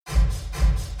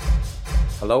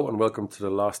Hello and welcome to the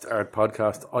Lost Art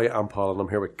Podcast. I am Paul and I'm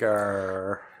here with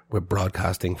Gar. We're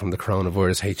broadcasting from the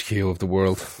coronavirus HQ of the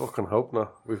world. Fucking hope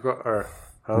not. We've got our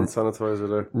hand sanitizer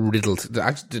there. Riddled.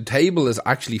 The table is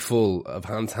actually full of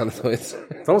hand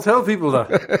sanitizer. Don't tell people that.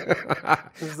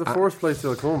 This is the first place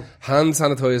they'll come. Hand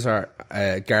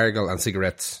sanitizer, gargle and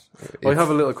cigarettes. I have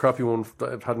a little crappy one that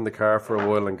I've had in the car for a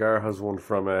while and Gar has one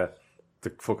from the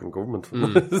fucking government.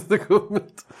 The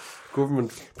government.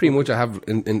 Pretty much I have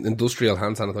industrial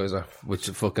hand sanitizer, which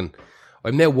fucking...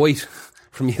 I'm now white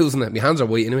from using it. My hands are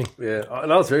white anyway. Yeah,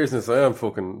 in all seriousness, I am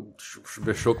fucking a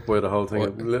bit shook by the whole thing. A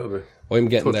little bit. I'm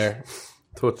getting there.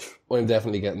 I'm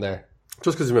definitely getting there.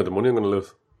 Just because you made the money I'm going to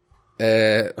lose.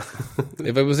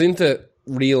 If I was into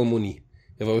real money,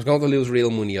 if I was going to lose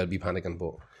real money, I'd be panicking,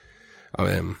 but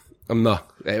I'm not.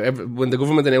 When the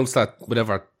government announced that,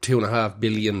 whatever, 2.5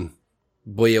 billion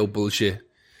buyout bullshit,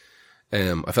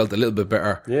 I felt a little bit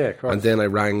better. Yeah, of course. And then I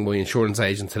rang my insurance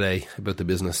agent today about the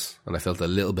business, and I felt a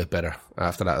little bit better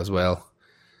after that as well.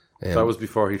 That was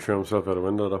before he threw himself out a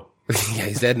window, though. Yeah,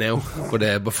 he's dead now.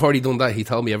 But before he done that, he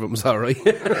told me everything was all right.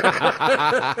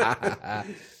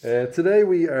 Today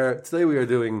we are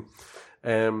doing.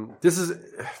 This is. Do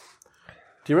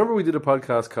you remember we did a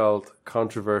podcast called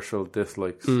Controversial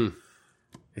Dislikes?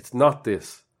 It's not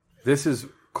this. This is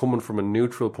coming from a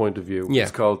neutral point of view. Yeah.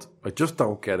 It's called I just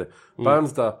don't get it.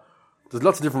 Bands that there's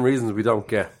lots of different reasons we don't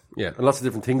get. Yeah. And lots of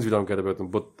different things we don't get about them.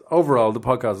 But overall, the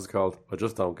podcast is called I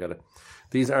Just Don't Get It.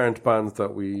 These aren't bands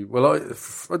that we... Well, I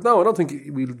don't think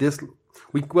we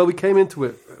came into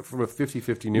it from a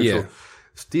 50-50 neutral. Yeah.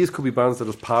 These could be bands that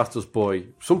just passed us by.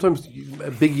 Sometimes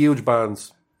big, huge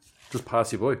bands just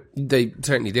pass you by. They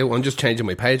certainly do. I'm just changing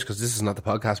my page because this is not the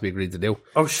podcast we agreed to do.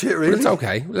 Oh, shit, really? But it's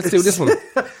okay. Let's do this one.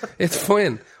 It's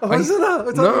fine. Oh, is it not?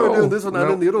 I thought we were doing this one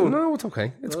and then the other one. No, it's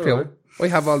okay. It's All cool. right. I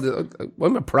have all the...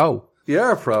 I'm a pro.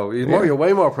 You're pro. You're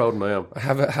way more pro than I am. I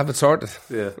have it sorted.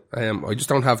 Yeah. I just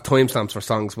don't have timestamps for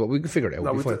songs, but we can figure it out.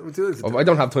 No, We'll be we fine. do it. I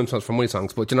don't have timestamps for my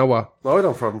songs, but you know what? No, I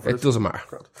don't have a problem for It this. doesn't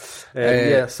matter.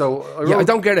 Yeah, so... I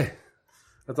don't get it.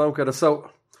 I don't get it. So...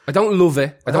 I don't love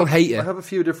it. I don't hate I it. have a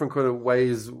few different kind of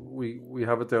ways we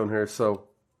have it down here. So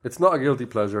it's not a guilty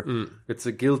pleasure. It's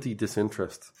a guilty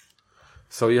disinterest.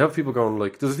 So you have people going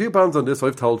like, there's a few bands on this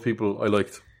I've told people I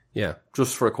liked. Yeah.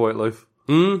 Just for a Quiet Life.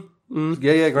 Yeah,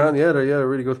 grand. Yeah, they're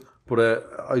really good. But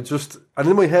and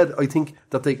in my head, I think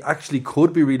that they actually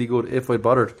could be really good if I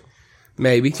bothered.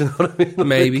 Maybe. Do you know what I mean?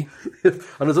 Maybe. And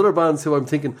there's other bands who I'm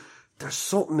thinking, there's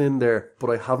something in there,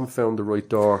 but I haven't found the right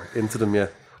door into them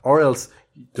yet. Or else...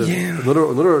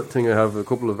 Another thing I have a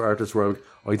couple of artists where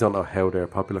I don't know how they're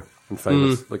popular and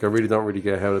famous. Like I really don't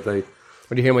get how that they.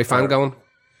 When you hear my fan going,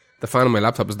 the fan on my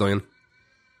laptop is dying.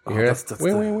 You hear it? It's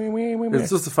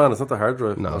just the fan. It's not the hard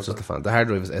drive. No, it's just the fan. The hard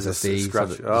drive is SSD.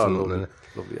 Scratch. So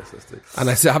Lovely SSD. and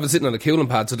I have it sitting on a cooling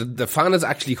pad, so the fan is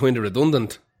actually kind of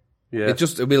redundant. Yeah.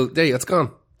 It's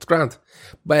gone. It's grand.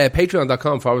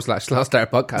 Patreon.com/Lost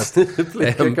Art Podcast.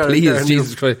 Please,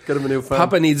 Jesus Christ. Get him a new fan.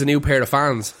 Papa needs a new pair of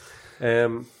fans. I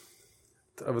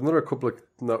have another couple of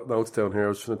notes down here. I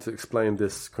was trying to explain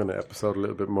this kind of episode a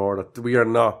little bit more. That we are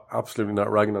absolutely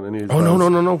not ragging on any of these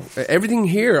bands. No. Everything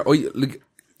here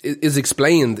is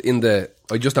explained in the.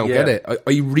 I just don't get it.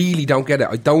 I really don't get it.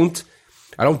 I don't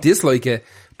dislike it,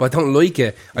 but I don't like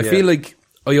it. I feel like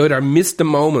I either missed the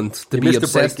moment to be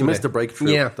obsessed. You missed the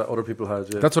breakthrough that other people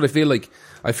had. Yeah. That's what I feel like.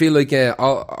 I feel like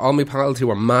all my pals who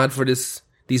are mad for these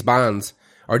bands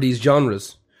or these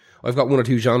genres. I've got one or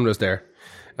two genres there.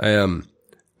 And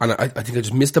I think I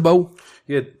just missed the boat.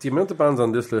 Yeah, the amount of bands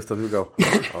on this list that you go,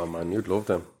 oh man, you'd love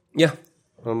them. Yeah.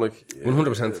 And I'm like...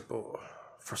 100%.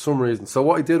 For some reason. So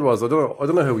what I did was, I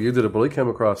don't know how you did it, but I came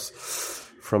across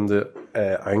from the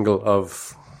angle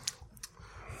of...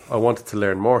 I wanted to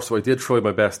learn more, so I did try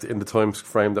my best in the time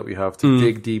frame that we have to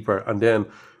dig deeper. And then,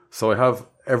 so I have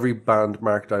every band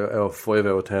marked out 5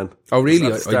 out of 10. Oh,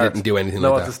 really? I didn't do anything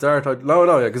like that. No, at the start,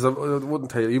 because I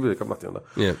wouldn't tell you. You'd be like, I'm not doing that.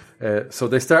 Yeah. So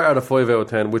they start at a 5 out of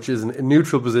 10, which is a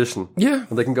neutral position. Yeah.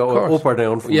 And they can go up or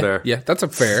down from there. Yeah, that's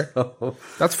fair.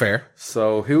 That's fair.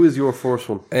 So who is your first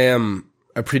one?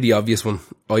 A pretty obvious one.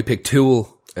 I picked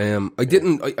Tool. I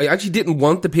actually didn't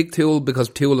want to pick Tool because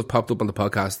Tool have popped up on the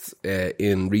podcast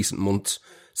in recent months.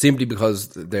 Simply because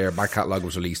their back catalogue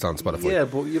was released on Spotify. Yeah,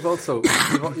 but you've also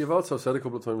said a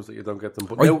couple of times that you don't get them.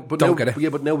 But don't get it. Yeah,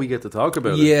 but now we get to talk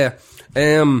about it. Yeah.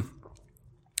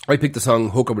 I picked the song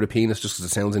Hooker with a Penis just because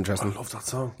it sounds interesting. I love that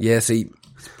song. Yeah, see,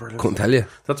 it's brilliant. Couldn't tell you.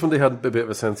 That's when they had a bit of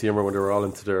a sense of humour when they were all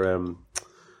into their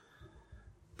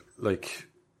like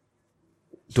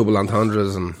double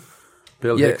entendres and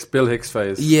Bill Hicks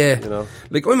phase. Yeah, you know,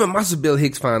 like I'm a massive Bill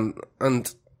Hicks fan,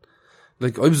 and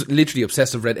Like, I was literally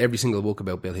obsessed. I've read every single book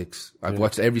about Bill Hicks. I've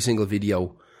watched every single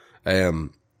video. I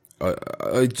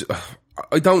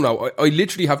don't know. I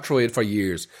literally have tried for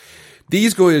years.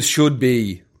 These guys should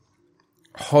be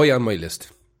high on my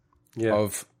list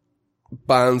of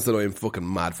bands that I'm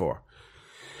fucking mad for.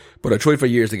 But I tried for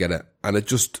years to get it, and it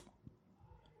just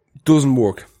doesn't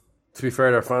work. To be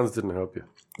fair, their fans didn't help you.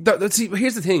 See,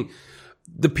 here's the thing.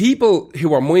 The people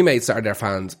who are my mates that are their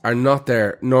fans are not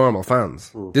their normal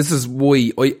fans. This is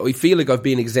why I feel like I've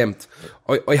been exempt.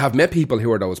 I have met people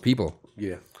who are those people.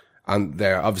 Yeah. And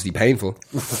they're obviously painful.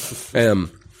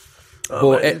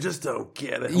 But I just don't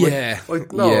get it. Yeah.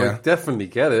 I definitely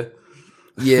get it.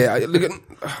 Yeah.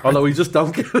 Although we just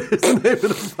don't get it. It's the name of the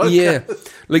podcast. Yeah.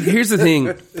 Like, here's the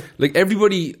thing. Like,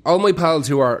 everybody, all my pals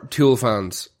who are Tool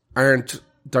fans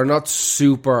they're not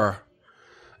super,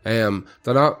 they're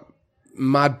not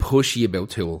mad pushy about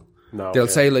Tool. No, They'll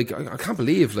say, like, I can't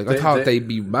believe, like, I thought they'd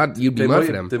be mad, you'd be mad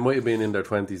for them. They might have been in their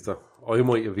 20s, though. I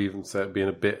might have even said being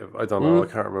a bit of, I don't know, I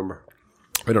can't remember.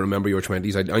 I don't remember your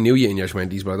 20s. I knew you in your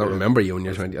 20s, but I don't remember you in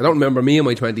your 20s. I don't remember me in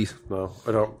my 20s. No,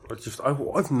 I don't.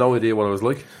 I've no idea what I was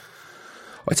like.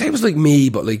 I'd say it was like me,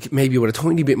 but like maybe with a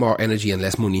tiny bit more energy and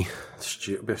less money.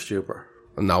 A bit stupider.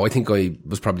 No, I think I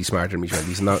was probably smarter in my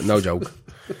 20s. No joke.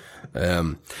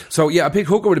 So yeah, I picked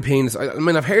Hooker with a Penis. I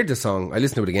mean, I've heard this song. I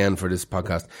listened to it again for this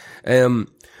podcast.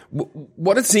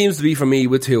 What it seems to be for me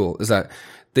with Tool is that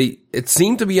it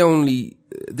seemed to be only,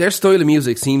 their style of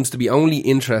music seems to be only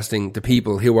interesting to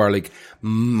people who are like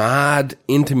mad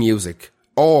into music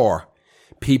or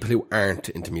people who aren't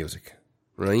into music.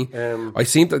 Right? There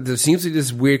seems to be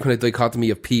this weird kind of dichotomy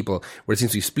of people where it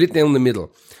seems to be split down the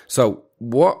middle. So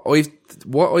what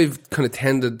I've kind of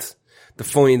tended to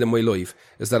find in my life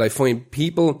is that I find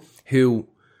people who,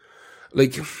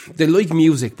 like, they like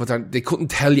music, but they couldn't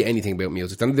tell you anything about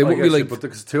music. And they wouldn't be like, but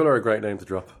because Tool are a great name to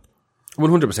drop.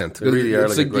 100%. They really are.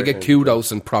 It's like you get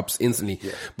kudos and props instantly.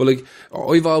 Yeah. But like,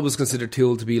 I've always considered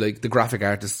Tool to be like the graphic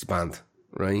artist's band,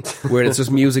 right? Where it's just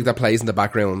music that plays in the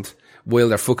background while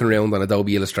they're fucking around on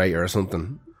Adobe Illustrator or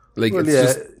something. Like, well,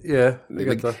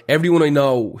 it's like everyone I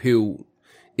know who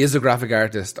is a graphic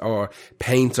artist or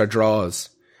paints or draws,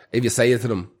 if you say it to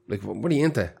them, like, what are you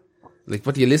into? Like,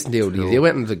 what do you listen to? They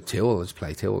went and like, Tool, let's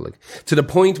play Tool. Like, to the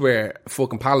point where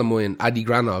fucking pal of mine, Adi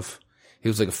Granov, he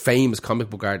was like a famous comic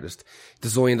book artist,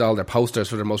 designed all their posters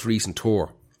for their most recent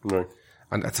tour. Right.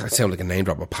 And I sound like a name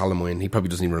drop of pal of mine. He probably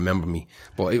doesn't even remember me.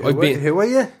 But who are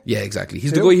you? Yeah, exactly.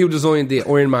 He's the guy who designed the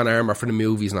Iron Man armor for the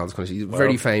movies and all this kind of shit. He's a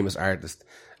very famous artist.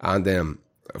 And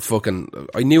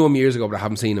I knew him years ago, but I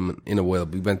haven't seen him in a while.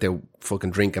 We went there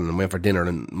fucking drinking and went for dinner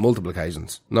on multiple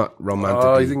occasions. Not romantic.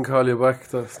 Oh, he didn't call you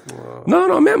back?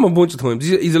 No, I met him a bunch of times.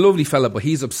 He's a lovely fella, but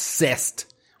he's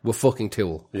obsessed with fucking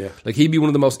Tool. Yeah. Like, he'd be one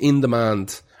of the most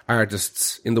in-demand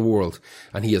artists in the world.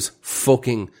 And he is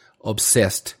fucking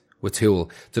obsessed with Tool,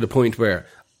 to the point where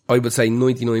I would say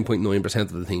 99.9%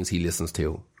 of the things he listens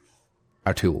to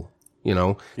are Tool. You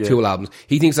know? Yeah. Tool albums.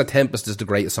 He thinks that Tempest is the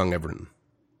greatest song ever written.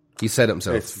 He said it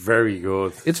himself. It's very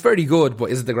good. It's very good, but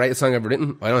is it the greatest song ever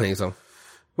written? I don't think so.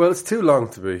 Well, it's too long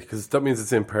to be, because that means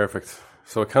it's imperfect.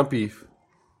 So it can't be...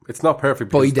 It's not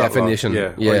perfect. By definition.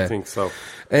 Yeah, I think so.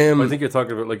 I think you're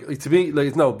talking about, like, to me,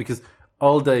 like, no, because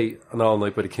All Day and All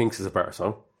Night by the Kinks is a better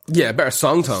song. Yeah, better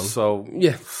song. So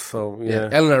yeah.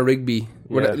 Eleanor Rigby,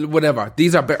 whatever.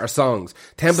 These are better songs.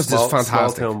 Tempest is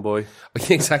fantastic. Small Town Boy.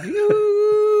 Exactly.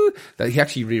 He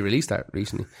actually re-released that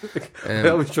recently.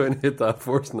 I was trying to hit that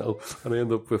first now, and I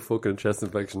end up with fucking chest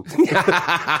infection.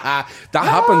 That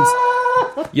happens.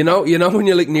 You know when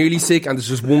you're like nearly sick and there's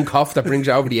just one cough that brings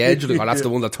you over the edge. Like, oh, that's the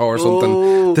one that tore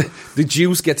something. The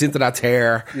juice gets into that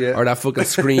tear or that fucking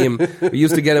scream. We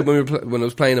used to get it when I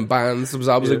was playing in bands. There was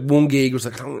always like one gig. It was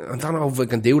like, I don't know if I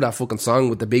can do that fucking song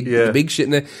with the big shit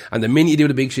in it. And the minute you do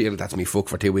the big shit, you're like, that's me fucked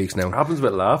for 2 weeks now. It happens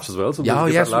with laughs as well.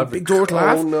 Big George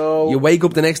laugh. Oh no! You wake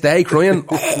up the next day crying.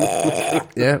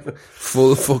 Yeah,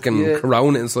 full fucking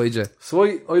corona inside you. So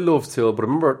I love Tool, but I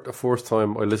remember the first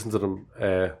time I listened to them.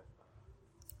 The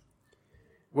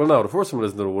first time I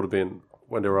listened to them would have been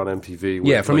when they were on MTV.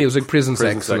 Yeah, for me it was like Prison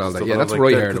Sex and all that. Yeah, that's where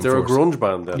I heard them. They were a grunge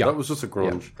band then. Yeah. That was just a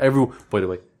grunge. Yeah. By the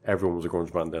way, everyone was a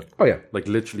grunge band then. Oh yeah. Like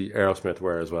literally Aerosmith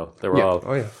were as well. They were all.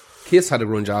 Oh yeah. Kiss had a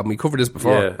grunge album. We covered this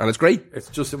before, and it's great. It's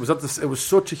just it was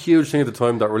such a huge thing at the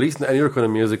time that releasing any other kind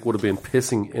of music would have been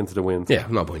pissing into the wind. Yeah,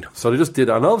 no point. So they just did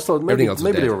it, and also maybe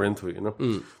they were into it, you know.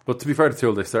 Mm. But to be fair to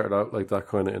Tool, they started out like that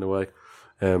kind of in a way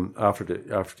after the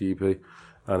EP,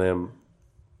 and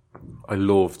I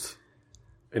loved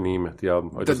Enema, the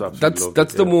album. I just absolutely loved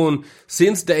that's the one.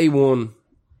 Since day one,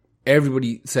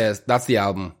 everybody says that's the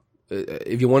album.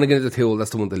 If you want to get into Tool, that's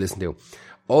the one to listen to.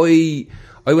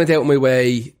 I went out of my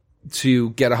way to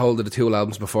get a hold of the Tool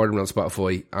albums before they were on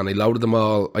Spotify, and I loaded them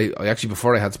all. I actually,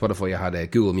 before I had Spotify, I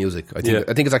had Google Music. I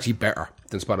think it's actually better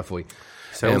than Spotify.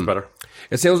 Sounds better.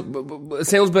 It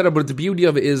sounds better, but the beauty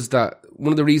of it is that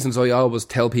one of the reasons I always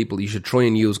tell people you should try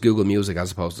and use Google Music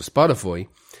as opposed to Spotify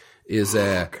is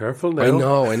careful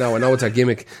now. I know it's a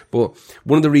gimmick, but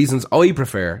one of the reasons I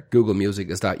prefer Google Music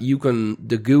is that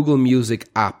the Google Music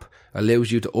app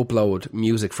allows you to upload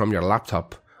music from your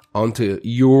laptop onto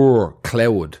your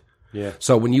cloud. Yeah.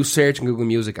 So when you search in Google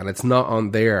Music and it's not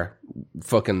on there,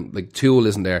 fucking like Tool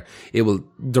isn't there, it will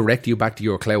direct you back to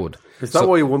your cloud. Is that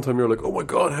why one time you were like, oh my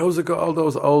God, how's it got all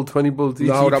those old 20 volt DTPs?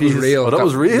 No, that was real. Oh, that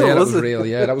was real, yeah, was that was it? real.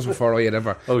 Yeah, that was before I had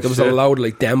ever. Oh, there was shit. a load of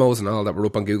like demos and all that were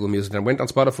up on Google Music. And I went on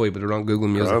Spotify, but they're on Google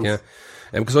Music. Grand.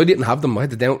 Yeah, because I didn't have them. I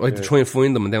had to try and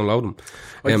find them and download them.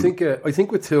 I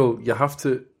think with Tool, you have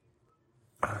to.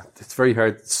 It's very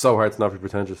hard. It's so hard to not be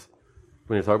pretentious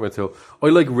when you're talking about Tool. I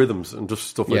like rhythms and just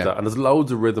stuff like that, and there's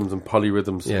loads of rhythms and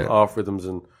polyrhythms and off rhythms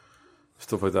and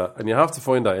stuff like that, and you have to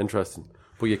find that interesting.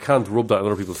 But you can't rub that in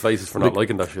other people's faces for not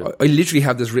liking that shit. I literally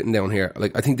have this written down here.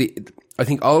 Like I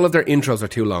think all of their intros are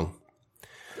too long.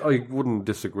 I wouldn't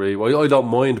disagree. Well, I don't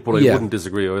mind, but I wouldn't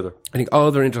disagree either. I think all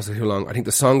of their intros are too long. I think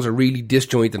the songs are really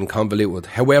disjointed and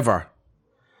convoluted. However,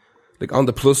 like on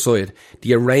the plus side,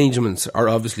 the arrangements are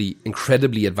obviously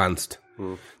incredibly advanced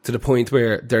to the point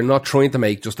where they're not trying to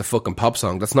make just a fucking pop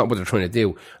song. That's not what they're trying to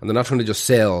do. And they're not trying to just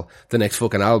sell the next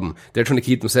fucking album. They're trying to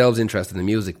keep themselves interested in the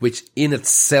music, which in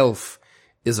itself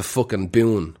is a fucking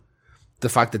boon. The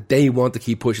fact that they want to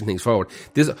keep pushing things forward.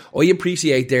 I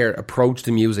appreciate their approach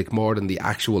to music more than the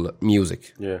actual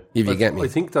music. Yeah. If you get me. I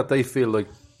think that they feel like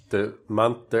the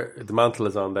mantle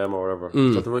is on them or whatever.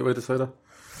 Is that the right way to say that?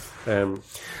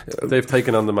 They've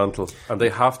taken on the mantle and they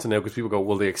have to now, because people go,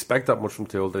 well, they expect that much from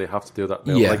Tool, they have to do that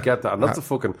now. Yeah. And I get that, and that's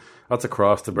a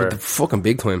cross to bear. Fucking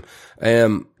big time.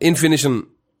 In finishing,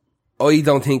 I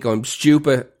don't think I'm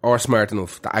stupid or smart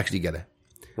enough to actually get it.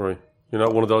 Right. You're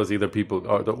not one of those either people.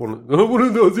 Or one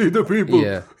of those either people.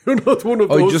 Yeah. You're not one of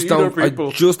those either people.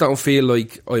 I just don't feel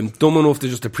like I'm dumb enough to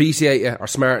just appreciate it or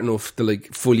smart enough to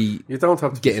like fully. You don't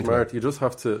have to get be smart. You just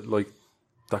have to like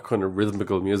that kind of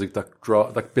rhythmical music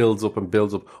that builds up and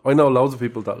builds up. I know loads of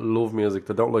people that love music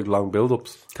that don't like long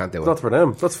build-ups. Can't do it. That's for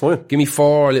them. That's fine. Give me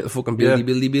 4 little fucking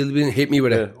buildy, hit me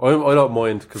with it. I don't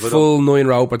mind because Full 9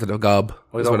 roper to the gob.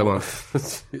 That's what I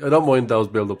want. I don't mind those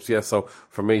build-ups. Yeah, so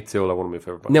for me, Tool are one of my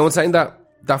favourite bands. Now, in saying that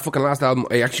fucking last album,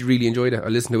 I actually really enjoyed it. I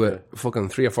listened to it fucking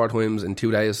 3 or 4 times in 2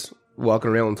 days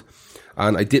walking around,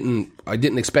 and I didn't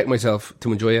expect myself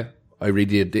to enjoy it. I really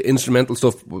did. The instrumental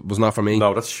stuff was not for me.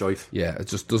 No, that's shite. Yeah, it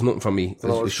just does nothing for me.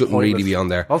 No, it shouldn't really be on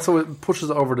there. Also, it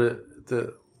pushes over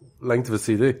the length of a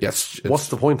CD. Yes. What's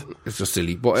the point? It's just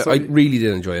silly. But I really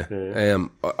did enjoy it. Yeah.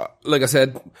 Like I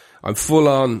said, I'm full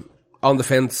on the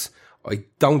fence. I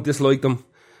don't dislike them.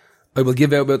 I will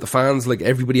give out about the fans like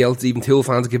everybody else, even Tool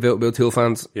fans give out about Tool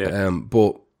fans. Yeah.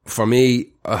 But for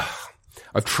me,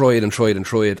 I've tried and tried and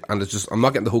tried, and it's just, I'm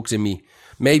not getting the hooks in me.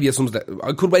 Maybe it's something that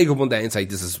I could wake up one day and say,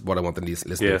 this is what I want to listen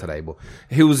to today. But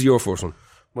who was your first one?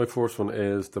 My first one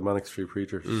is the Manic Street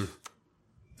Preachers.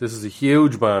 This is a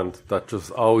huge band that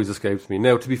just always escapes me.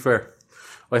 Now, to be fair,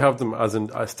 I have them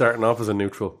starting off as a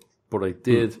neutral, but I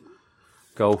did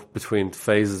go between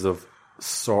phases of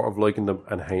sort of liking them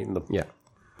and hating them. Yeah.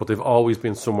 But they've always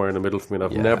been somewhere in the middle for me, and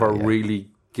I've never really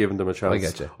given them a chance. I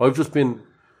get you. I've just been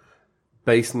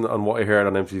basing on what I heard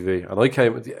on MTV,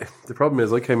 and the problem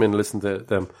is I came in and listened to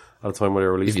them at a time when they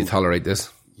were If releasing. you tolerate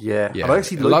this. Yeah. Yeah. And I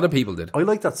actually a lot of people did. I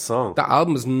like that song. That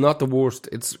album is not the worst.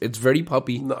 It's very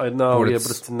poppy. No, but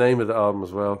it's the name of the album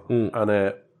as well.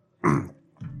 And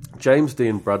James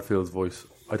Dean Bradfield's voice,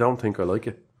 I don't think I like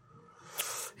it.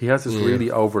 He has this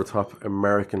really over-the-top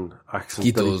American accent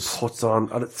He that does. he puts on.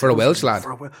 And For a Welsh lad.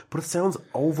 But it sounds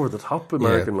over-the-top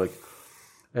American, like...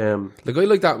 The guy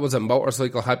like that was a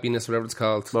Motorcycle Happiness, whatever it's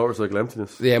called. Motorcycle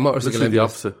Emptiness. Yeah, Motorcycle Literally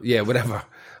Happiness. the opposite. Yeah, whatever.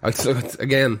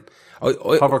 Again,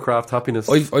 Hovercraft Happiness.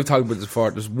 I've talked about this before.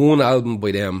 There's one album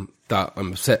by them that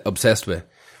I'm obsessed with,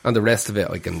 and the rest of it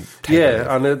I can take away.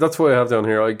 And that's what I have down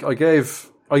here. I gave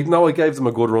them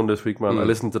a good run this week, man. I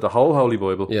listened to the whole Holy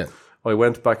Bible. Yeah. I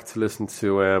went back to listen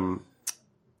to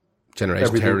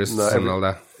Generation Terrorists and all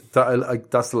that.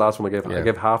 That's the last one I gave. I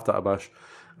gave half that a bash,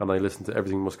 and I listened to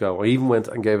Everything Must Go. I even went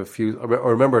and gave a few. I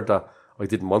remembered that I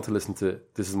didn't want to listen to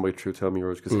This Is My True Tell Me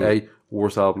Yours because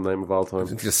worst album name of all time.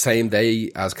 The same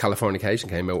day as Californication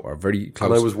came out, or very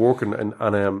close. And I was working, and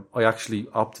I actually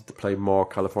opted to play more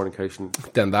Californication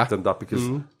than that because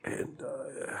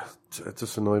it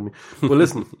just annoyed me. Well,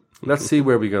 listen, let's see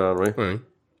where we get on, right?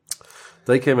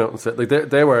 They came out and said like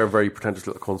they were very pretentious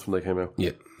little cunts when they came out.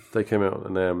 Yeah. They came out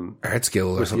and Art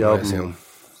Skill or with something. the I album. assume.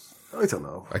 I don't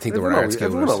know. I think they were Everyone Art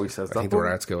everyone Skillers. always says I that. think they were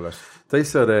Art Skillers. They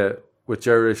said with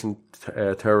Generation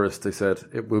Terrorist, they said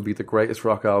it will be the greatest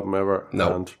rock album ever,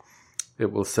 No. and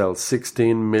it will sell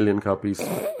 16 million copies,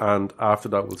 and after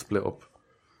that we'll split up.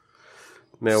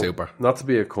 Now, Super. not to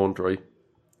be a cunt, right?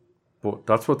 But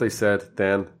that's what they said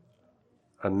then,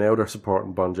 and now they're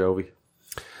supporting Bon Jovi.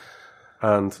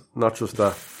 And not just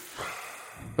that.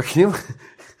 Can you...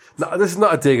 No, this is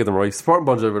not a dig at them, right? Supporting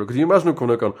Bon Jovi. Could you imagine them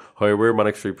coming out going, "Hi, we're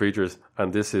Manic Street Preachers,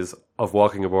 and this is Of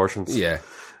Walking Abortions." Yeah.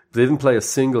 They didn't play a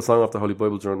single song off the Holy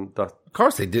Bible during that. Of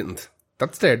course they didn't.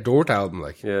 That's their Dirt album,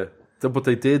 like. Yeah. But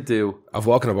they did do... Of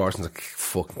Walking Abortion's a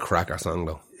fucking cracker song,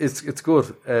 though. It's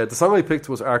good. The song I picked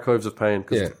was Archives of Pain,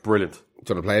 because it's brilliant.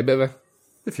 Do you want to play a bit of it?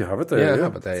 If you have it there, Yeah, I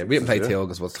have it there. Yeah. We haven't played Till,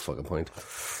 because what's the fucking point?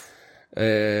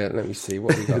 Let me see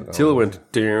what we got. Till went...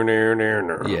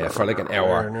 Yeah, for like an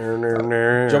hour. Do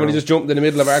you want me to just jump in the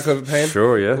middle of Archive of Pain?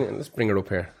 Sure, yeah. Let's bring her up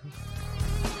here.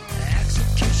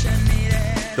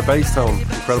 The bass tone,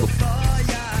 incredible.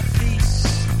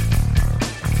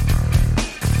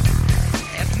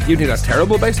 You think that's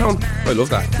terrible bass tone? I love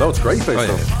that. No, it's great bass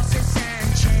tone.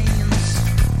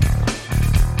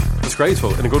 It's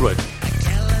graceful, in a good way.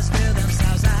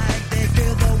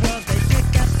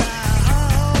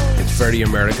 It's very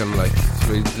American, like.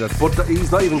 But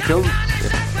he's not even killed.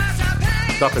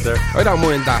 Yeah. Stop it there. I don't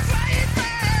mind that.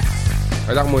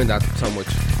 I don't mind that so much.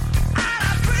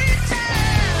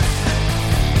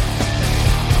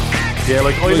 Yeah,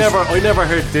 like I never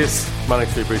heard this Manic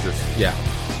Street Preachers. Yeah.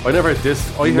 I never heard this.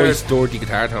 I Nice heard dirty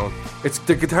guitar tone. it's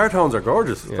the guitar tones are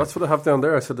gorgeous. That's what I have down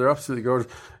there. I said they're absolutely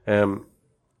gorgeous. I'm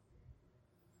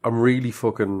really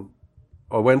fucking.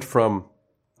 I went from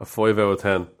a 5 out of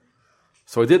 10.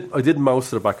 So I did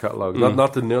most of the back catalogue,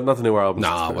 not the newer albums.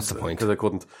 Nah, what's the point? Because I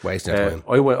couldn't. Wasting time.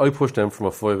 I pushed them from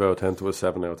a 5 out of 10 to a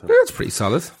 7 out of 10. Yeah, that's pretty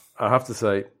solid. I have to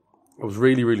say, I was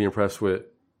really, really impressed with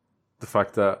the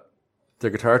fact that their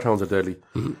guitar tones are deadly.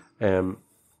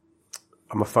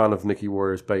 I'm a fan of Nicky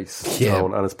Ware's bass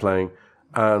tone and his playing,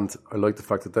 and I like the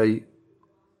fact that they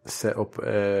set up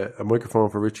a microphone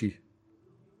for Richie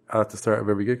at the start of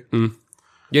every gig.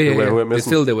 Yeah. They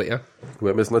still do it, yeah.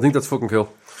 Went missing. I think that's fucking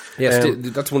cool. Yeah,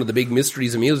 that's one of the big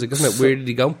mysteries of music, isn't it? Where did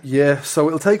he go? Yeah, so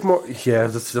it'll take more. Yeah,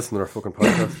 that's just another fucking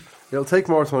podcast. It'll take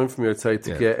more time for me, I'd say,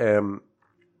 to get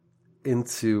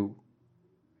into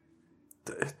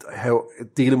how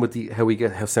dealing with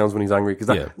how sounds when he's angry, because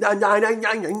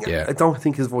I don't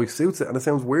think his voice suits it, and it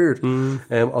sounds weird.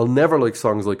 I'll never like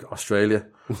songs like Australia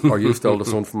or You Stole the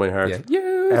Sun from My Heart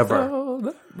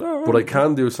ever, but I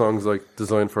can do songs like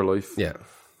Designed for Life. Yeah,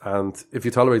 and If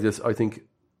You Tolerate This, I think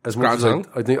as much as song.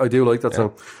 I think I do like that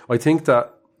song. I think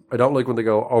that I don't like when they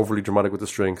go overly dramatic with the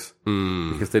strings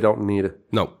because they don't need it.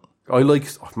 No, I like,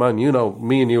 man, you know,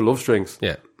 me and you love strings.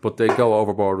 Yeah. But they go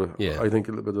overboard with it. Yeah. I think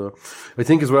a little bit of that. I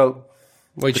think as well,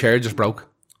 my chair just broke.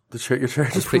 Your chair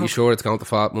I'm pretty sure it's going to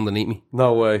fall underneath me.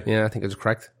 No way. Yeah, I think it's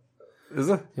cracked. Is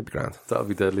it? It'd be grand. That'll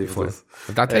be deadly. Fine.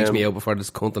 If that takes me out before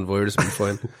this cunt and virus, will be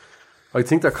fine. I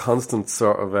think they're constant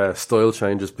sort of style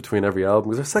changes between every album.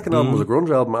 Because their second album was a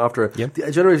grunge album after.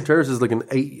 The Generation Terrorist is like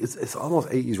it's almost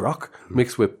 80s rock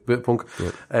mixed with a bit of punk.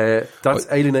 That's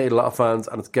alienated a lot of fans,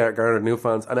 and it's garnered new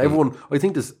fans. And everyone, I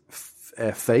think there's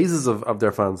phases of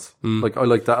their fans. Like, I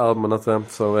like that album and not them.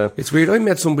 So it's weird. I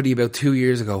met somebody about 2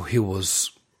 years ago who was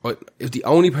the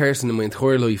only person in my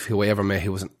entire life who I ever met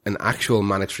who was an actual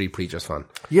Manic Street Preachers fan.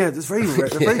 Yeah, there's very few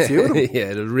of them.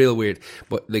 Yeah, it was real weird.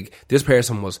 But like, this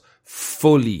person was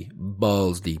fully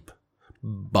balls deep.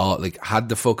 Had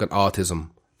the fucking autism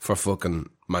for fucking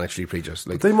Manic Street Preachers.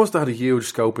 Like, they must have had a huge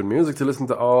scope in music to listen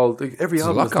to all. Every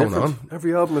album is different.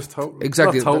 Every album is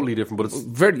exactly not totally different, but it's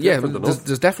very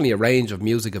there's definitely a range of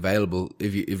music available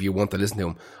if you want to listen to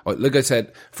them. Like I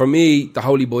said, for me, the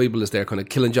Holy Bible is their kind of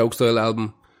Killing Joke style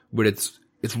album, where it's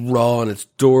raw and it's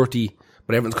dirty,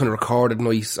 but everyone's kind of recorded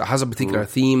nice. It has a particular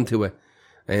theme to it.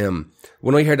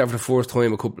 When I heard that for the first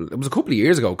time, it was a couple of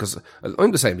years ago, because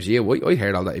I'm the same as you. I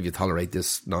heard all that If You Tolerate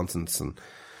This nonsense, and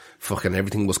fucking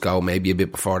Everything Must Go maybe a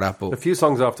bit before that. But a few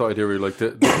songs after I do really like.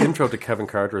 The intro to Kevin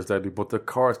Carter is deadly, but the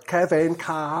chorus, Kevin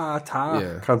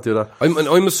Carter, can't do that. I'm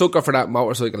a sucker for that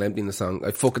Motorcycle Emptiness song.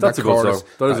 I fucking That's that a good chorus. song.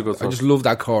 That is a good song. I just love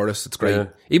that chorus. It's great. Yeah.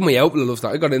 Even my outlet loves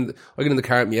that. I got in the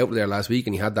car with my outlet there last week,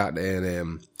 and he had that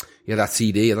he had that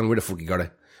CD. I don't know where the fuck he got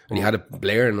it. And he had it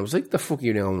blaring, and I was like, the fuck are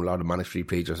you doing with a lot of Manic Street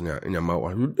Preachers in your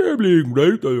motor? They're bleeding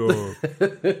right, they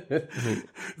are.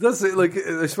 That's it. Like,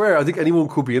 I swear, I think anyone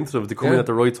could be into them if they come in at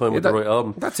the right time with the right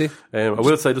album. That's it. I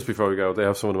will say, just before we go, they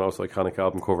have some of the most iconic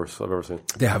album covers I've ever seen.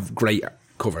 They have great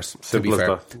covers. Simple to be as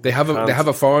fair, that. they have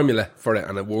a formula for it,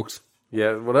 and it works.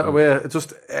 Yeah, well, it's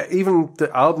just even the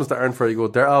albums that aren't very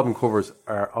good, their album covers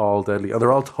are all deadly, and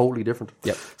they're all totally different.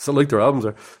 Yep. So like their albums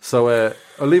are. So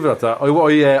I'll leave it at that.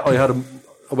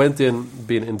 I went in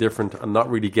being indifferent and not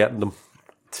really getting them.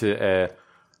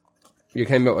 You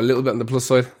came out a little bit on the plus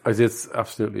side. I did,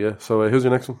 absolutely, yeah. So who's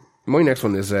your next one? My next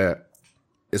one is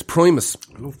Primus.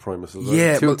 I love Primus as well.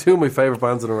 Yeah, two of my favourite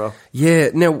bands in a row.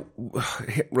 Yeah. Now,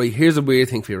 right, here's a weird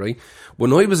thing for you, right?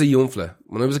 When I was a young fella,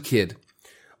 when I was a kid,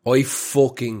 I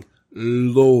fucking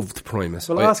loved Primus.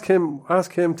 Well, ask him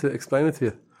to explain it to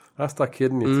you. Ask that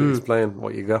kid in you to explain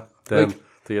what you got. Then Like,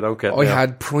 that you don't get. I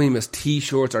had Primus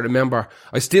t-shirts. I remember,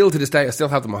 to this day, I still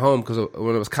have them at home because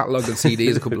when I was catalogued on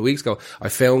CDs a couple of weeks ago, I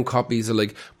found copies of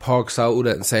like Pork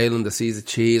Soda and Sailing the Seas of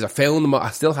Cheese. I found them all. I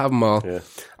still have them all. Yeah.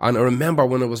 And I remember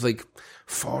when I was like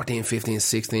 14, 15,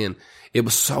 16, it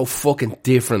was so fucking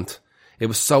different. It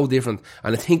was so different.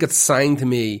 And I think it sang to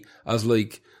me as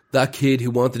like that kid who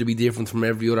wanted to be different from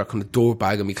every other kind of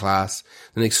dirtbag in my class.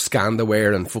 The next Scanda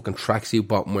wearing fucking tracksuit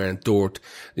bottom wearing dirt,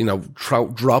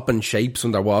 dropping shapes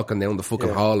when they're walking down the fucking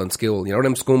hall in school. You know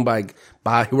them scumbag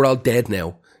who are all dead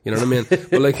now. You know what I mean?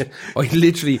 But like, I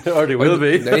literally... Or they will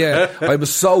be. Yeah. I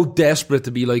was so desperate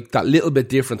to be like that little bit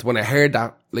different when I heard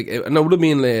that. Like, and it would have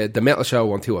been the Metal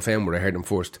Show on 2FM where I heard them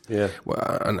first. Yeah.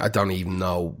 Well, and I don't even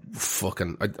know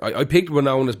fucking... I picked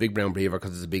Renown's Big Brown Beaver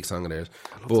because it's a big song of theirs.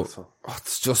 But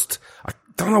it's just... I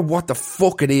don't know what the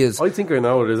fuck it is. I think I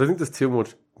know what it is. I think there's too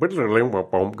much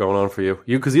going on for you.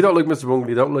 Because you don't like Mr. Bungle,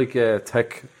 you don't like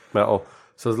tech metal.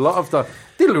 So there's a lot of that...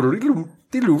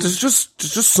 There's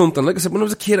just something. Like I said, when I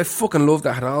was a kid, I fucking loved it.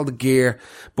 I had all the gear.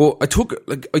 But I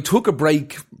took a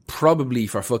break probably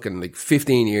for fucking like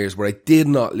 15 years where I did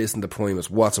not listen to Primus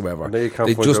whatsoever. And now you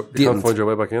can't find your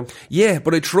way back in. Yeah,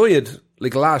 but I tried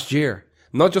like last year.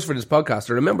 Not just for this podcast.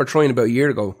 I remember trying about a year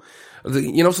ago.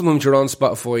 You know, sometimes you're on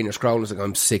Spotify and you're scrolling, it's like,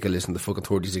 I'm sick of listening to fucking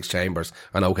 36 Chambers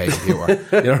and OK Computer.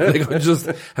 You know, like, I'm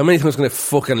just, how many times can I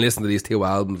fucking listen to these two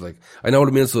albums? Like, I know what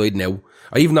I'm inside now.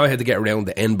 I even know I had to get around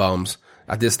the N-bombs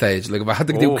at this stage. Like, if I had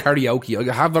to do karaoke,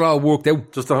 I have it all worked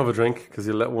out. Just don't have a drink, because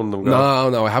you let one of them go.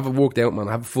 No, I have it worked out, man.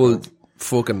 I have a full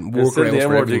fucking workaround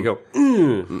for everything. You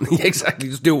go, Yeah, exactly.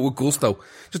 Just do it with gusto.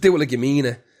 Just do it like you mean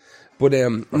it. But,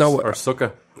 or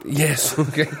sucker. Yes,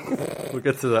 okay. We'll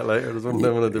get to that later. There's one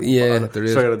time on a different there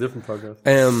is. Sorry, on a different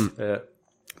podcast.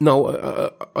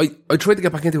 No, I tried to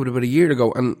get back into it about a year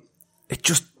ago, and it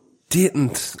just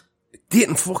didn't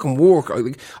fucking work.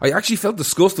 I actually felt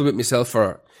disgusted with myself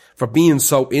for being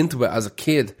so into it as a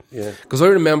kid. Yeah. Because I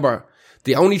remember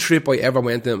the only trip I ever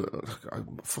went on, I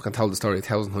fucking told the story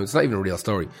 1,000 times. It's not even a real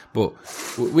story, but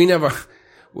we never...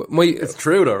 It's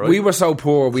true though, right? We were so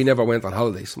poor, we never went on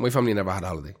holidays. My family never had a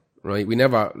holiday, right? We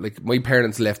never, like, my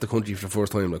parents left the country for the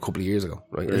first time like, a couple of years ago,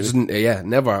 right? Really?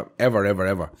 Never, ever.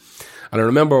 And I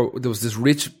remember there was this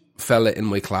rich fella in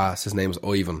my class, his name was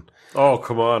Ivan. Oh,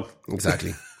 come on.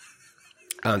 Exactly.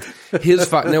 And his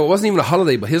now it wasn't even a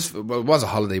holiday, but it was a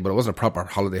holiday, but it wasn't a proper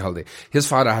holiday. His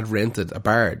father had rented a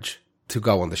barge to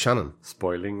go on the Shannon.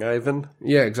 Spoiling Ivan.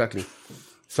 Yeah, exactly.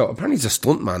 So apparently he's a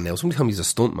stunt man now. Somebody tell me he's a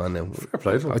stunt man now. Fair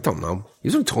play to him. I don't know.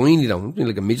 He's so tiny though. He's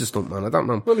like a midget stunt man. I don't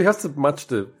know. Well, he has to match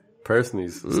the person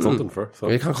he's stunting for. So.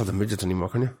 Yeah, you can't call them midgets anymore,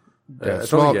 can you?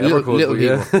 Small, little people.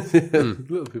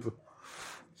 Little people.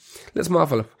 Little small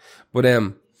fella. But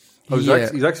he's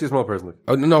actually a small person.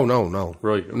 Oh no.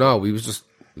 Right. No, he was just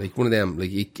like one of them. Like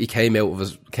he came out of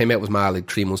his ma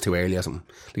like 3 months too early or something.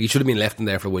 Like he should have been left in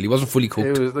there for a while. He wasn't fully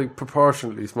cooked. He was like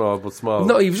proportionately small, but small.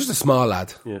 No, he was just a small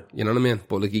lad. Yeah. You know what I mean?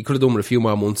 But like he could have done with a few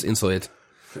more months inside.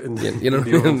 You know what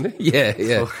I mean? Yeah.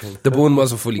 The bun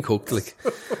wasn't fully cooked. Like,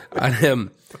 and I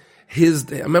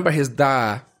remember his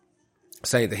dad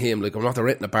saying to him, like, I'm not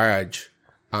renting a barge,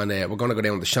 and we're gonna go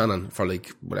down the Shannon for like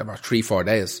whatever 3-4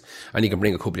 days, and you can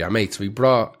bring a couple of your mates. So he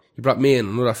brought me and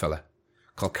another fella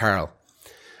called Carl.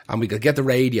 And we could get the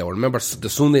radio. I remember the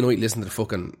Sunday night listening to the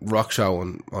fucking rock show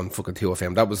on fucking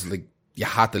 2FM. That was like, you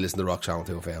had to listen to the rock show on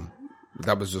 2FM.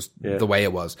 That was just the way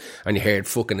it was. And you heard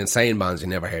fucking insane bands you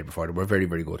never heard before. They were very,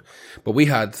 very good. But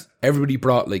everybody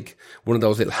brought like one of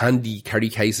those little handy carry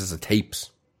cases of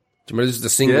tapes. Do you remember the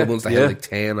single ones that had like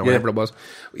 10 or whatever it was?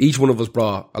 Each one of us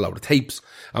brought a load of tapes,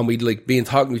 and we'd like be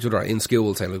talking to each other in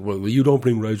school saying like, well, you don't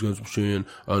bring Rage Against the Machine,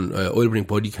 and I'll bring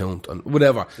Body Count and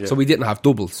whatever. Yeah. So we didn't have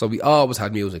doubles, so we always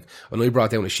had music. And I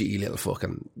brought down a shitty little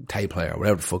fucking tape player,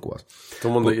 whatever the fuck it was. The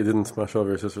one that you didn't smash over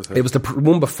your sister's head? It was the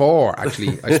one before,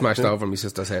 actually, I smashed over my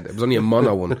sister's head. It was only a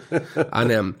mono one.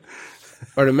 And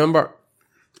I remember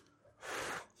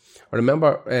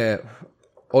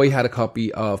I had a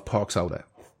copy of Pork Soda.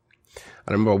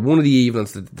 I remember one of the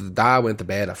evenings, the dad went to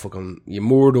bed at fucking, you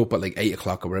moored up at like 8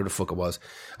 o'clock or whatever the fuck it was.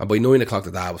 And by 9 o'clock,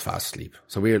 the dad was fast asleep.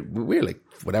 So we were like,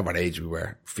 whatever age we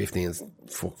were, 15,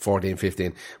 14,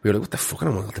 15. We were like, what the fuck? I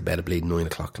don't want to go to bed at bleeding 9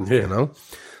 o'clock, you know?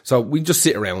 So we just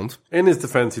sit around. In his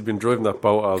defence, he'd been driving that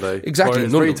boat all day. Exactly.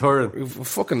 It's very tiring.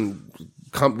 Fucking,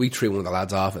 we threw one of the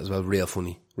lads off it as well, real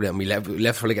funny. And we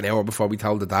left for like an hour before we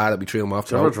told the dad that we threw him off.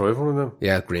 Did you ever drive one of them?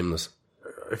 Yeah, grimness.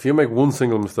 If you make one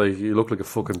single mistake, you look like a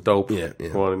fucking dope. Yeah.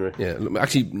 Go on anyway. Yeah,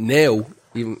 actually now,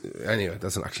 anyway,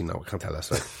 doesn't actually know. I can't tell that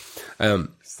story.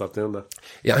 Stop doing that.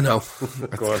 Yeah, I know.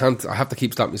 I have to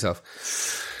keep stopping myself.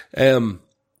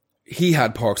 He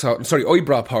had pork soda. Sorry, I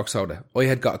brought pork soda. I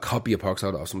had got a copy of pork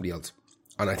soda off somebody else.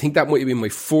 And I think that might have been my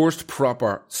first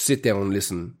proper sit down and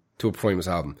listen to a Primus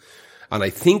album. And I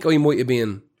think I might have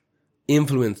been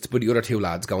influenced by the other two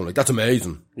lads going like, that's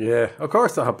amazing. Yeah, of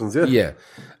course that happens, yeah. Yeah.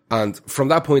 And from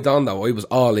that point on, though, I was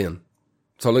all in.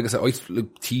 So, like I said, I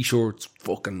like t-shirts,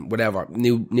 fucking whatever,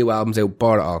 new albums out,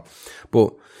 bought it all.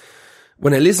 But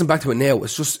when I listen back to it now,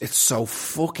 it's so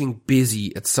fucking busy.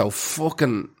 It's so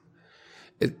fucking.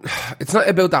 It's not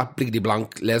about that Bliggity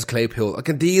Blanc, Les Claypool. I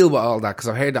can deal with all that because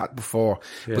I've heard that before.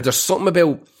 Yeah. But there's something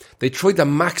about they tried to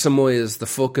maximise the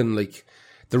fucking like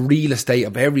the real estate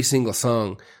of every single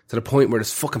song to the point where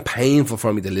it's fucking painful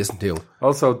for me to listen to.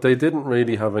 Also, they didn't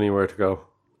really have anywhere to go.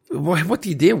 What do?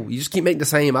 You just keep making the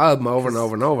same album over and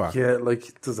over and over. Yeah,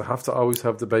 like, does it have to always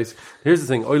have the basic? Here's the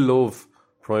thing, I love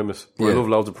Primus. I love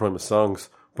loads of Primus songs,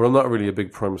 but I'm not really a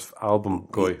big Primus album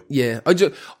guy. Yeah, I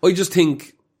just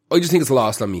think it's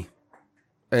lost on me.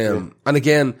 And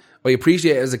again, I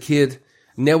appreciate it as a kid.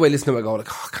 Now I listen to it, I go like,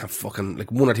 oh, I can't fucking,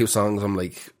 like one or two songs, I'm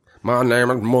like, my name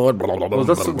is Mud, blah, blah, blah, well,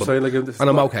 that's what I'm saying. Like, and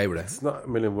I'm okay with it. It's not a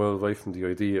million miles away from the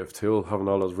idea of Tool having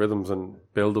all those rhythms and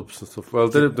build-ups and stuff. Well,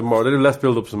 they do less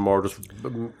build-ups and more just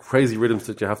crazy rhythms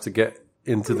that you have to get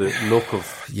into the nook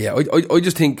of. Yeah, I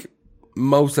just think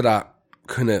most of that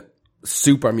kind of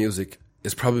super music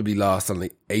is probably lost on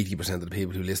like 80% of the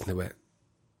people who listen to it.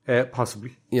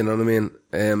 Possibly. You know what I mean?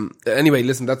 Anyway,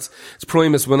 listen, it's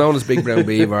Primus. We're known as Big Brown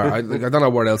Beaver. I don't know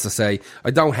what else to say.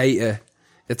 I don't hate it.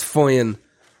 It's fine.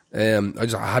 I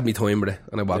had me time with it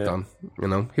and I walked on. You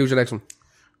know, who's your next one?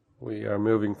 We are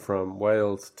moving from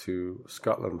Wales to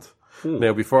Scotland.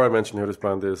 Now, before I mention who this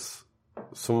band is,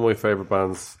 some of my favourite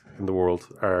bands in the world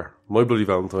are My Bloody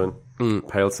Valentine,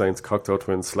 Pale Saints, Cocteau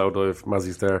Twins, Slowdive,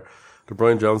 Mazzy's There, the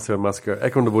Brian Jonestown Massacre,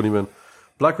 Echo and the Bunnymen,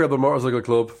 Black Rebel Motorcycle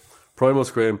Club, Primal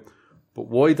Scream. But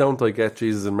why don't I get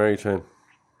Jesus and Mary Chain?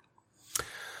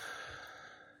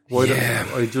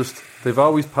 They've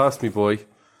always passed me by.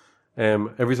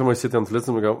 Every time I sit down to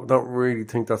listen, I go, I don't really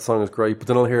think that song is great. But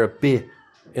then I'll hear a bit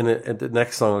in the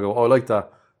next song. I go, oh, I like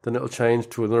that. Then it'll change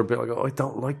to another bit. I go, oh, I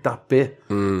don't like that bit.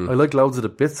 I like loads of the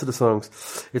bits of the songs.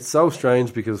 It's so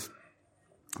strange because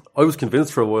I was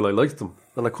convinced for a while I liked them,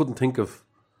 and I couldn't think of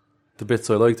the bits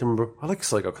I liked. I remember, I like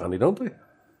Psycho Candy, don't I?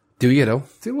 Do you though?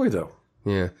 Do I though?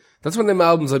 Yeah, that's one of them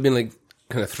albums I've been like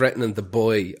kind of threatening to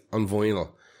buy on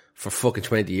vinyl for fucking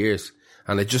 20 years.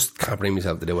 And I just can't bring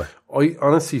myself to do it. I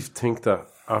honestly think that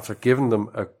after giving them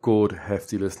a good,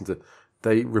 hefty listen to,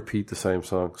 they repeat the same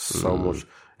song so much.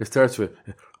 It starts with,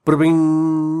 and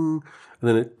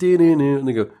then and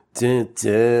they go,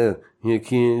 you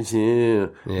can't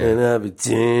hear, and I'll be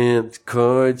damned,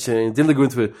 chord change. Then they go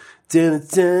into it, and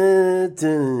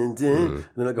then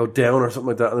it'll go down or something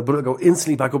like that, but it'll go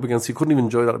instantly back up again, so you couldn't even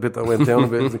enjoy that bit that went down a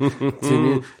bit.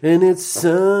 And it's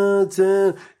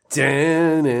so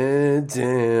down and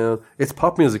down. It's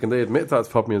pop music, and they admit that it's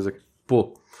pop music.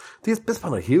 But this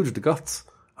band are huge at the guts.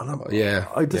 And I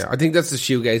think that's the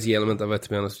shoegazy element of it, to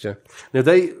be honest with you. Now,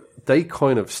 they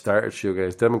kind of started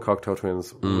shoegaze. Them and Cocteau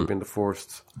Twins would have been the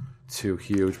first two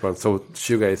huge bands. So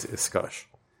shoegaze is Scottish,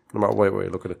 no matter what way you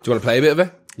look at it. Do you want to play a bit of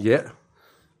it? Yeah.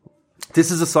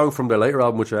 This is a song from their later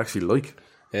album, which I actually like.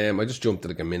 I just jumped to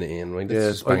like a minute in, right?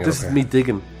 This is me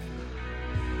digging.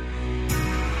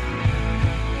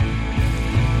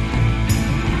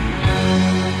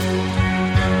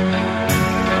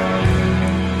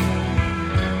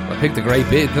 Picked a great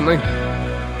bit, didn't I?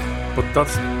 But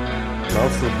that's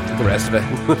also the rest of it.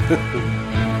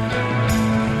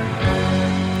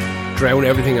 Drown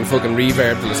everything in fucking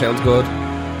reverb till it sounds good.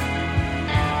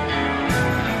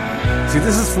 See,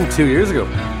 this is from 2 years ago.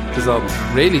 This album.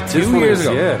 Really? 2 years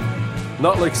ago? Yeah.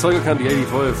 Not like Psycho Candy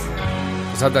 85.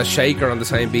 It's had that shaker on the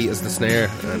same beat as the snare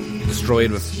and destroyed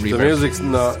with reverb. The music's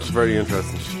not very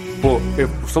interesting. But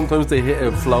if sometimes they hit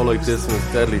a flow like this and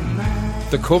it's deadly.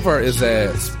 The cover is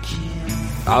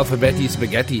Alphabetti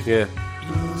Spaghetti. Yeah.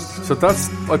 So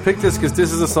I picked this because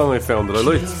this is a song I found that I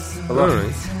liked a lot.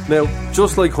 Right. Now,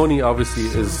 Just Like Honey obviously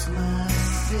is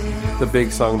the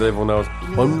big song that everyone knows.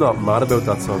 I'm not mad about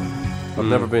that song. I've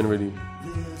never been really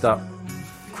that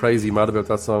crazy mad about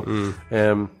that song.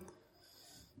 That's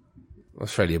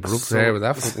fairly abrupt there with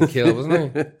that fucking kill,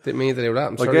 wasn't it? Didn't mean to do that.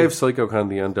 I'm sorry. I gave Psycho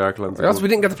Candy and Darklands. Also, we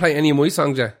didn't get to play any of my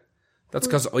songs yet. That's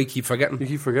because I keep forgetting. You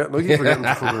keep forgetting. I keep forgetting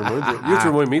to fucking remind you. You have to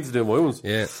remind me to do my ones.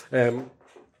 Yeah.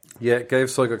 Yeah,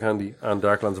 gave Psycho Candy and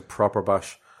Darklands a proper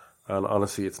bash. And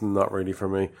honestly, it's not really for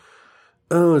me.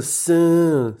 Oh, it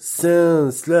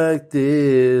sounds like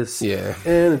this. Yeah.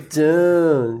 And it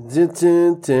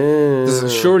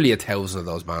There's surely 1,000 of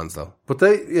those bands, though. But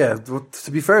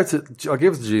to be fair, I'll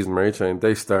give it to Jesus and Mary Chain.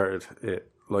 They started it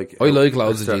like... I like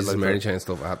loads of Jesus and Mary Chain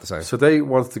stuff, I have to say. So they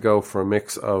wanted to go for a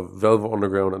mix of Velvet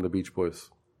Underground and the Beach Boys.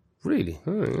 Really?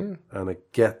 Oh, yeah. And I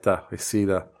get that. I see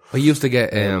that. I used to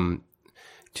get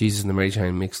Jesus and the Mary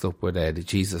Chain mixed up with the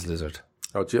Jesus Lizard.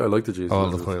 Oh, I like the Jesus all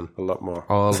Lizard the time. a lot more.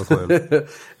 All the time.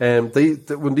 They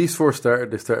when these four started,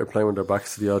 they started playing with their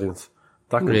backs to the audience.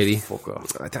 That can really? Fuck off.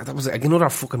 That was like another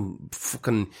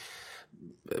fucking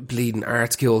bleeding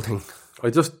art school thing.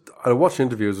 I watched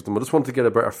interviews with them. I just wanted to get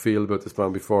a better feel about this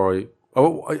band before this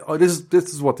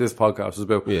is what this podcast is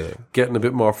about. Yeah. Getting a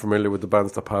bit more familiar with the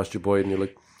bands that passed you by, and you're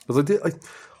like, because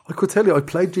I could tell you, I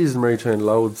played Jesus and Mary Chain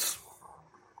loads,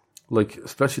 like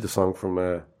especially the song from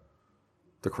The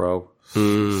Crow,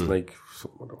 Snake.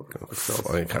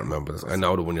 I can't remember this. I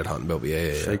know the one you're talking about, but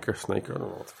yeah. Snaker, I don't know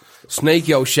what. Snake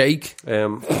Yo Shake. I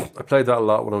played that a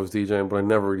lot when I was DJing, but I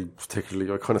never really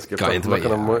particularly. I kind of skipped that. I'm not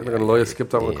gonna lie, I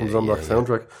skipped that when it comes on that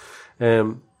soundtrack.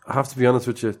 I have to be honest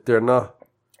with you, they're not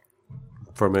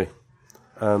for me.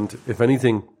 And if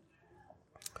anything,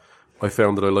 I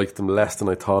found that I liked them less than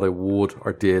I thought I would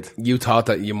or did. You thought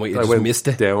that you might have just missed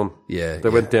it? Down. Yeah. They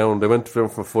went down. They went from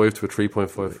 5 to a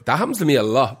 3.5. That happens to me a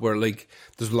lot, where like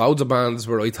there's loads of bands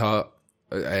where I thought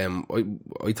I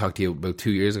talked to you about 2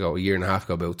 years ago, a year and a half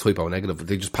ago, about Type O Negative, but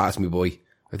they just passed me by.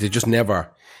 Like, they just never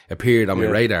appeared on my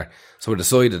radar. So I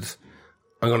decided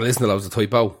I'm going to listen to loads of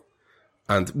Type O.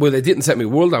 And well, they didn't set me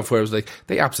world on fire. I was like,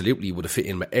 they absolutely would have fit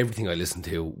in with everything I listened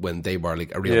to when they were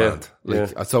like a real band.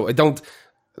 Like, so I don't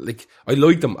like. I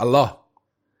like them a lot,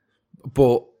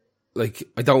 but like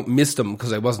I don't miss them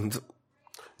because I wasn't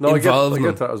involved. I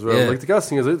get that as well. Yeah. Like the gas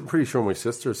thing is, I'm pretty sure my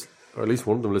sisters, or at least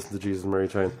one of them, listen to Jesus and Mary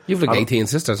Chain. You've like 18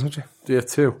 sisters, don't you? Do you have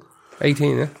 2?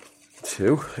 18, yeah.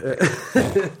 2.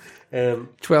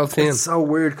 12, 10. It's so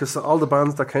weird because all the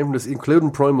bands that came from this,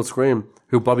 including Primal Scream,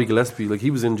 who Bobby Gillespie, like he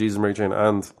was in Jesus and Mary Chain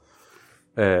and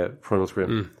Primal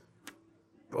Scream.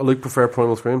 I prefer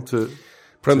Primal Scream to...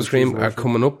 Primal Scream are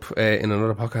coming up in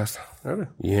another podcast. Are they?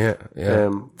 Yeah.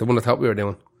 The one I thought we were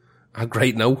doing. I had a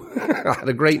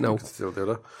great no. Still do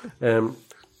that.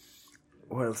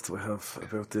 What else do I have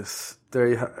about this?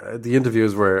 The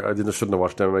interviews where I shouldn't have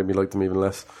watched them, made me like them even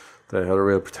less. They had a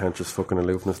real pretentious fucking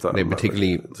aloofness. They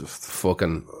particularly just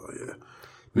fucking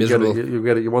miserable. You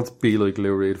get it. You want to be like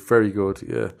Lou Reed. Very good,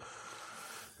 yeah.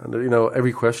 And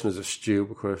every question is a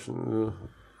stupid question.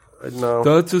 No,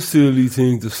 that's a silly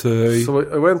thing to say. So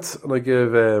I went and I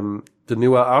gave the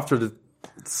new after the.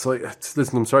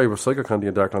 Listen, I'm sorry, but Psycho Candy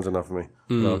and Darklands are not for me.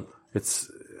 No, I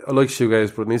like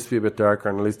shoegaze, but it needs to be a bit darker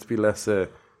and it needs to be less.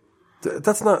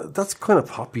 That's kind of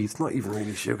poppy. It's not even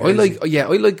really shoegaze. I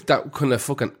like that kind of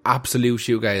fucking absolute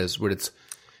shoegaze where it's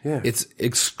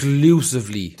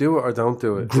exclusively do it or don't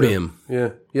do it. Grim.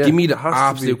 Yeah. Give me the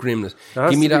absolute grimness.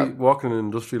 Give me that walking in an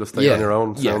industrial estate on your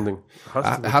own sounding.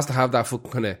 It has to have that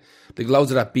fucking kind of like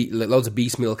loads of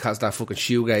Beast Milk has that fucking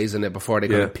shoegaze in it before they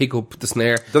kind of pick up the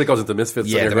snare. Then it goes into Misfits.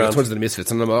 Yeah, then it turns into the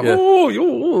Misfits, and I'm like,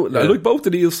 I like both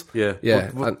of these. Yeah.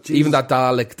 And even that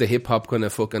Dalek, the hip hop kind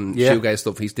of fucking shoegaze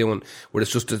stuff he's doing, where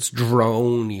it's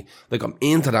drony. Like I'm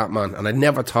into that, man, and I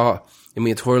never thought in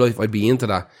my entire life I'd be into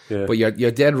that. Yeah. But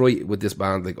you're dead right with this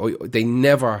band. Like they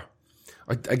never.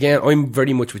 I'm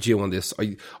very much with you on this.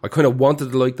 I kind of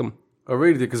wanted to like them. I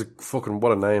really did because fucking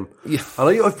what a name. Yeah.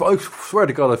 And I swear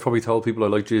to God, I've probably told people I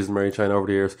like Jesus and Mary Chain over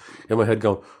the years. In my head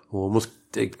going, I must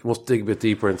dig a bit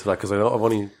deeper into that because I know I've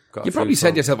only got you probably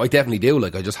said yourself, I definitely do.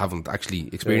 Like, I just haven't actually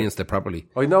experienced it properly.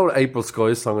 I know the April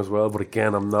Skies song as well, but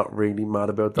again, I'm not really mad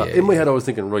about that. In my head, I was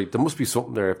thinking, right, there must be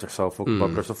something there if they're so fucking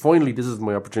popular. So finally, this is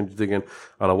my opportunity to dig in,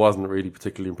 and I wasn't really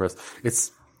particularly impressed.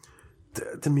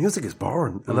 The music is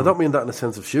boring, and I don't mean that in a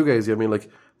sense of shoegaze. I mean like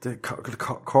the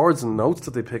chords and notes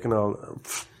that they pick and all.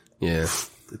 Yeah,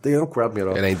 they don't grab me at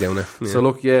all. It ain't down there. Yeah. So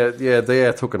look,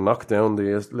 they took a knock down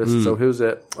the list. So who's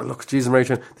it? Look, Jesus and Mary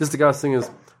Chain. This is the gas thing is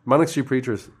Manic Street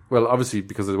Preachers. Well, obviously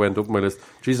because it went up my list.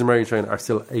 Jesus and Mary Chain are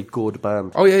still a good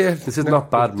band. Oh yeah. This is not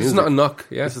bad music. This is not a knock.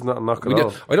 Yeah, this is not a knock at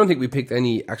all. I don't think we picked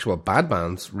any actual bad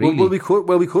bands. Really. Well, we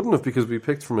couldn't have because we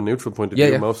picked from a neutral point of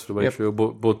view most of the way through.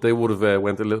 But they would have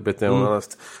went a little bit down.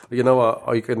 Honest. You know what?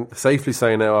 I can safely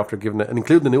say now after giving it, and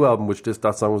including the new album, which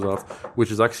that song was off,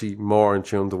 which is actually more in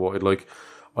tune to what I'd like.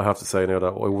 I have to say now that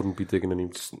I wouldn't be digging any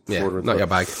further. Not your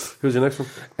bag. Who's your next one?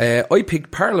 I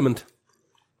picked Parliament.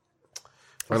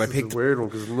 And I picked a weird one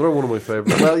because another one of my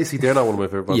favourite. Well, you see, they're not one of my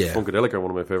favourite bands. Funkadelic are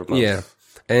one of my favourite bands.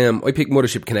 Yeah. I picked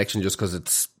Mothership Connection just because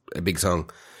it's a big song.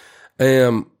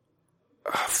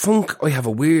 Funk, I have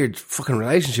a weird fucking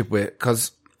relationship with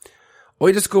because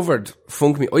I discovered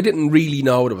funk music. I didn't really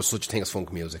know there was such a thing as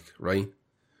funk music, right?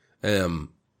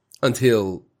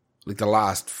 Until like the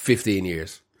last 15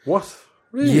 years. What?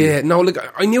 Really? Yeah, no, like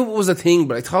I knew it was a thing,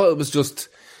 but I thought it was just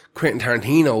Quentin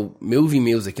Tarantino movie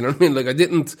music. You know what I mean? Like I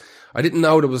didn't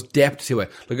know there was depth to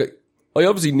it. Like I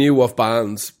obviously knew of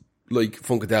bands like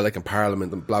Funkadelic and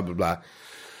Parliament and blah blah blah.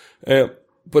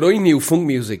 But I knew funk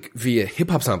music via hip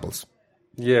hop samples.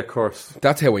 Yeah, of course.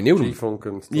 That's how I knew them. G-funk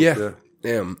and stuff.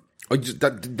 Yeah.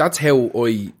 That's how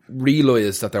I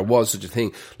realised that there was such a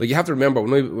thing. Like you have to remember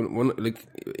when like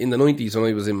in the 90s when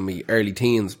I was in my early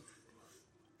teens.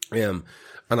 And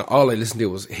all I listened to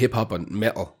was hip hop and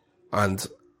metal, and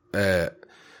I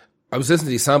was listening to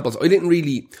these samples. I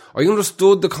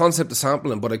understood the concept of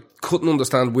sampling, but I couldn't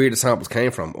understand where the samples came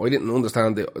from. I didn't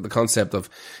understand the concept of,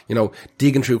 you know,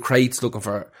 digging through crates looking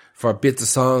for bits of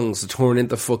songs to turn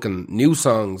into fucking new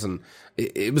songs, and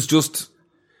it was just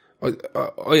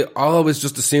I always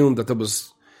just assumed that there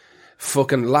was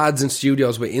fucking lads in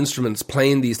studios with instruments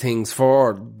playing these things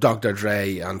for Dr.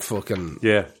 Dre and fucking...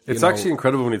 Yeah, it's actually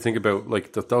incredible when you think about,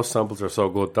 like, that those samples are so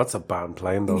good. That's a band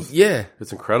playing those. Yeah.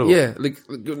 It's incredible. Yeah, like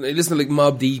listen to, like,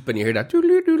 Mobb Deep and you hear that,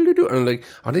 doo-doo-doo-doo-doo, and I'm like,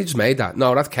 oh, they just made that.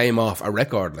 No, that came off a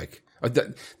record, like.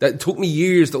 That took me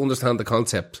years to understand the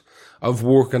concept of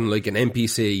working, like, an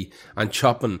MPC and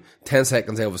chopping 10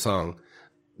 seconds out of a song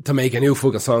to make a new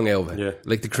fucking song out of it. Yeah.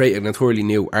 Like, to create an entirely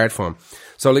new art form.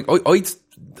 So, like, I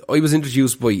was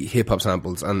introduced by hip-hop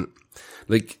samples and,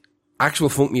 like, actual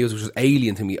funk music was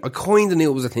alien to me. I kind of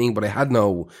knew it was a thing, but I didn't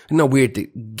know where to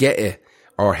get it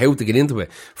or how to get into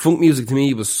it. Funk music to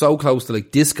me was so close to,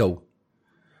 like, disco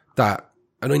and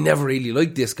I never really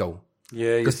liked disco.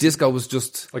 Yeah. Because disco was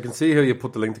just... I can see how you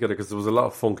put the link together because there was a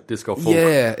lot of disco funk.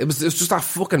 Yeah, it was just that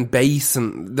fucking bass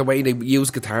and the way they use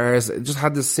guitars. It just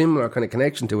had this similar kind of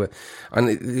connection to it. And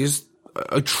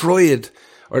I tried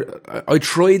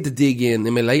to dig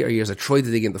in my later years. I tried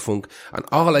to dig into funk, and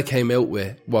all I came out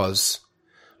with was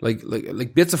like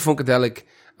bits of Funkadelic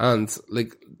and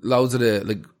like loads of the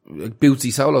like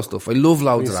bootsy solo stuff. I love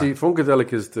loads of that. See,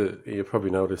 Funkadelic is you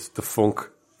probably know this, the funk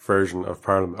version of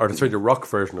Parliament, or the rock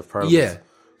version of Parliament. Yeah.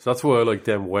 So that's why I like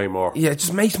them way more. Yeah, it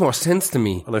just makes more sense to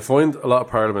me. And I find a lot of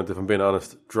Parliament, if I'm being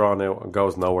honest, drawn out and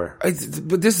goes nowhere.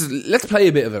 But let's play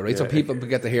a bit of it, right? Yeah. So people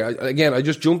get to hear. Again, I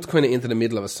just jumped kind of into the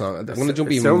middle of a song. I'm going to jump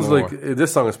even more. Sounds like,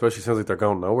 this song especially sounds like they're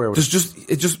going nowhere. It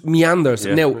just meanders.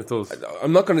 Yeah, now, it does.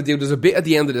 I'm not going to there's a bit at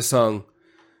the end of the song.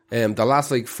 The last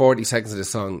like 40 seconds of the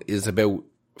song is about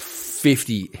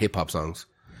 50 hip hop songs.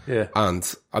 Yeah. And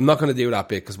I'm not going to do that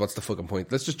bit because what's the fucking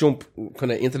point? Let's just jump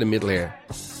kind of into the middle here.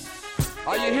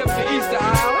 Are you hip to Easter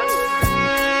Island?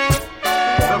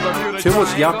 Too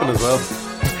much yapping as well.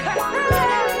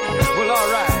 Well,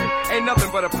 alright. Ain't nothing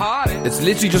but a party. It's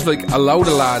literally just like a load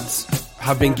of lads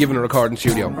have been given a recording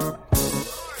studio.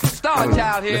 Star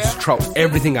Child here. Let's throw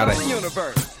everything at it. The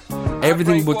universe.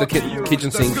 Everything but the kitchen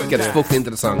sink gets fucked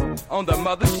into the song. On the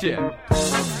mothership.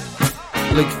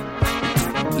 Like,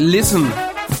 listen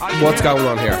what's going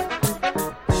on here.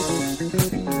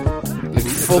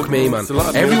 Fuck me, man.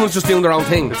 Everyone's just doing their own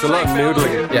thing. It's a lot of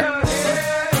noodling. Yeah.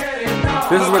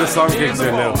 This is where the song kicks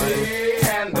in now.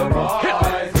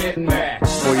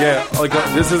 Well, yeah,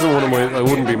 this isn't one of my... I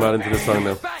wouldn't be mad into this song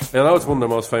now. I know it's one of the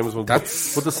most famous ones.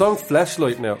 But the song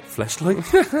Fleshlight now... Fleshlight?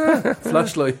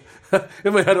 Flashlight.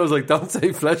 In my head I was like, don't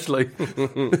say flashlight.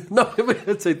 No, in my head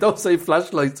I'd say, don't say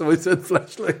flashlight. So I said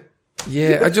flashlight.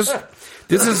 Yeah,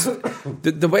 this is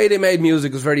the way they made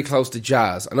music was very close to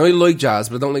jazz, and I like jazz,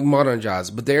 but I don't like modern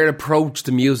jazz. But their approach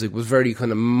to music was very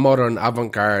kind of modern,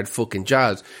 avant-garde, fucking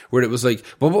jazz, where it was like,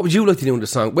 "Well, what would you like to do in the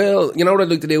song?" Well, you know what I'd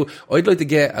like to do? I'd like to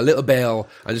get a little bell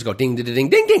and just go ding, ding, ding,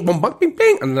 ding, ding, bum, bum, bing,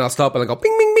 bing, and then I'll stop and I go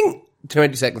bing, bing, bing.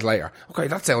 20 seconds later, okay,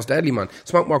 that sounds deadly, man.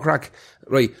 Smoke more crack.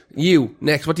 Right, you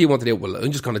next. What do you want to do? Well,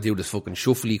 I'm just gonna do this fucking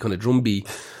shuffly kind of drum beat,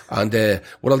 and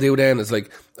what I'll do then is like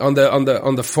on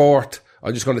the fourth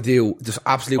I'm just going to do just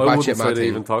absolute I batshit wouldn't say mad they thing.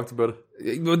 even talked about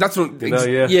it. Well, that's what,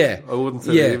 Yeah. I wouldn't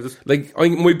say they even Like, I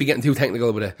might be getting too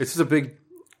technical with it. It's just a big.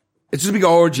 It's just a big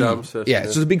orgy. Jam session,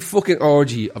 It's just a big fucking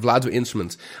orgy of lads with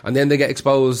instruments. And then they get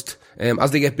exposed,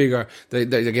 as they get bigger, they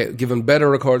get given better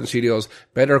recording studios,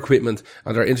 better equipment,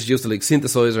 and they're introduced to like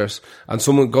synthesizers, and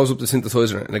someone goes up to the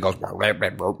synthesizer and it goes, it's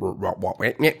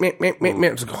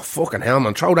like, oh fucking hell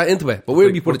man, throw that into it. But where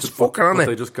do you put it? Just fucking on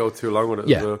They it. just go too long with it.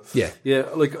 Yeah, as well. yeah.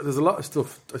 Like there's a lot of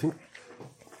stuff. I think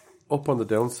up on the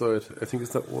downside, I think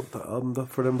it's that album that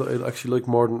for them that I actually like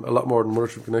a lot more than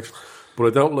Mothership Connection. But I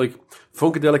don't like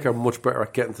Funkadelic are much better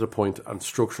at getting to the point and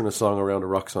structuring a song around a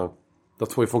rock song.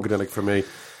 That's why Funkadelic for me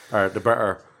are the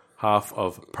better half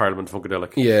of Parliament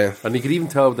Funkadelic. Yeah. And you could even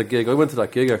tell with the gig. I went to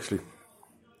that gig actually.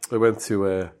 I went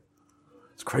to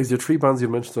it's crazy. The 3 bands you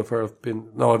mentioned so far have been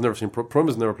I've never seen Prum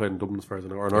has never played in Dublin as far as I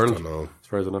know, or in Ireland as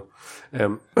far as I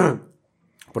know.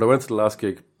 But I went to the last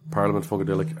gig, Parliament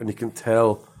Funkadelic, and you can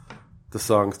tell the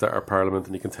songs that are Parliament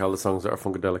and you can tell the songs that are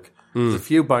Funkadelic. There's a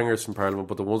few bangers from Parliament,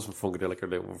 but the ones from Funkadelic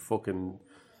are fucking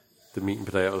the meat and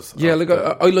potatoes. Yeah, like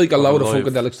I like a lot of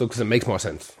Funkadelic stuff because it makes more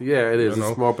sense. Yeah, it is.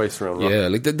 It's more based around rock. Yeah,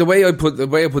 like the way I put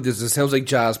this, it sounds like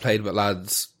jazz played by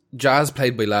lads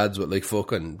with like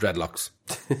fucking dreadlocks.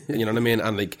 You know what I mean?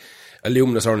 And like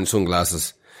luminous orange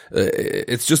sunglasses.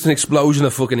 It's just an explosion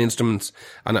of fucking instruments,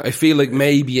 and I feel like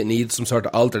maybe it needs some sort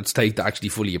of altered state to actually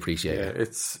fully appreciate it. Yeah,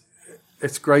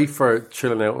 it's great for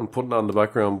chilling out and putting on the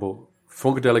background, but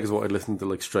Funkadelic is what I listen to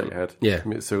like straight ahead. Yeah.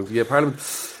 So yeah, Parliament.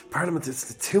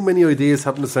 It's too many ideas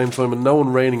happening at the same time, and no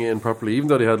one reining it in properly. Even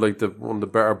though they had like one of the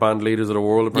better band leaders of the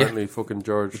world, apparently, fucking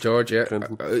George. Yeah.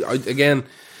 Clinton.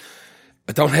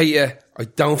 I don't hate it. I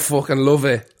don't fucking love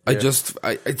it.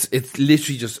 It's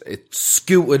literally just it's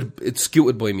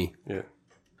scooted by me. Yeah.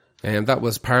 And that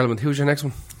was Parliament. Who's your next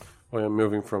one? I am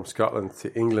moving from Scotland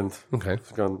to England. Okay.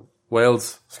 It's gone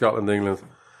Wales, Scotland, England.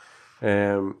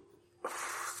 There's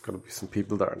going to be some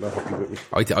people that are not happy with me.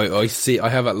 I see. I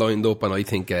have it lined up, and I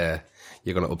think you're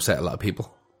going to upset a lot of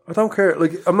people. I don't care.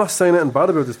 Like, I'm not saying anything bad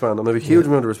about this band, and I have a huge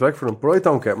amount of respect for them, but I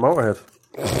don't get Motorhead.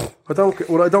 I don't get.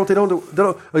 Well, I don't. They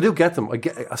don't. I do get them. I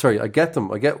get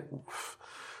them.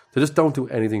 They just don't do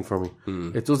anything for me.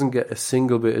 It doesn't get a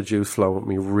single bit of juice flowing with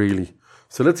me, really.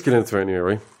 So let's get into it anyway,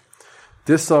 right?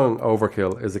 This song,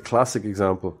 Overkill, is a classic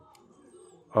example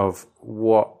of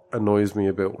what annoys me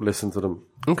about listening to them.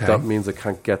 Okay. That means I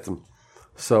can't get them.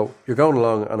 So you're going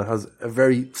along and it has a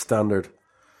very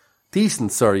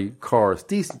decent chorus.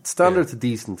 Decent, standard to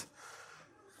decent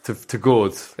to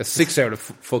good. A 6 out of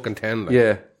fucking 10. Like.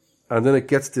 Yeah. And then it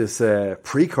gets this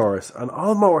pre-chorus, and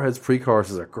all Motorhead's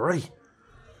pre-choruses are great.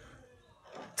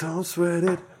 Don't sweat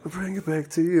it, we'll bring it back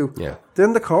to you. Yeah.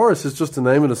 Then the chorus is just the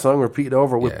name of the song repeated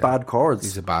over with bad chords.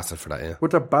 He's a bastard for that, yeah.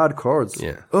 With their bad chords.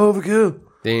 Yeah. Overkill.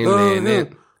 Then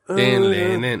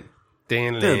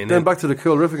back to the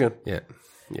cool riff again. Yeah.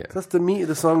 Yeah. That's the meat of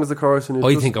the song is the chorus. And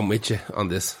I think I'm with you on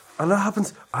this. And that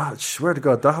happens, I swear to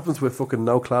God, that happens with fucking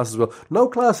No Class as well. No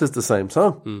Class is the same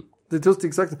song. They just the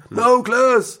exact No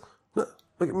Class. No,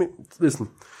 like, I mean, listen,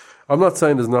 I'm not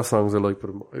saying there's no songs I like, but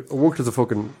I worked as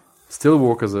still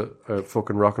work as a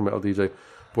fucking rock and metal DJ.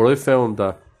 But I found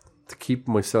that to keep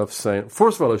myself sane,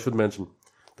 first of all, I should mention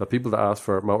that people that ask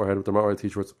for Motorhead with their Motorhead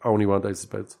t-shirts only want Ace of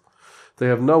Spades. They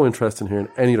have no interest in hearing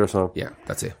any of their song. Yeah,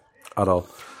 that's it. At all.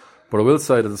 But I will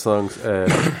say that the songs,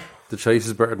 The Chase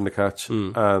is better than the catch,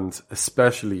 and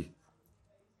especially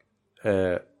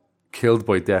Killed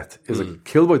by Death is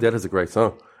a great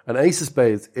song. And Ace of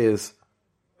Spades is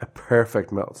a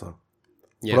perfect metal song.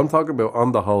 Yeah. But I'm talking about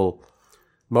on the whole,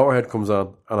 Motorhead comes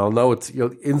on and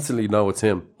you'll instantly know it's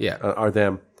him. Yeah. Or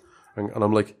them. And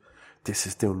I'm like, this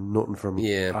is doing nothing for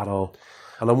me at all.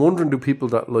 And I'm wondering, do people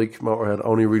that like Motorhead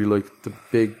only really like the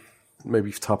big,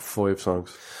 maybe top 5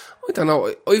 songs? I don't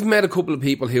know. I've met a couple of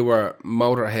people who were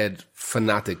Motorhead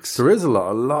fanatics. There is a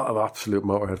lot of absolute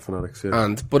Motorhead fanatics,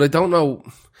 yeah. But I don't know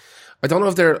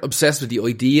if they're obsessed with the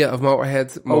idea of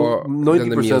Motorhead more than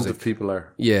the 90% music. of people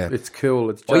are. Yeah. It's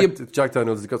cool. It's Jack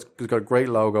Daniels. It's got a great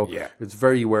logo. Yeah. It's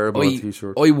very wearable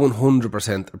t-shirt. I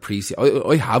 100% appreciate.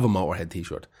 I have a Motorhead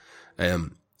t-shirt.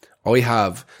 I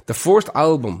have the first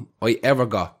album I ever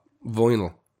got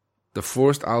vinyl. The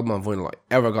first album on vinyl I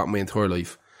ever got in my entire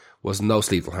life was No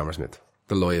Sleep Till Hammersmith,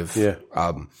 the live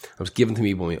album. It was given to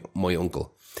me by my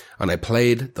uncle, and I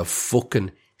played the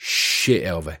fucking shit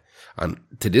out of it. And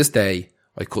to this day,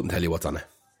 I couldn't tell you what's on it.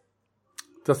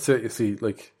 That's it. You see,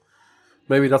 like,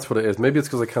 maybe that's what it is. Maybe it's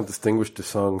because I can't distinguish the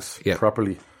songs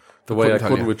properly the way I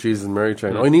couldn't with Jesus and Mary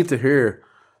Chain. I need to hear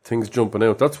things jumping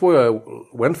out. That's why I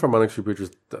went for Manic Street Preachers.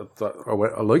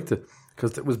 I liked it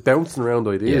because it was bouncing around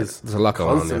ideas. There's a lot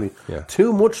going constantly. on there. Yeah.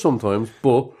 Too much sometimes,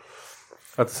 but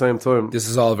at the same time, This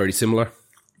is all very similar.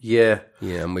 yeah.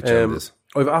 Yeah, I'm with you on this.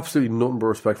 I've absolutely nothing but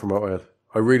respect for Motorhead.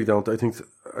 I really don't. I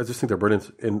just think they're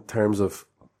brilliant in terms of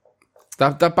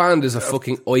That band is a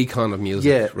fucking icon of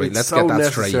music. Right? It's Let's so get that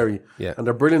necessary. straight. Yeah. And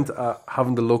they're brilliant at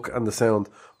having the look and the sound.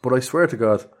 But I swear to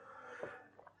God,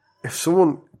 if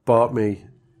someone bought me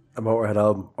a Motorhead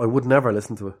album, I would never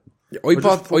listen to it. I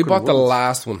bought the wouldn't.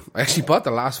 last one. I actually bought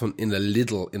the last one in the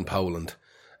Lidl in Poland.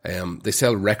 They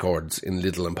sell records in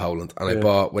Lidl in Poland, and I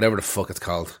bought whatever the fuck it's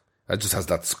called. It just has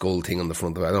that skull thing on the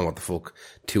front of it. I don't know what the fuck.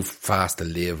 Too Fast to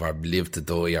Live or Live to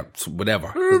Die or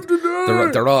whatever.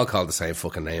 They're all called the same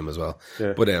fucking name as well.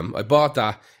 Yeah. But I bought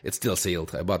that. It's still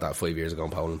sealed. I bought that 5 years ago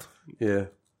in Poland. Yeah.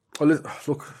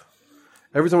 Look,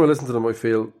 every time I listen to them, I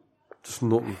feel just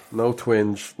nothing. No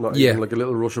twinge. Not even like a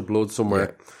little rush of blood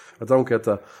somewhere. Yeah. I don't get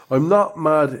that. I'm not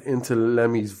mad into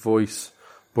Lemmy's voice,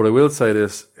 but I will say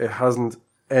this. It hasn't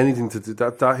anything to do...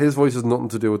 That his voice has nothing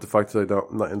to do with the fact that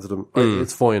I'm not into them.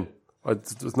 It's fine.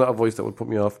 It's not a voice that would put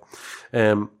me off.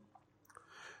 The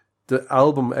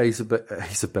album Ace of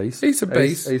Base. Ace of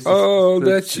Base.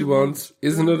 That she wants.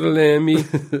 Isn't it a Lemmy?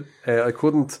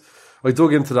 I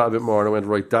dug into that a bit more and I went,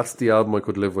 right, that's the album I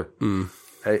could live with.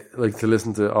 Like to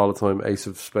listen to all the time, Ace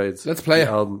of Spades. Let's play it.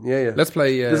 Album. Yeah. Let's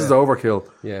play... this is Overkill.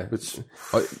 Yeah. Which,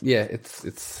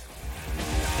 it's...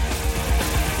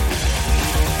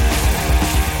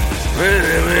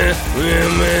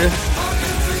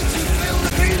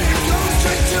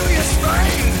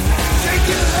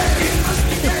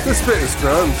 this bit is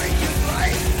grand.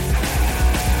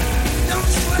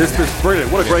 This bit's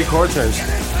brilliant. What a great chord change.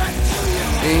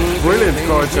 Brilliant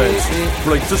chord change.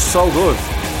 Like, just so good.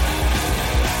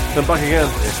 Then back again.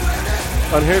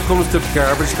 And here comes the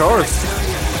garbage chorus.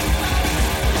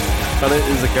 And it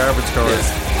is a garbage chorus.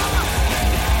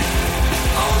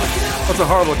 That's a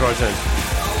horrible chord change.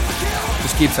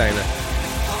 Just keep saying it.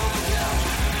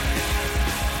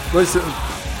 Nice.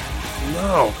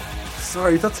 No.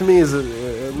 Sorry, that to me is a...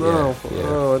 no. Yeah.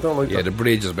 No, I don't like that. Yeah, the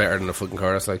bridge is better than the fucking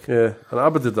chorus, like. Yeah, and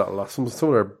ABBA did that a lot. Some of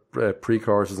their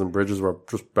pre-choruses and bridges were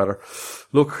just better.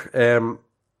 Look,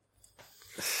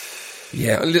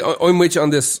 Yeah, I'm with you on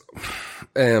this.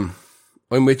 I'm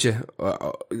with you.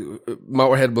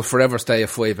 Motorhead will forever stay a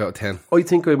 5 out of 10. I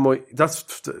think I might... That's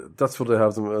what I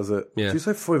have them as a... Yeah. Did you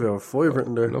say 5 out of 5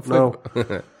 written there? No.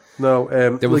 No.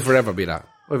 They will forever be that.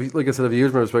 Like I said, I've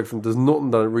used my respect for them. There's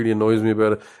nothing that really annoys me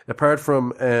about it. Apart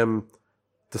from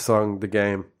the song, The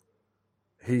Game.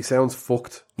 He sounds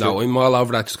fucked. No, I'm all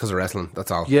over that just because of wrestling. That's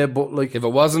all. Yeah, but like... If it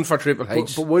wasn't for Triple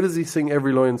H... But why does he sing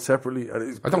every line separately?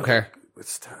 I don't care.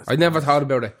 I never thought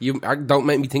about it. Don't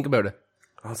make me think about it.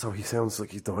 Also, he sounds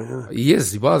like he's dying in it. He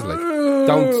was like...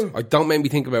 Don't make me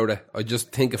think about it. I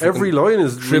just think of every line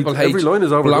is Triple H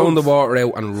overdone. blowing the water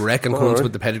out and wrecking cunts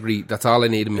with the pedigree. That's all I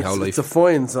need in my whole life. It's a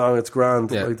fine song. It's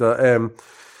grand like that.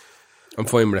 I'm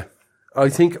fine with it. I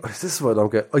think this is what I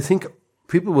don't get. I think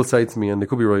people will say to me, and they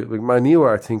could be right, like, man, you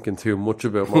are thinking too much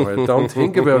about Motorhead. Don't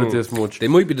think about it this much. They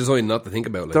might be designed not to think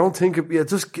about it. Don't think of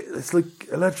it's like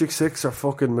Electric Six or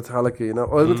fucking Metallica. You know,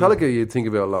 well, Metallica you'd think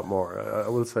about a lot more. I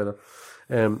will say that.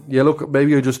 Yeah, look,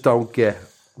 maybe I just don't get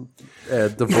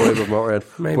the vibe of Motorhead.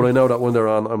 But I know that when they're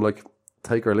on, I'm like,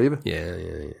 take or leave it. Yeah.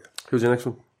 Who's your next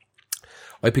one?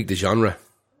 I picked a genre.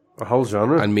 A whole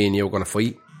genre? And me and you were going to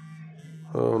fight.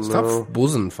 Oh, no. Stop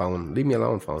buzzing, phone. Leave me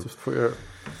alone, phone. Just put your...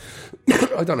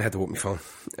 I don't know how to work my phone.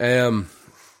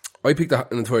 I picked an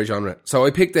entire genre. So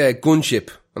I picked a Gunship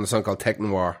on a song called Tech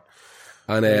Noir.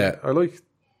 And I like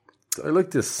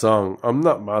this song. I'm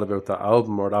not mad about that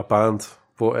album or that band.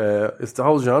 But it's the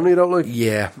whole genre you don't like?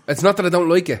 Yeah. It's not that I don't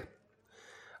like it.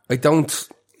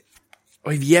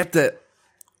 I've yet to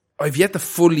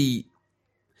fully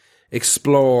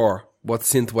explore what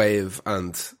synthwave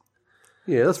and...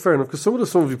 Yeah, that's fair enough, because some of the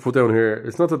songs we put down here,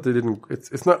 it's not that they didn't...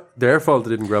 It's not their fault they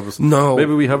didn't grab us. No.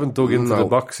 Maybe we haven't dug into the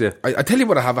box yet. I tell you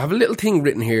what I have. I have a little thing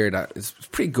written here that is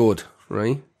pretty good,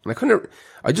 right? And it's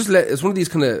one of these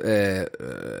kind of,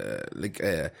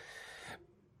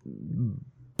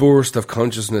 burst of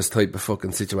consciousness type of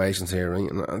fucking situations here,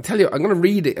 right? And I'll tell you, I'm going to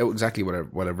read out exactly what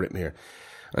I've written here.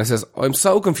 And it says, I'm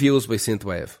so confused by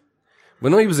synthwave.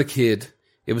 When I was a kid,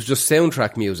 it was just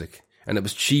soundtrack music, and it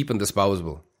was cheap and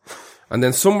disposable. And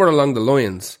then somewhere along the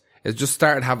lines, it just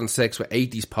started having sex with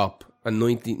 80s pop and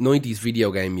 90s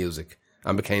video game music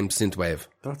and became synthwave.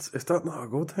 Is that not a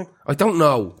good thing? I don't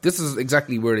know. This is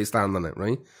exactly where they stand on it,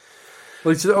 right?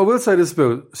 Well, I will say this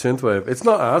about synthwave. It's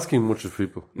not asking much of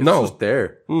people. It's just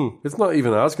there. It's not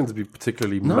even asking to be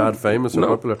particularly mad famous or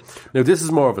popular. Now, this is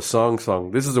more of a song.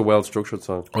 This is a well-structured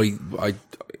song.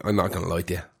 I'm not going to lie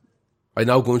to you. I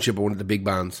know Gunship are one of the big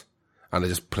bands, and I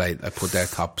put their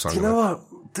top song. You know what?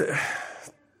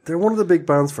 They're one of the big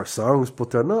bands for songs, but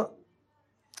they're not.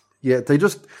 Yeah,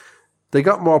 they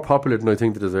got more popular than I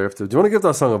think they deserve to. Do you want to give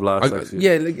that song a blast? Actually?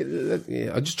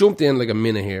 Yeah, I just jumped in like a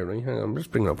minute here, right? Hang on, just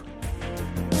bring it up.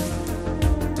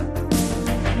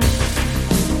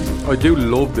 I do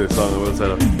love this song, I will say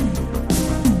that.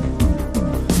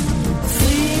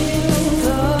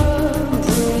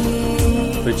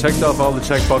 They checked off all the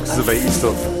check boxes of 80s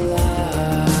stuff.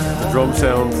 The drum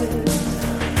sound,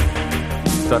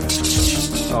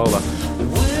 all that.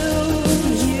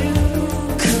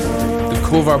 The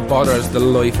cover bothers the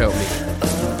life out of me.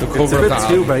 The cover It's a of bit that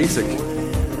too album. basic.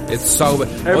 It's so...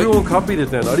 Everyone copied it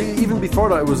then. Even before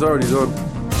that, it was already done.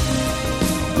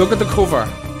 Look at the cover.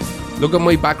 Look at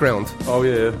my background. Oh,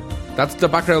 yeah. That's the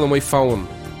background on my phone,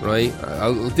 right?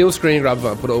 I'll do a screen grab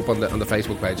and put it up on the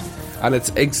Facebook page. And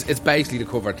it's basically the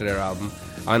cover to their album.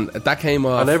 And that came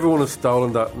off... And everyone has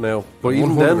stolen that now. But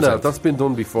even then, 100%. that's been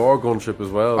done before Gunship as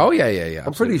well. Oh, yeah.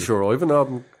 I'm pretty sure I have an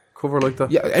album cover like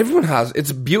that. Yeah, everyone has. It's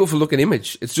a beautiful looking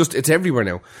image. It's everywhere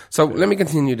now. So let me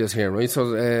continue this here, right?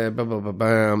 So,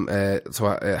 so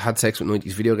I had sex with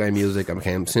 90s video game music. I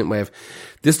became synthwave.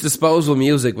 This disposable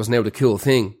music was now the cool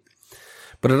thing.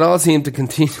 But it all seemed to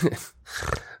continue.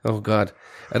 Oh God.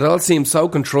 It all seemed so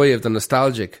contrived and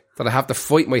nostalgic that I have to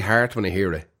fight my heart when I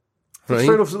hear it. Right?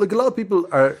 Fair enough. So, like, a lot of people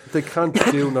they can't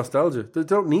do nostalgia. They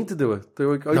don't need to do it.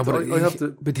 They're like, I have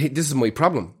to. But this is my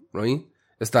problem, right?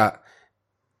 Is that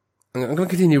I'm going to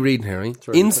continue reading here, right?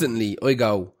 Sure. Instantly, I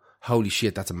go, holy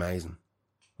shit, that's amazing.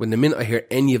 When the minute I hear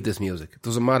any of this music, it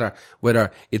doesn't matter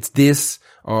whether it's this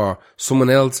or someone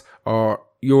else or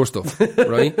your stuff,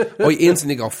 right? I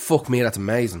instantly go, fuck me, that's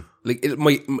amazing. Like,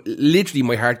 literally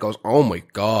my heart goes, oh my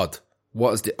God.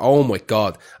 What is oh my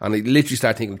God. And I literally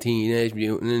start thinking Teenage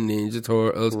Mutant Ninja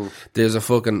Turtles. There's a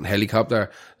fucking helicopter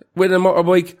with a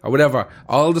motorbike or whatever.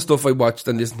 All the stuff I watched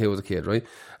and listened to as a kid, right?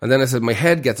 And then I said, my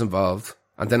head gets involved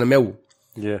and then I'm out.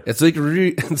 Yeah. It's like a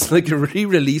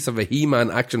re-release of a He-Man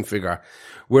action figure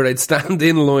where I'd stand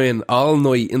in line all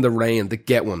night in the rain to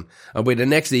get one. And by the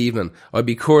next evening, I'd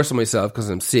be cursing myself because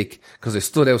I'm sick because I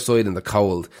stood outside in the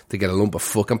cold to get a lump of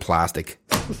fucking plastic.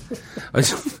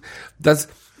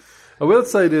 I will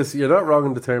say this, you're not wrong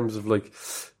in the terms of, like,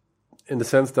 in the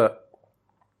sense that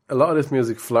a lot of this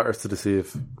music flatters to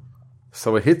deceive.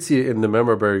 So it hits you in the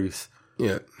memories.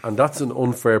 Yeah. And that's an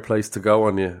unfair place to go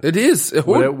on you. It is.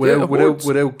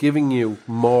 Without giving you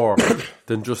more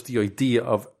than just the idea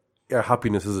of your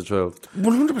happiness as a child.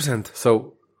 100%.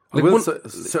 So,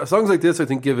 songs like this, I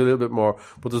think, give a little bit more.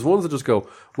 But there's ones that just go,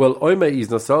 well, I'm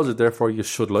 80s nostalgia, therefore you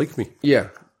should like me. Yeah.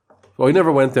 Well, I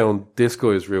never went down this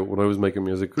guy's route when I was making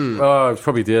music. I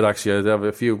probably did, actually. I have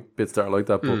a few bits that are like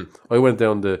that. But I went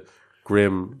down the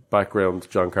grim background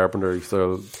John Carpenter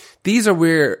style. These are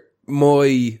where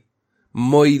my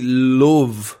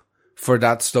love for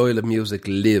that style of music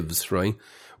lives, right?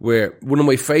 Where one of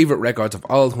my favourite records of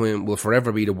all time will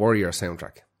forever be the Warrior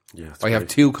soundtrack. Yeah, I have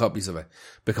 2 copies of it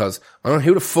because I don't know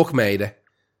who the fuck made it.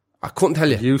 I couldn't tell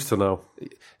you. Used to know.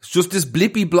 It's just this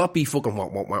blippy bloppy fucking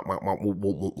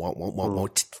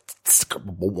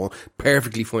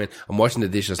perfectly fine. I'm washing the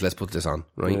dishes, let's put this on,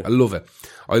 right? Yeah. I love it.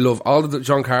 I love all of the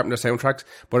John Carpenter soundtracks,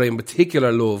 but I in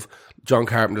particular love John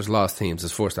Carpenter's Lost Themes,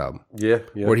 his first album. Yeah.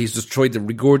 Where he's just tried to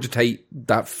regurgitate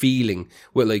that feeling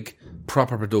with like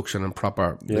proper production and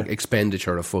proper like,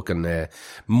 expenditure of fucking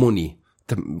money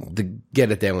to get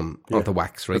it down onto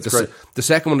wax, right? The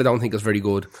second one I don't think is very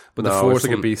good, but the first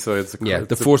one, a B-side.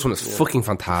 The first one is fucking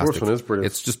fantastic. The first one is brilliant.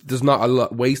 It's just there's not a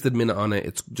lot wasted minute on it.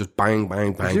 It's just bang,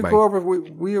 bang, bang, Did you bang. go over?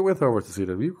 We went over to see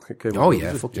that. You came Oh over,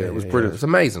 yeah, fuck yeah, it was brilliant. It's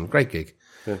amazing, great gig,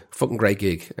 fucking great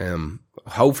gig.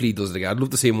 Hopefully he does it again. I'd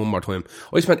love to see him one more time.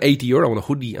 I spent €80 on a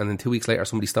hoodie, and then 2 weeks later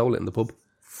somebody stole it in the pub.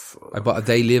 I bought a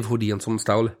They Live hoodie and someone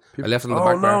stole it. I left it on the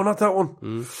back bar. Oh no, not that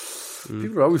one.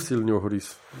 People are always stealing your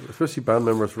hoodies, especially band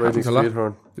members. Raging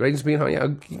Speedhorn. Raging Speedhorn, yeah,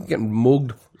 I'm getting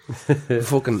mugged.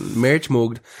 Fucking merch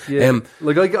mugged. Yeah,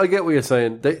 like I get what you're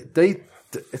saying. They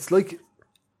it's like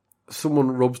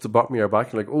someone rubs the bottom of your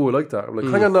back and like, oh, I like that. I'm like,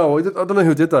 hang on, no, I don't know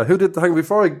who did that. Who did the hang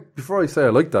before I say I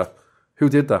like that? Who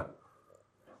did that?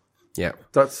 Yeah,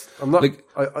 I'm not. Like,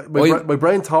 my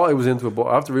brain thought I was into it, but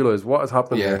I have to realize what is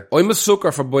happening there. I'm a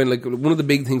sucker for buying. Like one of the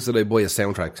big things that I buy is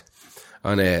soundtracks.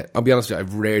 And I'll be honest with you,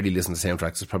 I've rarely listened to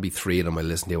soundtracks. There's probably 3 of them I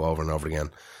listen to over and over again.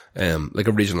 Like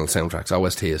original soundtracks,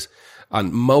 OSTs.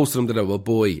 And most of them that I will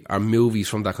buy are movies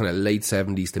from that kind of late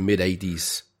 70s to mid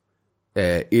 80s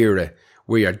era,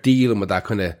 where you're dealing with that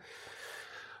kind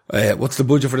of what's the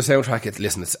budget for the soundtrack? It's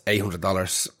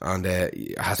 $800 and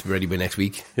it has to be ready by next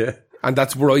week. Yeah. And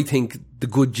that's where I think the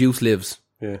good juice lives.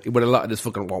 Yeah. With a lot of this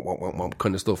fucking womp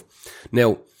kind of stuff.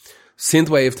 Now,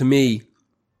 synthwave to me,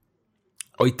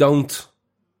 I've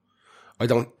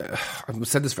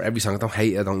said this for every song, I don't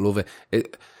hate it, I don't love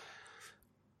it.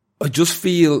 I just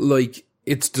feel like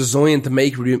it's designed to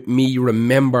make me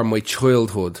remember my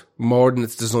childhood more than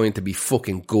it's designed to be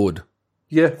fucking good.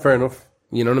 Yeah, fair enough.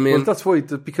 You know what I mean? Well, that's why,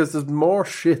 because there's more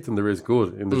shit than there is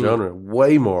good in the genre.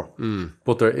 Way more.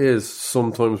 But there is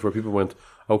some times where people went,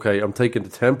 okay, I'm taking the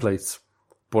templates,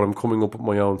 but I'm coming up with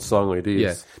my own song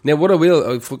ideas. Yeah. Now, what I will,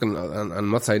 I'm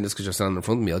not saying this because you're standing in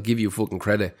front of me, I'll give you fucking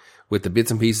credit with the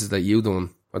bits and pieces that you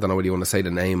done. I don't know whether you want to say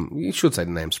the name. You should say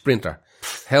the name. Sprinter.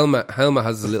 Helma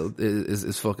has a little,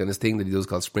 is fucking his thing that he does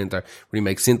called Sprinter, where he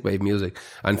makes synthwave music.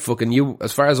 And fucking you,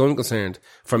 as far as I'm concerned,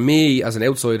 for me, as an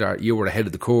outsider, you were ahead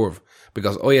of the curve.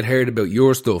 Because I had heard about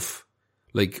your stuff,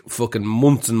 like fucking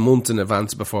months and months in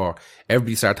advance before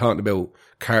everybody started talking about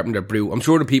Carpenter Brut. I'm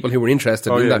sure the people who were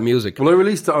interested in that music. Well, I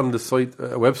released it on the site,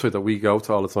 a website that we go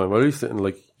to all the time. I released it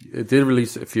it did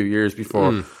release it a few years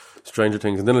before Stranger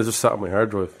Things, and then it just sat on my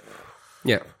hard drive.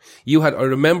 Yeah. I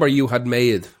remember you had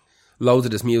made loads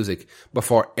of this music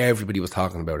before everybody was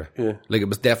talking about it. Yeah. Like, it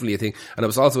was definitely a thing. And it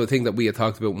was also a thing that we had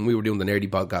talked about when we were doing the Nerdy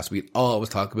podcast. We'd always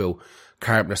talk about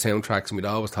Carpenter soundtracks, and we'd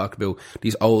always talk about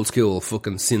these old school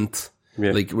fucking synth.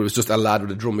 Yeah. Like, it was just a lad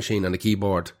with a drum machine and a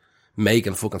keyboard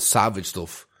making fucking savage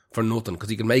stuff for nothing, because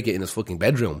he could make it in his fucking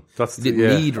bedroom. He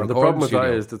didn't need a and the problem with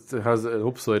that is that it has an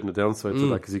upside and a downside to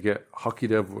that, because you get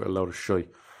hockeyed out with a load of shite.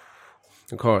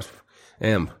 Of course.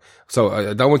 So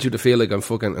I don't want you to feel like I'm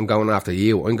going after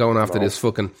you. I'm going after this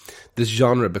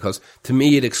genre, because to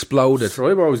me it exploded. So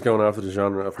I'm always going after the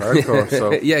genre of hardcore.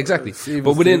 So yeah, exactly.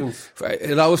 But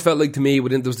it always felt like to me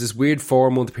there was this weird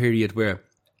 4-month period where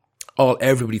all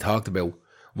everybody talked about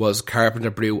was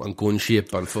Carpenter Brut and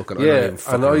Gunship and fucking.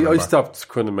 I stopped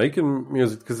kind of making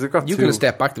music because it got you kind of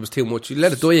stepped back. There was too much. You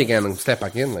let it die again and step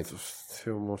back in. Like,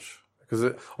 too much,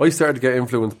 because I started to get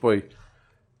influenced by.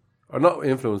 Or not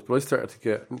influenced, but I started to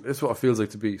get... This is what it feels like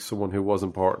to be someone who was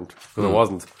important. Because I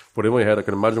wasn't. But in my head, I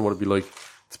can imagine what it'd be like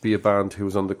to be a band who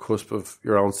was on the cusp of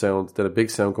your own sound. Then a big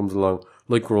sound comes along,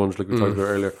 like grunge, like we talked about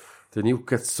earlier. Then you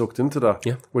get sucked into that,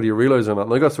 whether you realise it or not.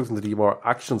 And I got sucked into the more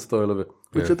action style of it,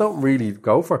 which I don't really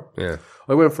go for. Yeah.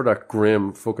 I went for that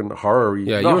grim fucking horror-y.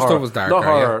 Yeah, your stuff was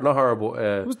darker. Not horror, but...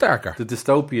 it was darker. The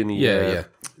dystopian-y,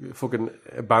 fucking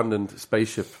abandoned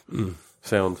spaceship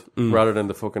sound, rather than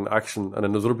the fucking action. And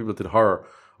then there's other people that did horror.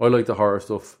 I like the horror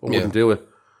stuff. I wouldn't do it.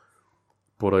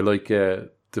 But I like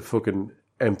the fucking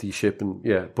empty ship and...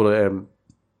 Yeah, but...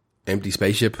 Empty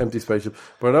spaceship.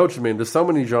 But I know what you mean. There's so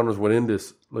many genres within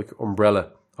this, like, umbrella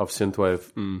of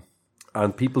synthwave.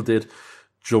 And people did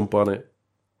jump on it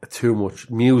too much.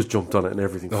 Muse jumped on it and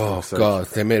everything. Oh, God.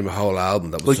 They made a whole album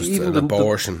that was like, just an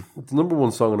abortion. The number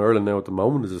one song in Ireland now at the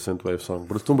moment is a synthwave song,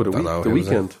 but it's done by The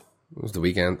Weeknd. It was The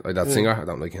Weeknd. That singer, I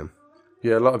don't like him.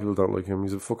 Yeah, a lot of people don't like him. He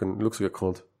looks like a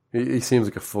cunt. He seems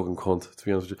like a fucking cunt, to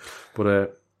be honest with you.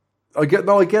 But I get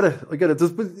it.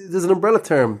 There's an umbrella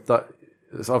term that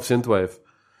is of synthwave.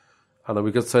 And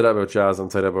we could say that about jazz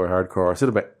and say that about hardcore. I say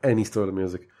that about any style of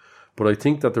music. But I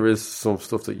think that there is some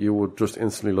stuff that you would just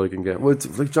instantly like and get. Well,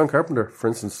 it's like John Carpenter, for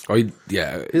instance.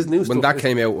 His new stuff. When that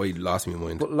came out, I lost my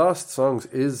mind. But Lost Songs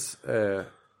is...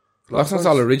 Lost Songs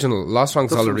all original. Lost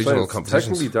Songs all original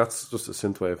compositions. Technically, that's just a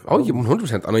synthwave. Oh, yeah,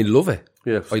 100%. And I love it.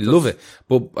 Yeah, I love it.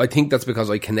 But I think that's because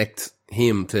I connect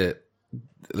him to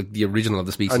like the original of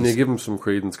the species. And you give him some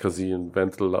credence because he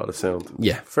invented a lot of sound.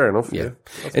 Yeah. Fair enough. Yeah.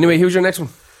 Anyway, who's your next one?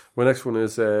 My next one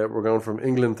is we're going from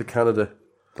England to Canada.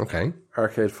 Okay.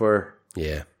 Arcade Fire.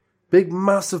 Yeah. Big,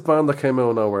 massive band that came out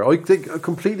of nowhere. I think it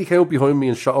completely came up behind me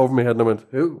and shot over my head and I went,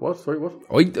 who? What? Sorry, what?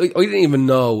 I didn't even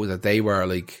know that they were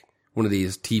like one of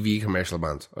these TV commercial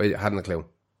bands. I hadn't a clue.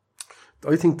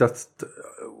 I think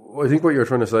what you're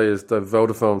trying to say is the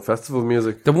Vodafone festival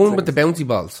music. The one with the bouncy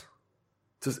balls.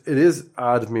 It is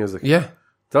ad music. Yeah.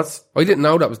 I didn't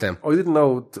know that was them. I didn't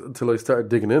know until I started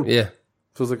digging in. Yeah.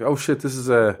 So I was like, oh shit, this is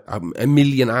a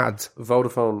million ads.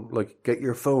 Vodafone, like, get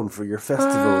your phone for your festival.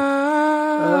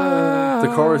 The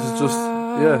chorus is just,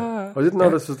 I didn't know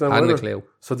this was them. I hadn't a clue.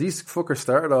 So these fuckers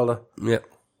started all that. Yeah.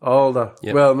 All that.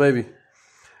 Yeah. Well, maybe.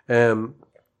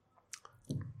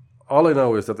 All I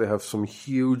know is that they have some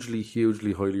hugely,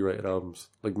 hugely highly rated albums,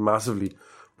 like massively.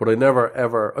 But I never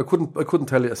ever, I couldn't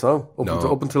tell you a song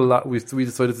up until we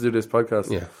decided to do this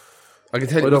podcast. Yeah. I can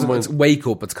tell you, it's Wake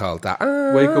Up, it's called that.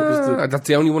 Wake Up is that's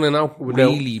the only one I know,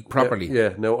 really, properly.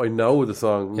 Yeah, no, I know the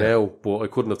song now, but I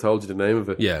couldn't have told you the name of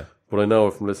it. Yeah. But I know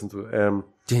it from listening to it.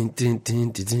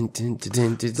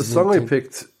 The song I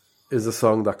picked is a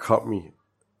song that caught me,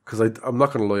 because I'm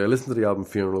not going to lie, I listened to the album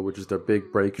Funeral, which is their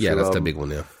big breakthrough Yeah, that's album. the big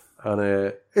one, yeah.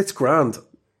 and it's grand.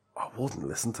 I wouldn't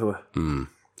listen to it.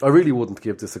 I really wouldn't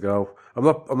give this a go. I'm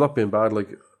not being bad. Like,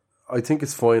 I think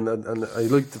it's fine, and I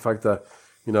like the fact that,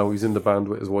 you know, he's in the band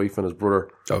with his wife and his brother.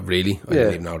 Oh, really? I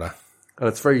didn't even know that. And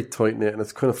it's very tight knit, and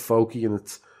it's kind of folky, and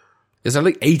it's. Is there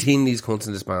like 18 of these cunts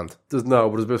in this band? But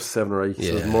there's about 7 or 8. So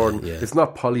there's more than, it's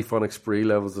not Polyphonic Spree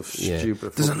levels of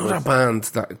stupid. There's another band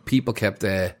that people kept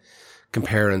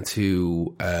comparing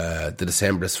to the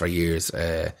Decemberists for years.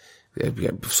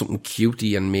 Something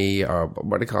Cutie and Me, or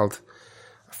what are they called?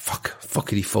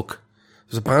 Fuckity fuck.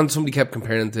 There's a band somebody kept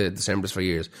comparing to Decemberists for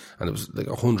years, and there was like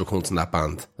 100 cunts in that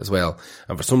band as well.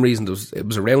 And for some reason, it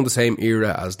was around the same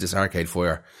era as this Arcade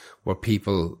Fire, where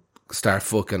people start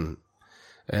fucking.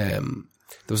 There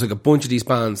was like a bunch of these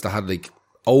bands that had like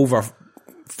over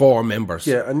 4 members.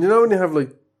 Yeah, and you know when you have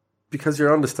like, because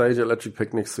you're on the stage at Electric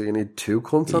Picnic, so you need 2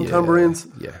 cunts on tambourines.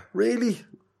 Yeah. Really?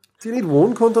 Do you need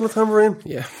 1 cunt on a tambourine?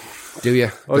 Yeah. Do you? I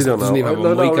don't know. Doesn't even have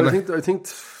a mic on it. I think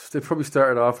they probably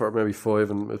started off at maybe 5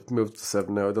 and it moved to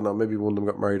 7 now. I don't know. Maybe one of them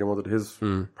got married and wanted his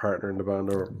partner in the band,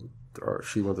 or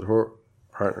she wanted her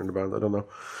partner in the band. I don't know.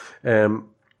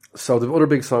 So the other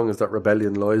big song is that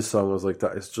Rebellion Lies song. I was like,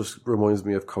 that is just reminds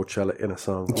me of Coachella in a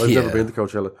song. I've never been to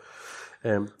Coachella.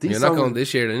 You're not going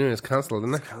this year anyway. It's cancelled,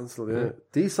 isn't it? It's cancelled, yeah.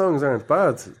 These songs aren't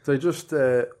bad. They just...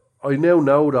 I now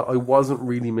know that I wasn't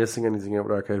really missing anything out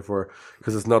with Arcade Fire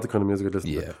because it's not the kind of music I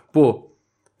listen to. But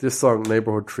this song,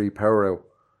 Neighborhood 3 Power Out,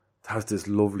 has this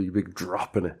lovely big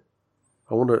drop in it.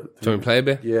 I wonder... Do you want to play a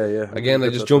bit? Yeah. Again, I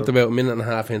just jumped about a minute and a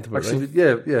half into it, actually,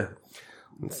 right? Yeah.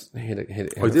 Let's hit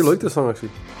it. I do like this song,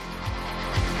 actually.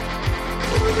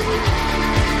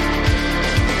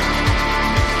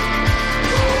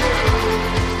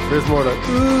 Here's more of that.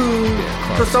 Ooh,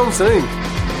 just don't sing.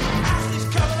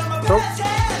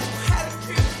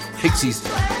 Pixies.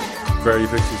 Very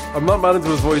Pixies. I'm not mad into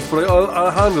his voice, but I'll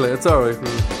handle it. It's alright.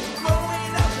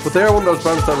 But they're one of those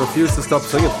bands that refuse to stop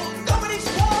singing.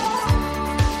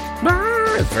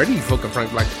 It's very fucking Frank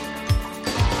Black.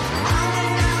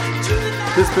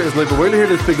 This bit is like, but wait till you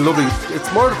hear this big lovely.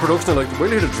 It's more the production, like, wait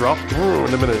till you hear the drop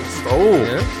in a minute.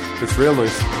 It's real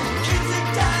nice.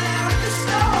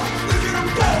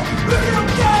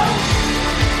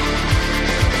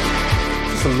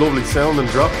 Just a lovely sound and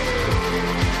drop.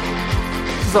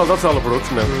 That's all the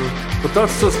production now. But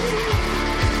that's just,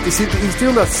 you see, he's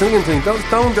doing that singing thing.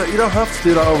 You don't have to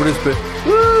do that over this bit.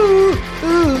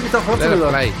 You don't have to do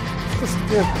that. Play.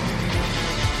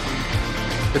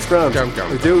 It's grand.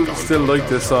 I do still like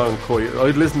this song quite.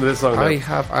 I'd listen to this song now. I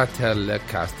have a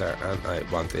Telecaster and I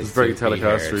want it. It's very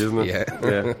Telecaster, isn't it?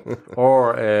 Yeah.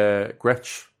 Or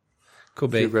Gretsch.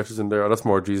 Could be. Gretches in there. Oh, that's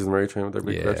more Jesus and Mary Chain with their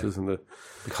big Gretches and the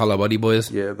Hollow Body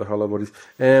Boys. Yeah, the Hollow Bodies.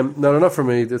 No, they're not for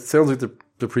me. It sounds like the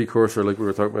precursor, like we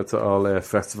were talking about, to all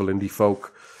festival indie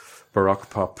folk, baroque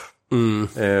pop.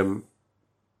 The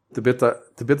bit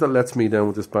that lets me down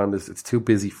with this band is it's too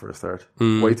busy for a start.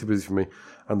 Way too busy for me.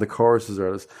 And the choruses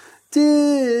are this.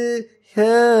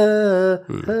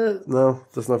 No,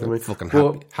 that's not for me.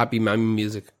 Fucking happy mammy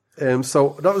music.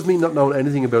 So that was me not knowing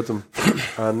anything about them,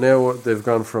 and now they've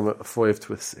gone from a 5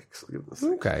 to a 6.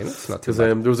 Okay, that's not too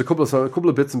bad. There was a couple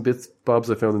of bits and bobs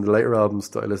I found in the later albums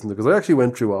that I listened to, because I actually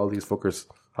went through all these fuckers'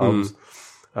 albums,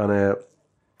 and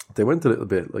they went a little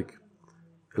bit like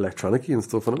electronic-y and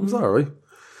stuff, and it was alright.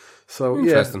 So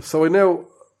so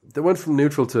they went from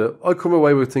neutral to, I come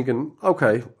away with thinking,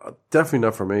 okay, definitely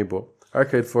not for me, but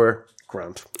Arcade Fire,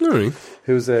 grand. All right.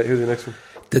 Who's the next one?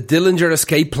 The Dillinger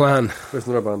Escape Plan. There's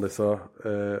another band I saw,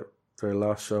 their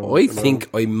last show. I think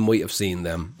I might have seen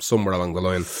them somewhere along the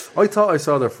line. I thought I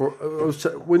saw their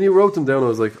when you wrote them down, I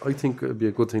was like, I think it would be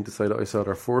a good thing to say that I saw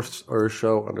their first Irish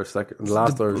show and their second and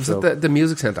last Irish show. Was it the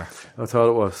Music Centre? I thought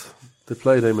it was. They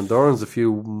played Eamon Doran's a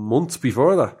few months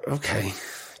before that. Okay.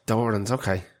 Doran's,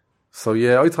 okay. So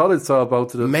yeah, I thought I saw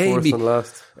both of the first and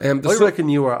last. I reckon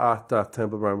you were at that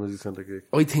Temple Bar Music Centre gig.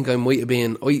 I think I might have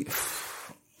been.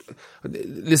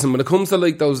 Listen, when it comes to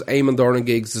like those Eamon Doran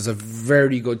gigs, there's a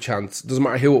very good chance, doesn't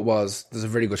matter who it was, there's a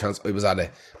very good chance I was at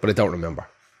it, but I don't remember.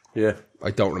 Yeah.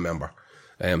 I don't remember.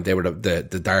 They were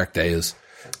the dark days.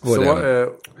 But,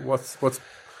 so what's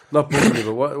not bugging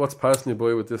you, but what's passing you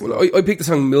by with this? Well, I picked the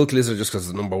song Milk Lizard just because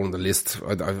it's the number one on the list.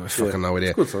 I fucking no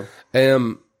idea. It's a good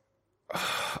song.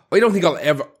 I don't think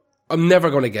I'm never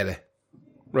going to get it,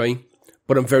 right?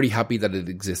 But I'm very happy that it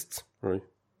exists. Right.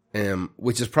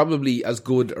 Which is probably as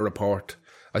good a report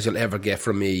as you'll ever get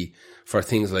from me for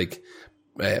things like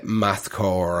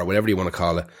mathcore or whatever you want to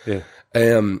call it. Yeah.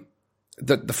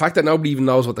 The fact that nobody even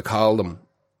knows what to call them,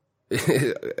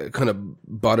 it kind of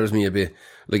bothers me a bit.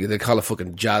 Like they call it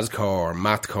fucking jazzcore,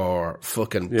 mathcore,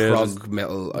 fucking prog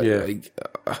metal.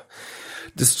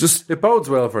 This just It bodes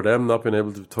well for them not being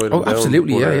able to tie them down.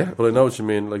 absolutely, but, yeah. But I know what you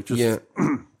mean. Like, just yeah.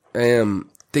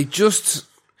 They just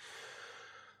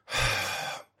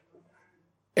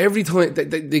every time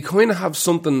they kind of have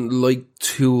something like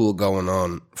Tool going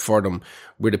on for them,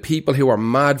 where the people who are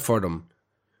mad for them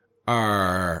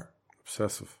are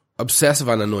obsessive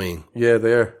and annoying. Yeah,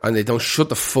 they are. And they don't shut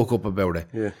the fuck up about it.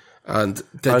 Yeah. And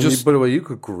they're just... by the way, you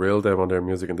could grill them on their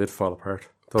music and they'd fall apart.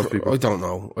 Those people. I don't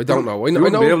know. I You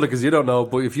wouldn't be able to because you don't know,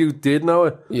 but if you did know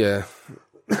it... Yeah.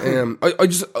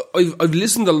 I've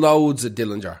listened to loads of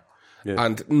Dillinger. Yeah.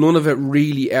 And none of it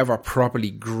really ever properly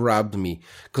grabbed me.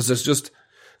 Because there's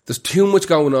too much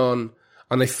going on,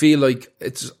 and I feel like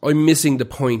I'm missing the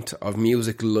point of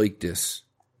music like this.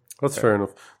 That's fair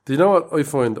enough. Do you know what I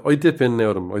find? I dip in now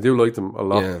to them. I do like them a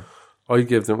lot. Yeah. I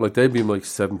give them, like, they'd be like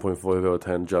 7.5 out of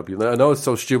 10 job. You know, I know it's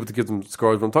so stupid to give them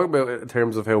scores, but I'm talking about it in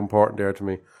terms of how important they are to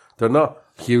me. They're not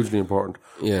hugely important,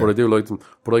 but I do like them.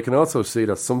 But I can also see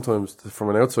that sometimes, from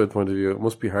an outside point of view, it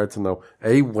must be hard to know,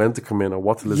 when to come in or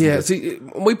what to listen to. Yeah, see,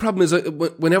 my problem is,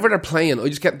 whenever they're playing, I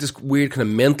just get this weird kind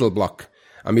of mental block,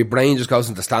 and my brain just goes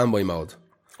into standby mode.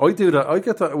 I do that. I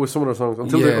get that with some of their songs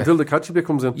until the catchy bit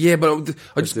comes in. Yeah, but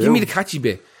give me the catchy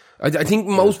bit. I think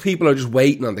most people are just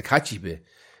waiting on the catchy bit.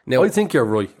 Now, I think you're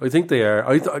right. I think they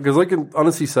are. Because I can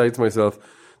honestly say to myself,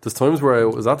 there's times where I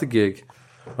was at the gig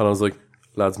and I was like,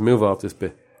 lads, move off this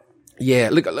bit. Yeah,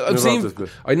 look, I've seen.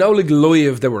 I know, like,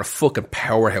 live, they were a fucking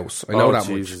powerhouse. I know that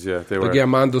Jesus, much. Yeah, they were. Like, your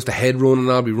man does the head run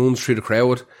and all, he runs through the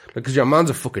crowd. Because your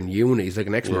man's a fucking unit. He's like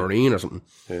an ex-marine or something.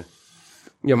 Yeah.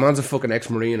 Your man's a fucking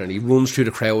ex-marine and he runs through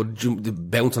the crowd,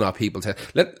 bouncing off people's heads.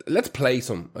 Let's play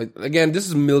some. Again, this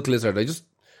is Milk Lizard. This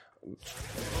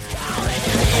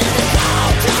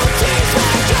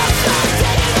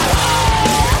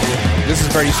is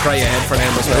very straight ahead for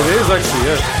them as well. It is actually,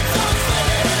 yeah.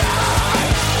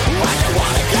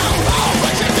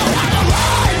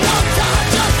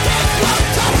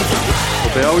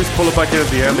 But they always pull it back in at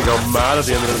the end and go mad at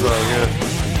the end of the song, yeah.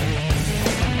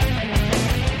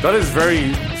 That is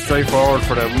very straightforward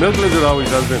for them. Milk Lizard always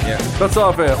has been. Yeah. That's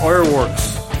off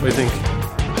Ironworks, I think.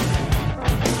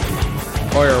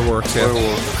 Fireworks, yeah.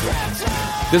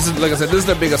 Ironworks. This is, like I said, this is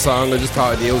their biggest song. I just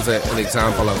thought I'd use an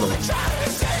example of them.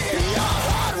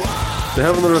 They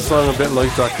have another song a bit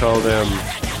like that called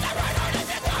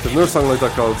there's another song like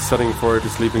that called Setting Fire to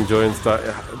Sleeping Giants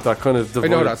that kind of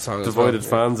divided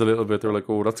fans a little bit. They were like,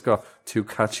 oh, that's got too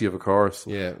catchy of a chorus.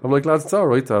 Yeah. I'm like, lads, it's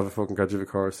alright to have a fucking catchy of a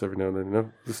chorus every now and then, you know?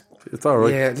 It's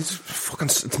alright. Yeah, this is fucking,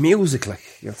 it's music, like,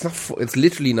 it's not, it's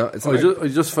literally not, it's not. I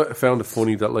just found it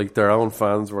funny that, like, their own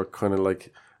fans were kind of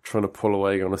like trying to pull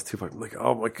away on us too. I'm like,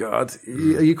 oh my God,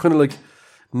 are you kind of like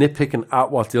nitpicking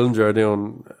at what Dillinger are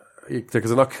doing? Because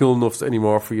they're not cool enough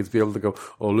anymore for you to be able to go,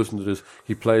 oh, listen to this.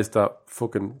 He plays that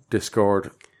fucking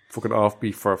Discord fucking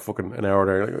offbeat for fucking an hour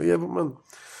there. Like, yeah, but man.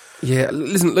 Yeah,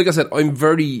 listen, like I said, I'm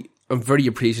very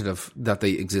appreciative that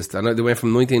they exist. And they went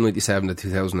from 1997 to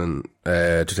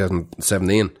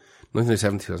 2017.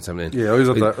 1997 to 2017. Yeah, I was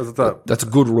at that. That's a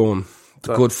good run. It's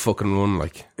a good fucking run,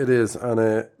 like. It is. And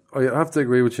I have to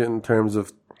agree with you in terms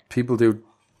of people do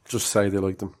just say they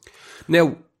like them.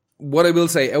 Now, what I will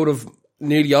say, out of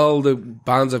nearly all the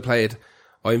bands I played,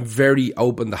 I'm very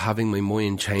open to having my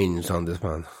mind changed on this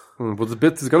band. But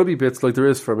there's got to be bits like there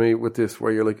is for me with this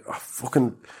where you're like, oh,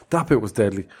 fucking, that bit was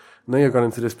deadly. Now you've gone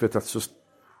into this bit that's just...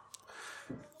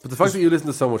 But the fact that you listen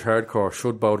to so much hardcore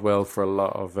should bode well for a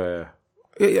lot of... like,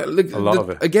 a lot of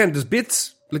it. Again, there's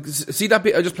bits... Like, see that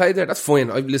bit I just played there? That's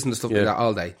fine. I've listened to stuff like that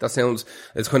all day. That sounds...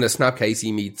 It's kind of Snap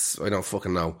Casey meets... I don't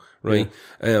fucking know. Right?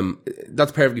 Yeah.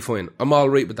 That's perfectly fine. I'm all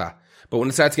right with that. But when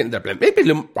it starts getting there, it's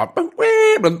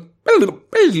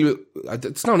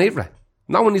not need for it.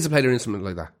 No one needs to play their instrument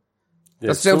like that. Yeah,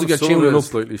 that sounds like you're tuning up.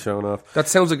 Slightly showing off. That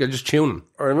sounds like you're just tuning.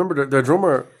 I remember their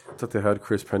drummer that they had,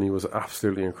 Chris Penny, was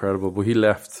absolutely incredible, but he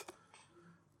left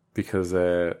because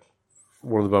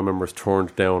one of the band members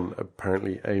turned down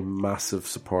apparently a massive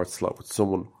support slot with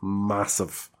someone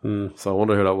massive. So I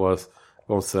wonder who that was.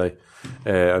 I won't say.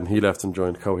 And he left and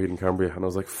joined Coheed and Cambria, and I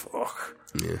was like, fuck.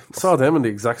 Yeah. Saw them in the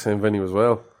exact same venue as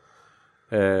well.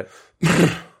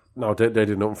 No, they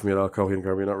did nothing for me at all. Coheed and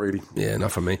Cambria, not really. Yeah,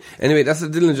 not for me. Anyway, that's the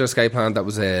Dillinger Escape Plan. That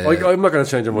was I'm not going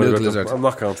to change your mind about them. I'm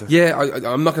not going to. Yeah,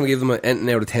 I'm not going to give them an anything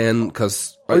out of 10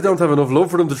 because I don't have enough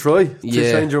love for them to try to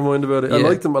change your mind about it. Yeah. I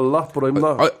like them a lot, but I'm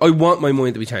not. I want my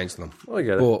mind to be changed to them. I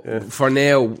get it. But for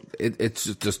now,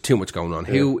 it's just too much going on.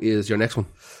 Yeah. Who is your next one?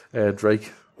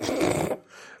 Drake.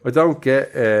 I don't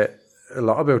get a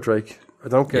lot about Drake. I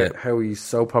don't get how he's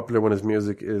so popular when his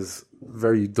music is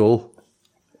very dull.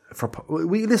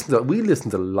 We listen to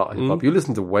a lot of hip hop. You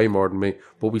listen to way more than me,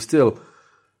 but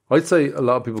I'd say a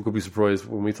lot of people could be surprised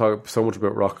when we talk so much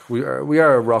about rock. We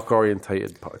are a rock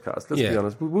orientated podcast. Let's be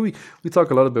honest. We talk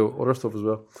a lot about other stuff as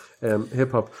well,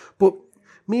 hip hop. But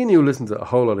me and you listen to a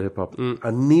whole lot of hip hop,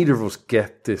 and neither of us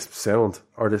get this sound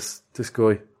or this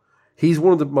guy. He's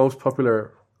one of the most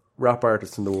popular rap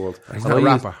artists in the world. He's not a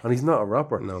rapper, and he's not a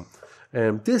rapper. No.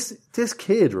 This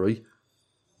kid, right,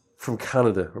 from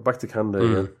Canada. We're back to Canada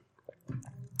again.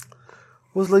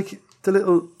 Was like the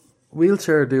little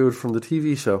wheelchair dude from the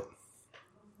TV show.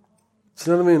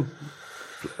 Do you know what I mean?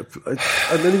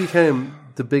 And then he became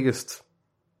the biggest,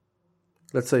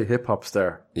 let's say, hip-hop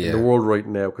star in the world right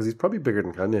now, because he's probably bigger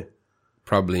than Kanye.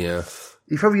 Probably, yeah.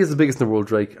 He probably is the biggest in the world,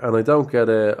 Drake, and I don't get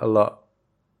a lot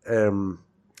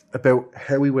about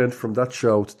how he went from that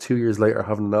show to 2 years later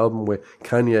having an album with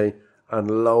Kanye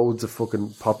and loads of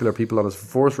fucking popular people on his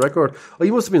first record. Oh,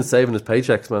 he must have been saving his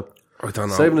paychecks, man. I don't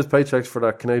know. Saving his paychecks for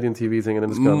that Canadian TV thing, and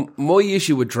then it's gone. My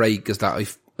issue with Drake is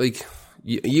that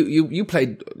you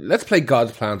played. Let's play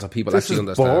God's Plan so people This actually is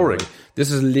understand. boring. Right? This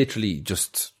is literally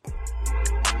just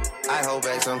I hold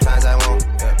back sometimes I won't.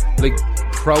 Yeah. like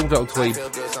prototype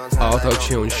auto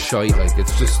tune shite. Like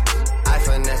it's just I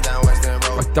finesse down Western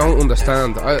Road. I don't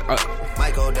understand.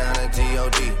 Might go down to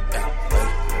G.O.D.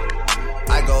 Yeah.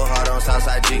 I go hard on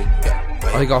Southside G. Yeah.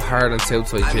 I go hard on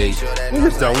Southside G.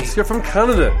 You don't. You're from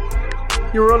Canada.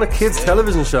 You were on a kids'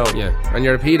 television show. Yeah, and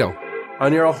you're a pedo.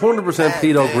 And you're 100%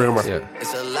 pedo groomer. Yeah.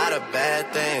 It's a lot of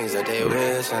bad things that they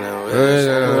wish and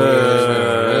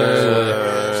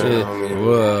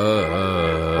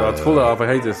Let's pull that off. I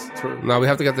hate this. No, we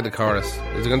have to get to the chorus.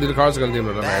 Is it going to do the chorus or going to do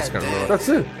another verse? I can't remember. That's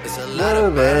it. It's a lot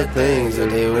of bad things that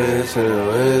they wish and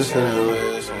wish and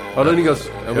wish. Oh, then he goes,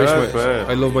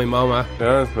 I love my mama.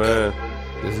 That's man.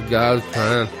 This is God's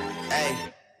plan. Hey.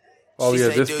 Oh, She yeah,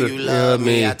 say, this do is you love me.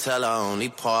 me? I tell her only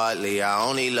partly. I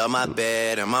only love my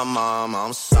bed and my mom.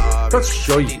 I'm sorry. That's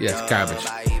shite. Yeah, it's garbage.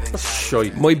 That's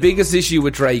shite. My biggest issue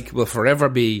with Drake will forever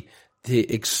be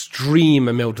the extreme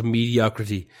amount of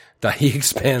mediocrity that he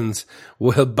expends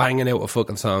while banging out a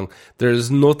fucking song. There's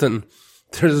nothing,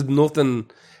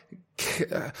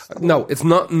 no, it's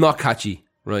not catchy,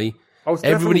 right? Oh, it's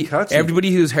definitely catchy.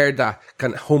 Everybody who's heard that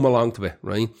can hum along to it,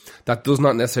 right? That does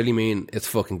not necessarily mean it's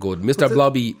fucking good. Mr.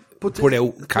 Blobby put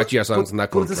out catchier songs and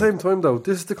that But kind at the of same time, though,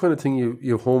 this is the kind of thing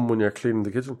you hum when you're cleaning the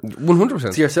kitchen.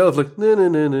 100%. To yourself, like, no, no,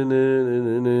 no, no,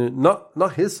 no, no, no.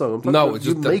 Not his song. I'm talking No, about it's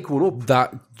you just make one up.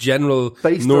 That general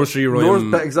Based nursery on,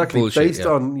 rhyme exactly. bullshit, Based yeah.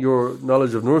 on your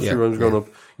knowledge of nursery Yeah, rhymes growing yeah. up,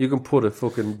 you can put a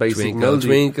fucking basic Twinkle, melody.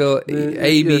 twinkle,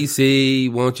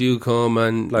 ABC, won't you come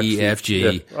and Like, EFG.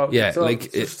 yeah. Oh, Yeah, so like,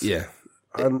 it's just- yeah.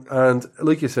 And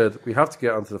like you said, we have to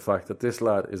get onto the fact that this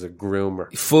lad is a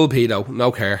groomer. Full pedo,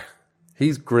 no care.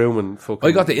 He's grooming fucking...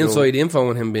 I got the inside info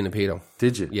on him being a pedo.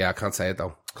 Did you? Yeah, I can't say it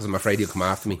though, because I'm afraid he'll come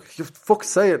after me. You fuck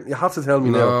say it. You have to tell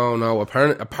me now. No,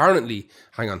 apparently,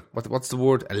 hang on, what's the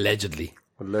word? Allegedly.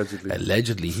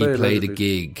 Allegedly. He Say played allegedly. a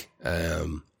gig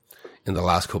in the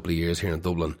last couple of years here in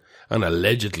Dublin, and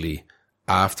allegedly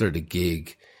after the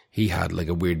gig he had like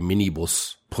a weird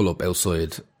minibus pull up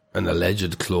outside an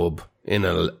alleged club on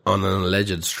an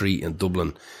alleged street in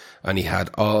Dublin, and he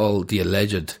had all the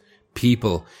alleged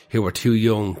people who were too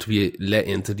young to be let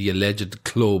into the alleged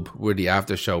club where the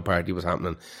after show party was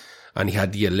happening, and he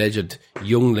had the alleged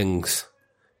younglings,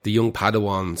 the young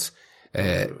Padawans,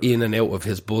 in and out of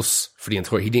his bus for the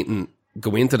entire. He didn't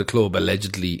go into the club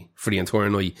allegedly for the entire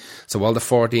night. So all the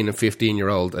 14 and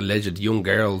 15-year-old alleged young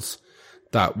girls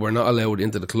that were not allowed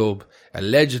into the club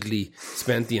allegedly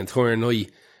spent the entire night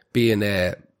being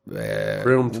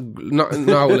Groomed.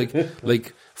 no,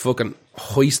 like fucking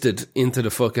hoisted into the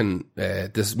fucking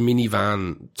this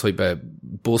minivan type of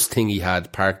bus thing he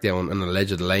had parked down an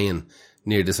alleged lane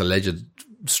near this alleged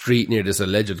street near this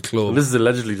alleged club. And this is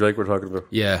allegedly Drake we're talking about.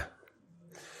 Yeah.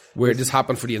 Where this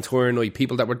happened for the entire night.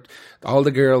 People that were, all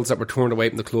the girls that were turned away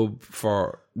from the club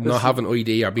for not having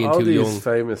ID or being All too these young.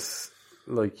 famous,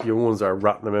 like, young ones are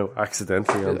ratting them out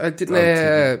accidentally. I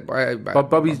didn't,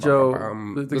 Bobby Joe,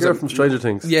 the girl from Stranger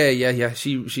Things. Yeah.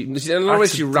 She I don't know why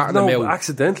she ratting them out.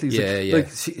 Accidentally. It's Yeah, like, yeah.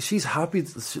 like she's happy.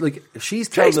 Like she's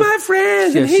telling Drake's my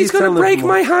friend, Yeah, and she's he's going telling to it break from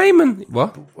my hymen.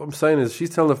 What? What I'm saying is she's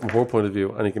telling it from her point of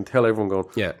view, and you can tell everyone going,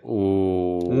 Yeah.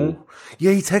 oh,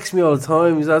 yeah. He texts me all the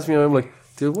time. He's asking me, I'm like,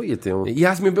 dude, what are you doing? He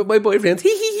asked me about my boyfriend.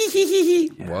 He.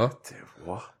 What? Dude,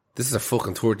 what? This is a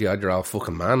fucking 30-odd-year-old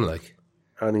fucking man, like.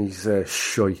 And he's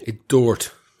shy. A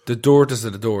dirt. The dirt is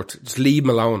the dirt. Just leave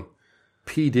him alone.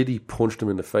 P Diddy punched him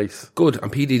in the face. Good.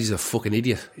 And P. Diddy's a fucking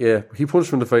idiot. Yeah, he punched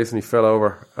him in the face and he fell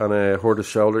over and hurt his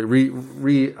shoulder.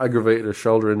 Re-aggravated his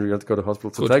shoulder injury. He had to go to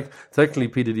hospital. So technically,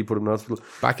 P Diddy put him in hospital.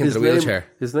 Back into the wheelchair.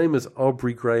 His name is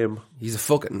Aubrey Graham. He's a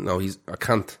fucking... No, he's a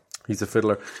cunt. He's a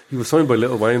fiddler. He was signed by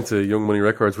Lil Wayne to Young Money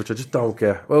Records, which I just don't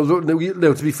get. Well,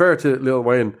 no, to be fair to Lil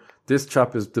Wayne, this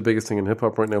chap is the biggest thing in hip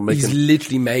hop right now. He's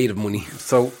literally made of money.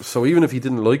 So even if he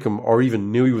didn't like him or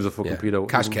even knew he was a fucking pedo,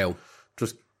 cash cow.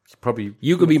 Just probably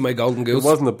you could be my golden goose. It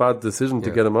wasn't a bad decision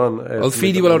to get him on. I'll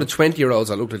feed you a lot of 20-year-olds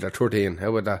that look like they're 13.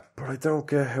 How about that? But I don't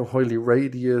get how highly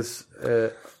rated he is.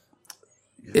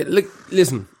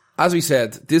 Listen, as we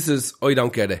said, this is I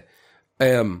don't get it.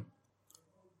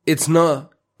 It's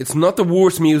not the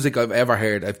worst music I've ever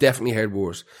heard. I've definitely heard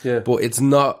worse. Yeah. But it is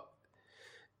not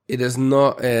I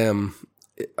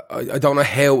don't know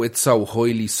how it's so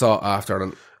highly sought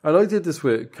after. And I did this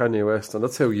with Kanye West, and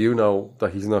that's how you know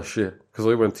that he's not shit. Because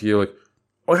I went to you like,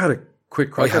 I had a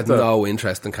quick crack I had at that. no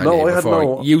interest in Kanye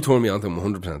before. You turned me on to him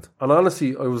 100%. And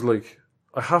honestly, I was like,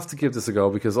 I have to give this a go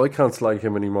because I can't slag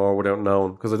him anymore without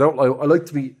knowing. Because I like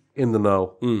to be in the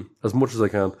know as much as I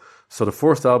can. So the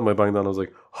first album I banged on, I was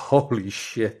like, holy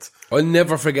shit. I'll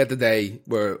never forget the day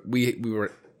where we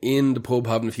were in the pub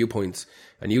having a few pints,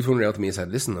 and you turned around to me and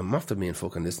said, listen, I'm after me and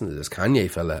fucking listening to this Kanye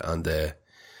fella, and I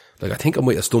think I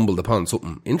might have stumbled upon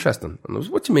something interesting. And I was,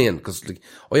 what do you mean? Because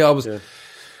I always...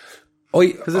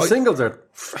 Because the singles are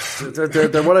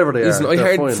they're whatever they listen, are. I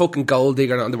heard fine. fucking Gold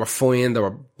Digger and they were fine. They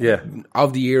were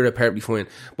of the year apparently fine.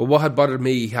 But what had bothered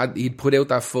me, he'd put out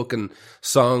that fucking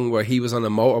song where he was on a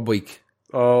motorbike.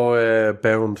 Oh,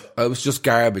 Bound. It was just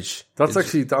garbage. That's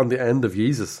actually on the end of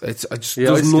Yeezus. It just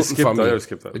does nothing for me. I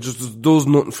skipped that. It just does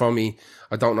nothing for me.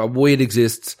 I don't know why it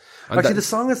exists. And actually, the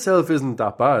song itself isn't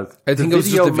that bad. I think it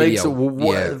was just the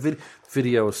video.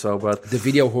 Video is so bad. The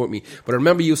video hurt me. But I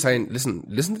remember you saying, listen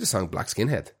to the song Black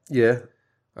Skinhead. Yeah. And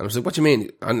I was like, what do you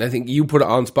mean? And I think you put it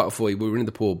on Spotify. We were in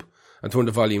the pub and turned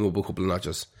the volume up a couple of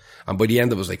notches. And by the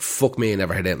end, it was like, fuck me, I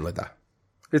never heard anything like that.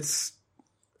 It's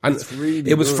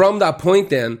really it was good. From that point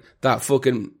then that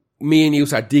fucking me and you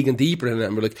start digging deeper in it,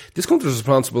 and we're like, this country's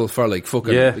responsible for like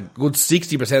fucking a good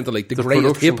 60% of like the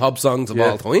greatest hip hop songs of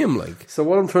all time. Like, so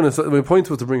what I'm trying to say, my point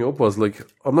was to bring it up was like,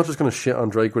 I'm not just going to shit on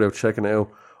Drake without checking it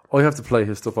out. I have to play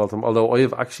his stuff all the time. Although I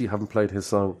haven't played his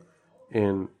song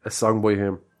in a song by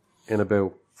him in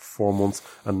about 4 months,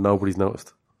 and nobody's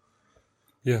noticed.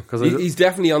 Yeah, because he's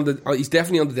definitely on the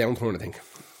downturn. I think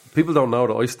people don't know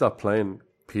that I stopped playing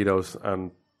pedos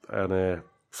and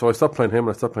so I stopped playing him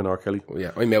and I stopped playing R. Kelly. Oh,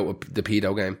 yeah, I'm out with the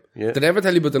pedo game. Yeah. Did I ever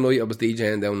tell you about the night I was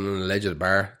DJing down in an alleged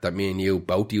bar that me and you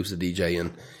both used to DJ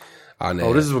in? And,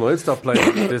 this is when I stopped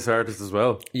playing this artist as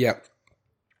well. Yeah.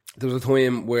 There was a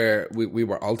time where we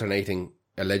were alternating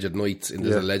alleged nights in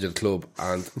this alleged club,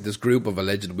 and this group of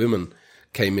alleged women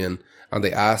came in and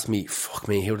they asked me, fuck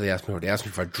me, who did they ask me for? They asked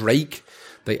me for Drake.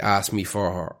 They asked me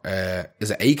for,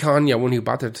 is it Akon? Yeah, one who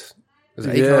battered. Is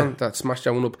it Akon that smashed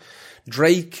that one up?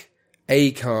 Drake,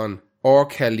 Akon, R.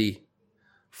 Kelly.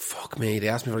 Fuck me, they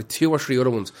asked me for like 2 or 3 other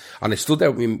ones. And I stood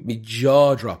there with my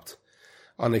jaw dropped.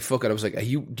 And I was like,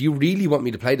 do you really want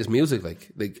me to play this music?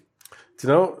 Like, do you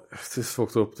know, this is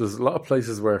fucked up. There's a lot of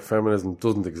places where feminism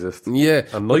doesn't exist. Yeah.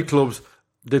 And nightclubs,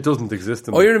 it doesn't exist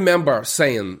in I remember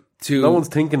saying to... No one's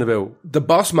thinking about... The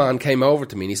boss man came over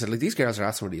to me and he said, like, these girls are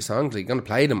asking for these songs, like, you're going to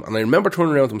play them. And I remember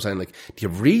turning around to him saying, like, do you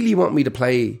really want me to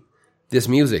play this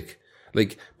music?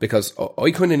 Like, because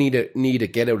I kind of need a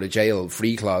get out of jail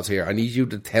free clause here. I need you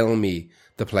to tell me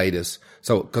to play this.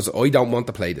 So, because I don't want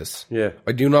to play this. Yeah.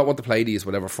 I do not want to play these,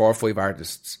 whatever, 4 or 5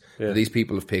 artists that these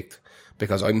people have picked.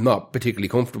 Because I'm not particularly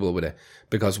comfortable with it.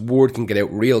 Because word can get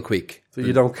out real quick. So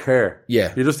you don't care.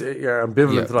 Yeah. You're just, you're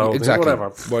ambivalent to the whole exactly. thing.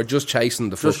 Whatever. We're just chasing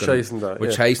the fucking... Just chasing that,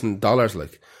 We're chasing dollars,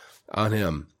 like.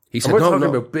 And he said, we're talking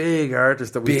about big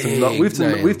artists that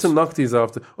we've to knock these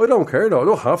off. I don't care though. I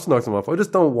don't have to knock them off. I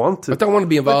just don't want to. I don't want to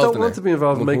be involved. I don't want to be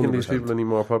involved in making these people any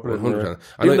more popular. 100%.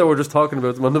 Even though we're just talking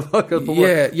about them on the podcast. But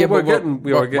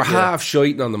we're half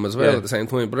shiting on them as well at the same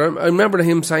time. But I remember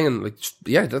him saying, like,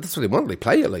 yeah, that's what they want. Like,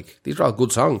 play it. Like, these are all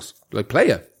good songs. Like, play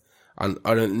it. And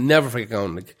I'll never forget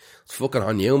going, like, it's fucking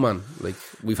on you, man. Like,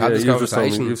 we've had this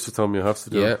conversation. You used to tell me you have to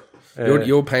do it.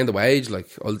 You're paying the wage. Like,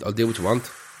 I'll do what you want.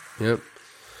 Yeah.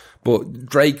 But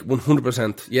Drake,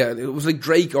 100%. Yeah, it was like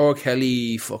Drake, R.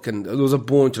 Kelly, fucking... There was a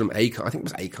bunch of them. Akon, I think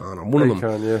it was Akon or one of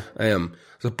them. Yeah.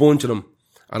 There's a bunch of them.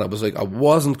 And I was like, I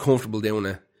wasn't comfortable doing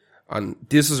it. And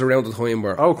this is around the time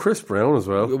where... Oh, Chris Brown as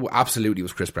well. It absolutely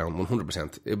was Chris Brown,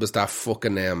 100%. It was that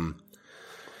fucking...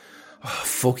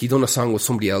 he done a song with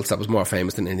somebody else that was more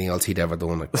famous than anything else he'd ever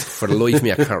done. Like, for the life of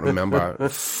me, I can't remember.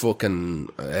 Fucking,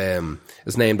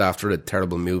 it's named after a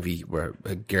terrible movie where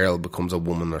a girl becomes a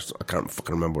woman, or I can't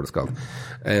fucking remember what it's called.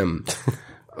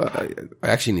 I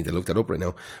actually need to look that up right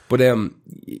now. But,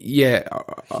 yeah.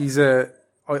 He's I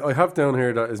have down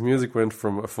here that his music went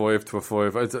from a 5 to a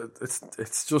 5.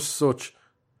 It's just such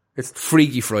It's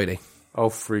Freaky Friday.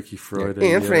 Freaky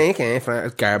Friday. Freaky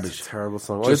Friday. Garbage. Terrible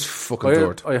song. Just fucking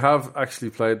dirt. I have actually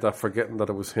played that, forgetting that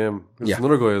it was him. It's Yeah.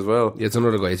 another guy as well. Yeah, it's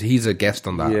another guy. He's a guest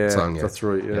on that song. Yeah, that's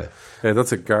right. Yeah,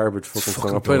 that's a garbage fucking song.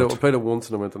 I dirt. played it once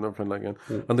and I went, I'm never playing that again.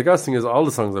 And the gas thing is, all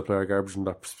the songs I play are garbage in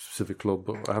that specific club,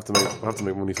 but I have to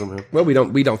make money somehow. Well,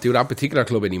 we don't do that particular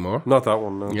club anymore. Not that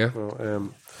one, no. Yeah. No.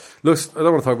 Look, I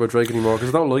don't want to talk about Drake anymore because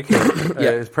I don't like him.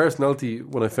 His personality,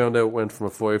 when I found out, went from a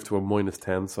 5 to a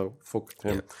 -10, so fuck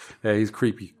him. He's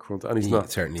creepy, cunt, and he's not.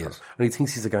 He certainly is. And he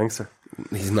thinks he's a gangster.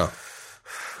 He's not.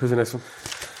 Who's the next one?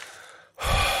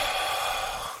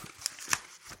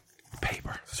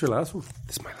 Paper. Is this your last one?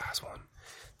 This is my last one.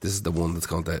 This is the one that's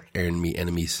going to earn me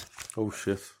enemies. Oh,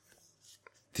 shit.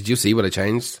 Did you see what I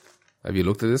changed? Have you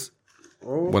looked at this?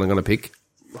 What I'm going to pick?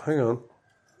 Hang on.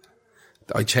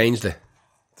 I changed it.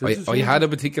 I had a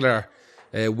particular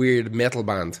weird metal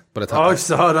band, but I thought I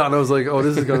saw that and I was like, "Oh,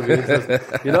 this is going to be interesting."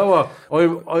 You know what? I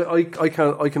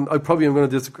probably am going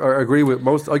to agree with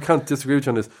most. I can't disagree with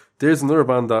you on this. There's another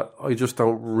band that I just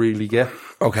don't really get.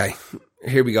 Okay,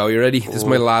 here we go. You ready? This is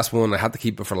my last one. I had to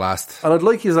keep it for last. And I'd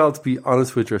like you all to be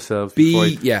honest with yourselves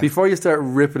before you start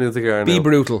ripping into the car. Be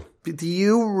brutal. Do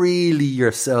you really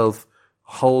yourself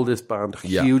hold this band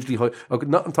hugely high? Okay,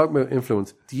 not I'm talking about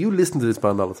influence. Do you listen to this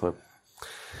band all the time?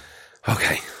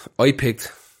 Okay, I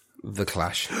picked The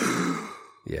Clash.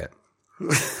 Yeah.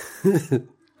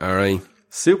 All right.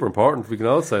 Super important. We can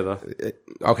all say that.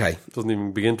 Okay. Doesn't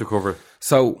even begin to cover.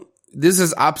 So this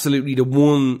is absolutely the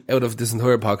one out of this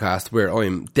entire podcast where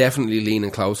I'm definitely leaning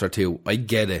closer to I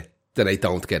get it than I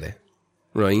don't get it.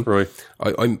 Right. Right.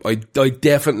 I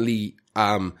definitely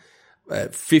am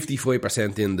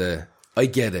 55% in the I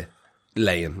get it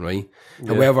lane. Right.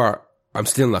 Yeah. However, I'm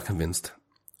still not convinced.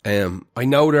 I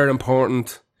know they're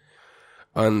important,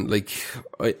 and like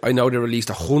I know they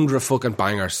released 100 fucking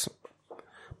bangers,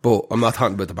 but I'm not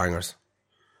talking about the bangers.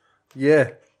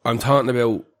 Yeah, I'm talking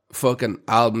about fucking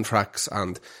album tracks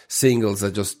and singles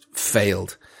that just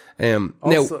failed. Also,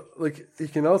 now, like you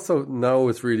can also know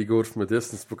it's really good from a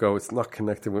distance because it's not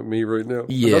connecting with me right now.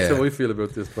 Yeah, and that's how I feel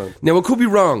about this band. Now I could be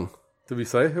wrong. Did we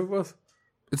say who it was?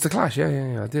 It's The Clash,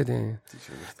 yeah, I did, yeah.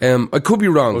 I could be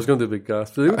wrong. I was going to do a big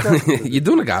gasp. You're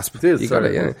doing a gasp. It did, you got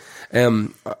it, yeah.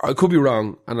 I could be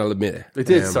wrong, and I'll admit it. It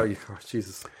did, sorry. Oh,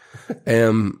 Jesus.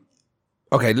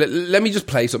 Okay, let me just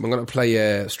play something. I'm going to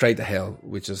play Straight to Hell,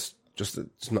 which is just,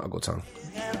 it's not a good song.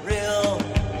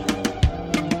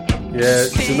 Yeah,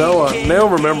 you know what? Now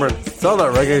I'm remembering. It's all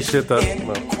that reggae shit that...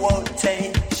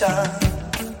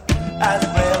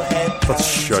 That's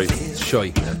shite.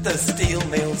 Shite. The steel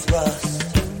mills rust.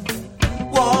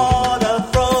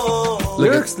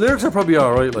 Lyrics are probably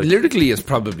alright. Like. Lyrically, it's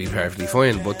probably perfectly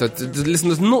fine, but listen,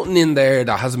 there's nothing in there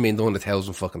that hasn't been done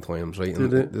 1,000 fucking times, right?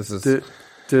 This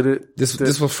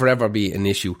will forever be an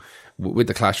issue with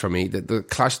The Clash for me. The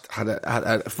Clash had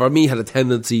a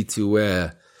tendency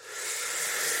to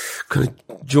kind of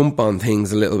jump on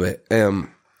things a little bit. I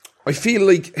feel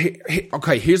like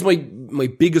here's my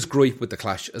biggest gripe with The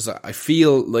Clash is that I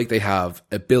feel like they have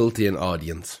a built-in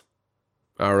audience.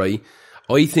 All right.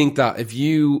 I think that if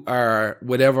you are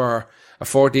a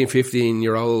 14,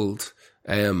 15-year-old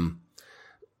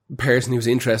person who's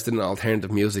interested in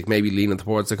alternative music, maybe leaning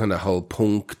towards the kind of whole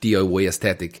punk DIY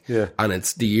aesthetic, and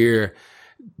it's the year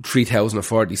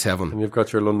 3047. And you've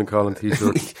got your London Calling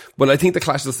t-shirt. But I think The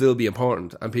Clash will still be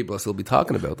important and people will still be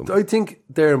talking about them. I think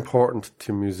they're important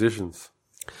to musicians.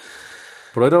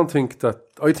 But I don't think that...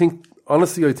 I think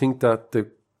that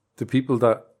the people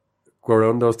that go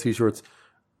around those t-shirts...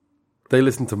 They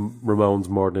listen to Ramones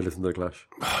more than they listen to The Clash.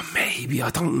 Oh, maybe, I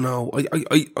don't know.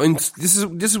 This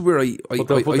is where I put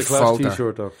the Clash falter.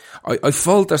 T-shirt on. I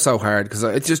falter so hard because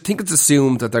I just think it's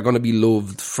assumed that they're going to be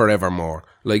loved forevermore.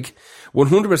 Like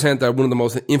 100%, they're one of the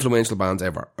most influential bands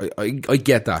ever. I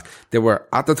get that. They were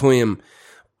at the time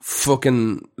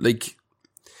fucking like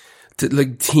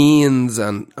teens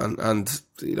and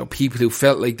you know people who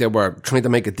felt like they were trying to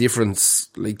make a difference.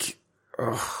 Like,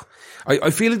 I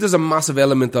feel like there's a massive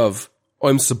element of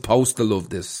I'm supposed to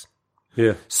love this.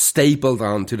 Yeah. Stapled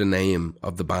onto the name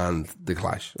of the band, The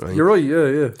Clash. Right? You're right,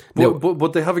 yeah.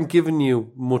 But they haven't given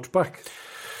you much back.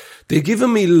 They've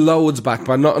given me loads back,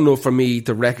 but not enough for me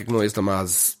to recognise them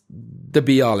as the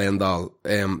be-all, end-all.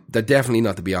 They're definitely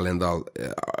not the be-all, end-all.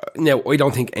 Now, I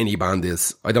don't think any band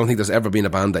is. I don't think there's ever been a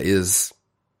band that is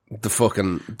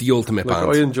the ultimate Like,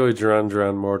 band. I enjoy Duran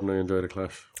Duran more than I enjoy The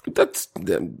Clash. That's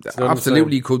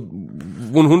absolutely could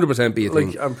 100% be a thing.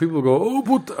 Like, and people go, oh,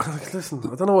 but listen,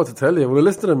 I don't know what to tell you. When I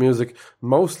listen to the music,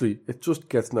 mostly it just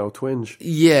gets no twinge.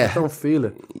 Yeah. I don't feel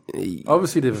it.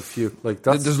 Obviously, they have a few. Like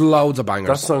There's loads of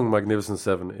bangers. that song, Magnificent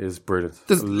Seven, is brilliant.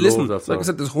 Listen, that song. like I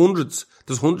said, there's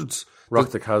hundreds.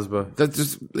 Rock the Casbah. That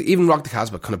just even Rock the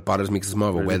Casbah kind of bothers me because it's more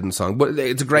of a wedding song, but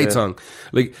it's a great song.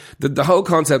 Like the whole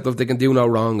concept of they can do no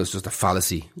wrong is just a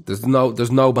fallacy. There's no There's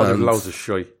band, loads of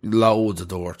shite. loads of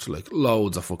dirt, like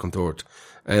loads of fucking dirt.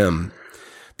 The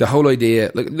whole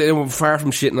idea, like they were far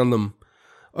from shitting on them.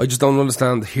 I just don't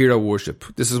understand hero worship.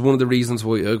 This is one of the reasons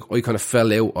why I kind of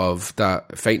fell out of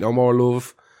that Fate No More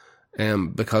love,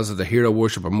 because of the hero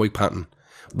worship of Mike Patton.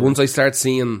 Once I start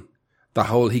seeing the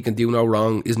whole he can do no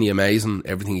wrong, isn't he amazing?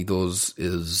 Everything he does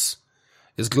is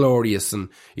glorious, and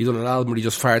he done an album where he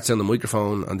just farts on the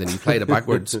microphone and then he played it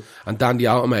backwards, and Dan the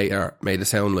Automator made it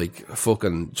sound like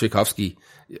fucking Tchaikovsky.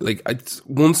 Like,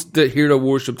 once the hero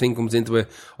worship thing comes into it,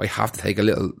 I have to take a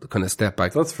little kind of step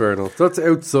back. That's fair enough. That's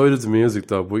outside of the music,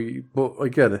 though. But I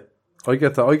get it. I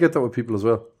get that. I get that with people as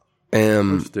well. I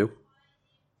just do.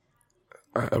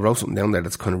 I wrote something down there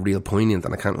that's kind of real poignant,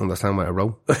 and I can't understand what I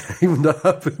wrote. Even that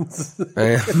happens.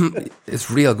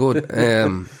 It's real good.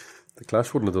 The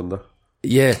Clash wouldn't have done that.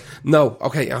 Yeah. No.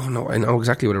 Okay. Oh no. I know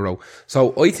exactly what I wrote.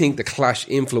 So I think the Clash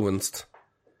influenced.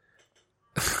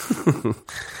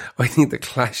 I think the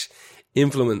Clash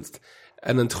influenced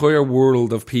an entire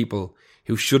world of people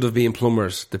who should have been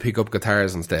plumbers to pick up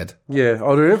guitars instead. Yeah.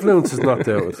 Oh, their influence is not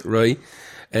doubted. Right.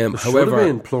 Should However, have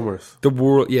been plumbers. the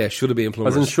world, should have been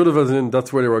plumbers. As in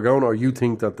that's where they were going, or you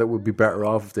think that would be better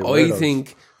off if they were I those?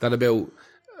 think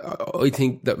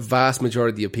that vast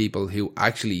majority of people who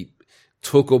actually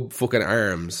took up fucking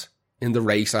arms in the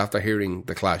race after hearing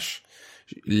the Clash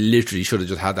literally should have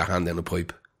just had their hand down a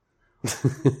pipe.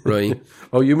 Right?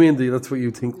 Oh, you mean that's what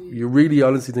you think? You really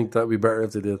honestly think that would be better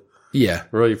if they did? Yeah.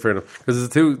 Right, fair enough. Because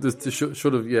the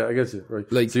should have, I guess you, right.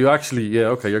 Like, so you actually,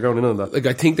 okay, you're going in on that. Like,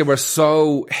 I think they were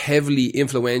so heavily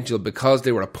influential because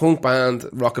they were a punk band,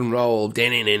 rock and roll, and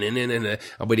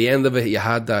by the end of it, you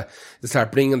had they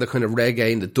start bringing the kind of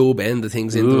reggae and the dub end of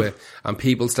things into it, and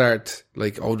people start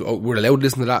like, oh, we're allowed to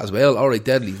listen to that as well. All right,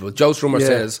 deadly. Well, Joe Strummer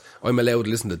says, I'm allowed to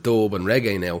listen to dub and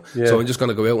reggae now, so I'm just going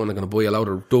to go out and I'm going to buy a load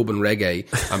of dub and reggae,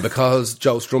 and because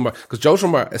Joe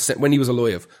Strummer, when he was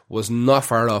alive, was not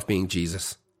far off being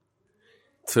Jesus.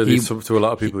 To a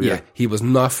lot of people, he was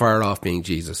not far off being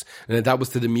Jesus. And that was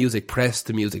to the music press,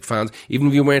 to music fans. Even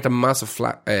if you weren't a massive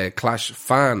Clash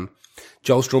fan,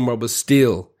 Joe Strummer was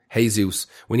still Jesus.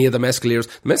 When he had the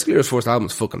Mescaleers' first album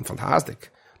is fucking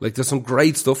fantastic. Like, there's some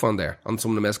great stuff on there, on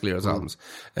some of the Mescaleers albums.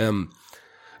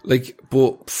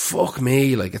 But fuck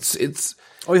me, like, it's...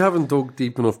 I haven't dug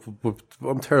deep enough, but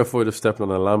I'm terrified of stepping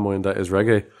on a landmine that is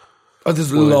reggae. Oh,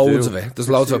 there's loads of it. There's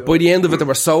loads of it. By the end of it, they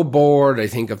were so bored, I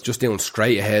think, of just doing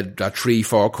straight ahead, that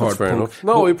 3-4 chord fair punk. enough.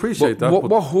 No, I appreciate that.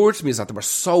 What hurts me is that they were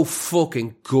so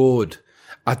fucking good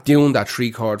at doing that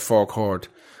 3-chord, 4-chord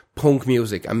punk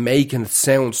music and making it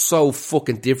sound so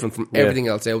fucking different from everything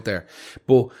else out there.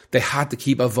 But they had to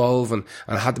keep evolving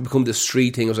and had to become this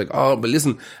street thing. I was like, oh, but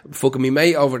listen, fucking me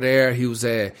mate over there who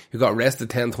got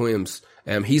arrested 10 times.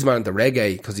 He's man into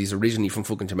reggae because he's originally from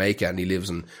fucking Jamaica and he lives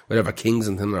in whatever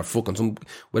Kingston or fucking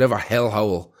whatever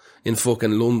hellhole in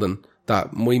fucking London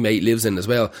that my mate lives in as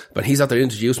well. But he's out there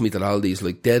introducing me to all these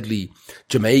like deadly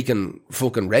Jamaican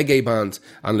fucking reggae bands,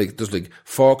 and like there's like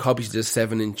 4 copies of this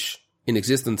 7-inch in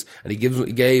existence, and he gave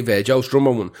Joe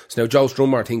Strummer one. So now Joe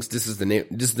Strummer thinks this is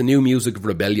the new music of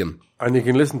rebellion. And you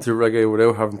can listen to reggae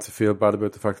without having to feel bad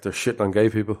about the fact that they're shitting on gay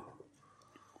people.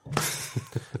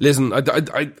 Listen, I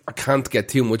can't get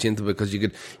too much into it because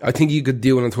I think you could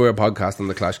do an entire podcast on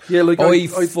the Clash. Yeah, like I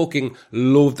fucking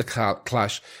love the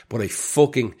Clash, but I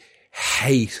fucking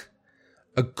hate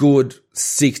a good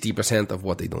 60% of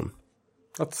what they done.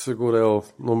 That's a good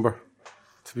old number,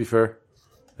 to be fair.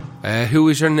 Who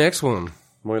is your next one?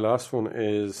 My last one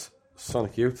is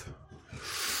Sonic Youth.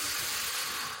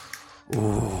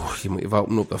 Oh, you might have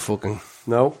opened up the fucking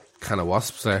can of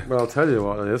wasps there. Well, I'll tell you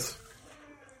what it is.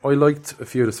 I liked a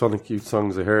few of the Sonic Youth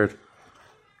songs I heard,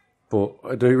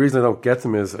 but the reason I don't get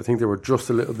them is I think they were just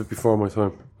a little bit before my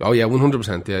time. Oh yeah,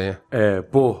 100%, yeah.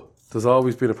 But there's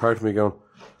always been a part of me going,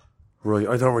 right,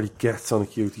 I don't really get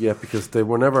Sonic Youth yet because they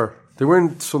were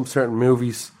in some certain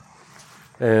movies.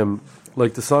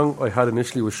 Like the song I had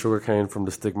initially was Sugarcane from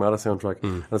the Stigmata soundtrack.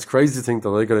 And it's crazy to think that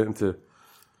I got into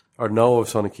or know of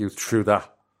Sonic Youth through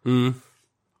that.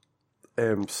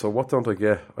 So what don't I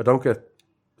get?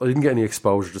 I didn't get any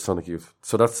exposure to Sonic Youth.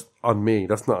 So that's on me.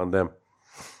 That's not on them.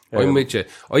 I'm with you.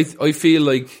 I feel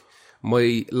like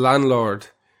my landlord,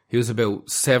 who's about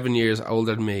 7 years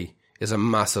older than me, is a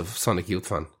massive Sonic Youth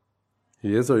fan.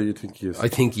 He is, or you think he is? I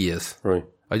think he is. Right.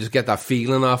 I just get that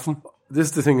feeling off him. This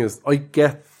is the thing is, I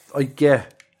get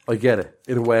it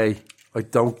in a way.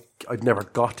 I'd never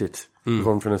got it. Is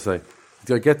what I'm trying to say.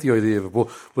 I get the idea of it,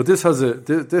 but this has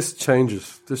this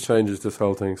changes this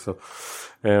whole thing. So,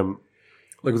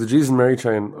 like with the Jesus and Mary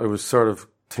chain, I was sort of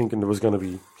thinking there was going to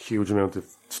be a huge amount of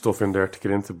stuff in there to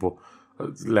get into, but I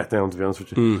was let down, to be honest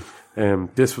with you.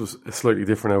 This was a slightly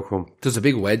different outcome. There's a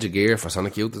big wedge of gear for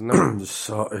Sonic Youth, isn't there?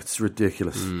 So it's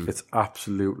ridiculous. It's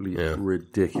absolutely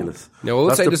ridiculous. Now, I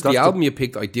will say this: the album you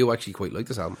picked, I do actually quite like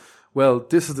this album. Well,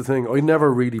 this is the thing. I never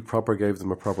really proper gave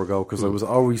them a proper go because I was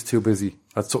always too busy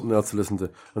at something else to listen to.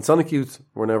 And Sonic Youth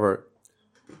were never.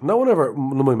 None of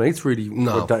my mates really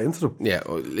were that into them. Yeah,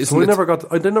 so they never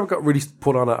got really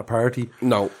put on at a party.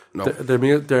 No.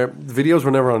 Their videos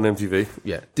were never on MTV.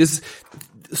 Yeah, this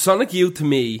Sonic Youth to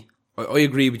me, I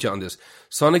agree with you on this.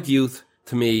 Sonic Youth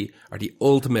to me are the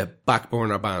ultimate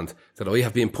backburner band that I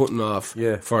have been putting off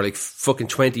for like fucking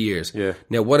 20 years. Yeah.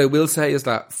 Now, what I will say is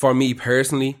that for me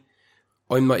personally,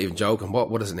 I'm not even joking.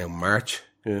 What is it now? March?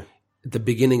 Yeah. The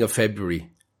beginning of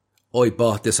February, I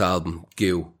bought this album,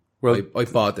 Goo. Well, I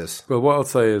bought this. Well, what I'll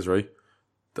say is, right,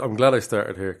 I'm glad I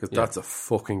started here because that's a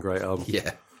fucking great album.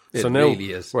 Yeah. So it now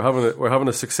really is. we're having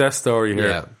a success story here.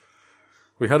 Yeah.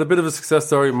 We had a bit of a success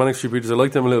story, Manic Street Preachers. I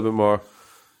like them a little bit more.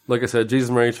 Like I said, Jesus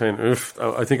and Mary Chain,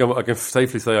 I think I can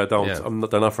safely say I don't. Yeah.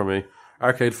 They're not for me.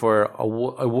 Arcade Fire,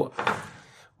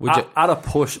 at a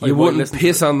push. You wouldn't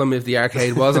piss on them if the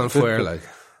arcade was on fire,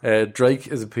 like. Drake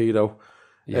is a pedo.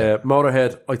 Yeah.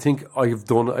 Motorhead, I think I've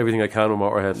done everything I can with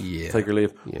Motorhead. Yeah. Take or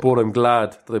leave. Yeah. But I'm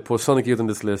glad that I put Sonic Youth on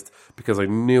this list because I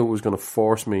knew it was going to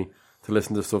force me to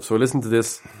listen to stuff. So I listened to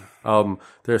this album.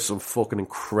 There's some fucking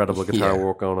incredible guitar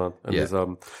work going on in this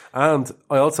album. And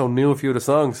I also knew a few of the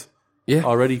songs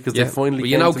already because they finally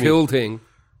came to Cool me. Thing.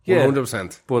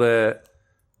 100%. But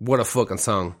what a fucking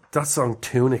song. that song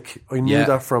Tunic, I knew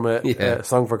that from a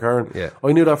Song for Karen. Yeah.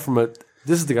 I knew that from a...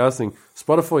 This is the gas thing.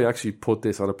 Spotify actually put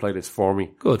this on a playlist for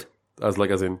me. Good. As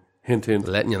in, hint.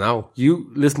 Letting you know.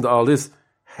 You listen to all this.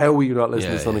 How are you not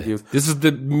listening to Sonic Youth? This is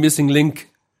the missing link.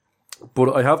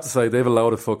 But I have to say, they have a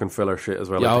load of fucking filler shit as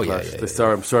well.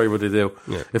 I'm sorry what they do.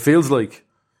 Yeah. It feels like,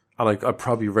 and I'm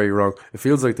probably very wrong, it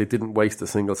feels like they didn't waste a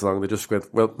single song. They just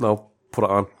went, well, no, put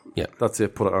it on. Yeah. That's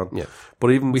it, put it on. Yeah.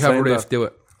 But even we have a riff, do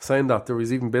it. Saying that, there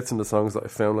was even bits in the songs that I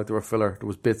found like they were filler. There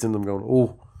was bits in them going,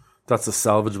 oh, that's a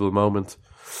salvageable moment.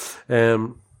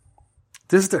 That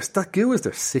Goo is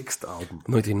their sixth album.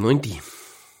 1990.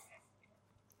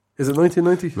 Is it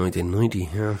 1990? 1990,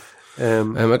 yeah. I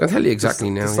can tell you exactly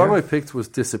now. The song I picked was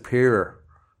Disappear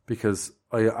because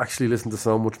I actually listened to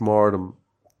so much more of them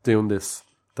doing this.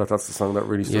 That's the song that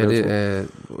really stood out to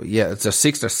me. It's their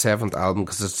sixth or seventh album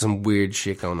because there's some weird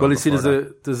shit going on. Well, you see,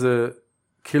 there's a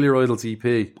Kill Your Idols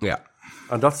EP. Yeah.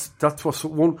 And that's what's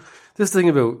one... This thing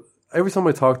about... Every time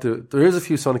I talk to... There is a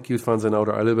few Sonic Youth fans I know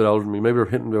that are a little bit older than me. Maybe they're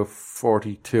hitting about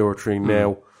 42 or 3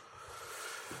 now.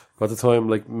 At the time,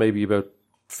 like maybe about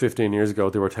 15 years ago,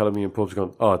 they were telling me in pubs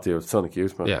going, oh, dude, Sonic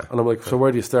Youth, man. Yeah. And I'm like, so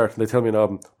where do you start? And they tell me an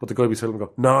album. But the guy be telling me,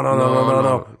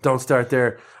 no, don't start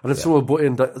there. And then someone will butt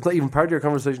in, it's not even part of your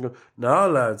conversation, go, no,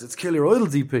 lads, it's Kill Your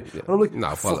Idols EP. And I'm like,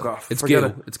 no, fuck off. It's Forget Goo.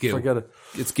 it. It's Goo. Forget it.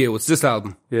 It's Goo. It's this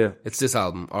album. Yeah. It's this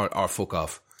album or fuck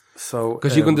off. So...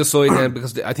 Because you can decide then,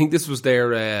 because I think this was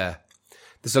their...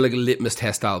 this is like a litmus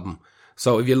test album.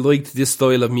 So if you liked this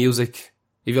style of music,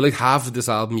 if you liked half of this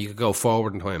album, you could go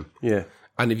forward in time. Yeah.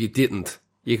 And if you didn't,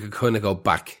 you could kind of go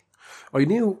back. I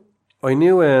knew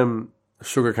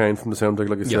Sugarcane from the soundtrack,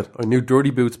 like I said. I knew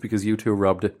Dirty Boots because U2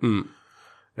 robbed it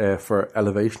for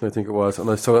Elevation, I think it was.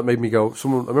 And so that made me go, I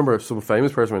remember some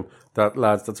famous person went,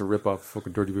 that's a rip-off of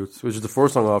fucking Dirty Boots, which is the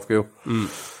first song off Goo.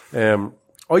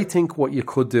 I think what you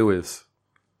could do is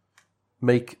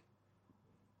make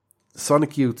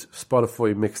Sonic Youth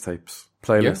Spotify mixtapes,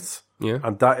 playlists. Yeah.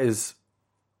 And that's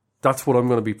what I'm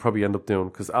going to be probably end up doing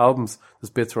because albums,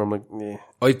 there's bits where I'm like, nah.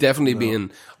 I've definitely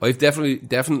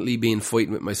been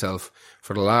fighting with myself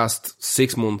for the last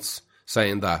 6 months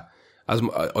saying that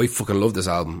I fucking love this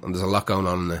album and there's a lot going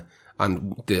on in it.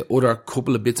 And the other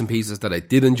couple of bits and pieces that I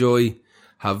did enjoy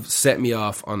have set me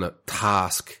off on a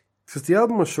task. Because the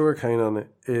album with Sugarcane on it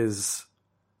is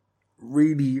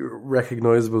really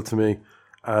recognisable to me.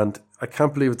 And I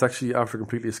can't believe it's actually after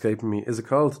completely escaping me. Is it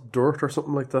called Dirt or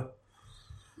something like that?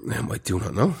 I do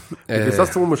not know. Because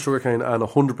that's the one with Sugarcane and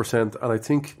 100%. And I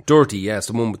think... Dirty, yeah. It's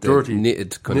the one with the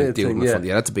knitted kind of deal in the front.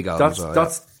 Yeah, that's a big album.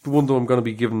 That's the one that I'm going to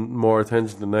be giving more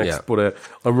attention to next. Yeah. But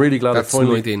I'm really glad that's I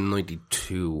finally...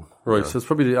 1992. Right, so it's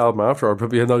probably the album after, or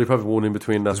probably one in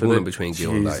between that. There's one in between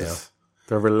Gil and that, Jesus.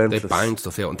 They're relentless. They banged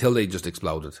stuff out until they just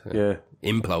exploded. Yeah.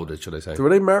 Imploded, should I say. Were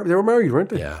they married? They were married, weren't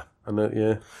they? Yeah. And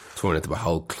yeah. Torn into a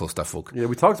whole clusterfuck. Yeah,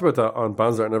 we talked about that on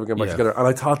Bands That Are Never Getting Back Yeah. Together, and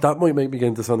I thought that might make me get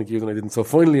into Sonic Youth, and I didn't. So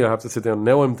finally I have to sit down.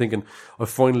 Now I'm thinking, I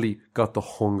finally got the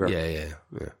hunger. Yeah.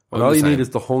 And all you need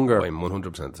is the hunger I'm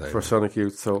 100% the same. for Sonic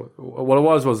Youth. So what it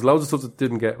was loads of stuff that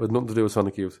didn't get, with nothing to do with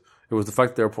Sonic Youth. It was the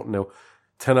fact they were putting out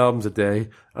 10 albums a day,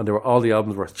 and all the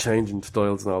albums were changing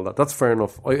styles and all that. That's fair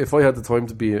enough. If I had the time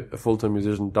to be a full-time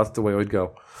musician, that's the way I'd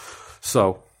go.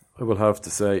 So I will have to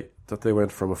say that they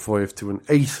went from a 5 to an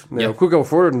 8. Now, I could go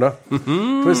further than that.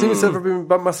 Can I see myself for being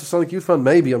a massive Sonic Youth fan?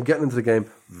 Maybe. I'm getting into the game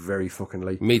very fucking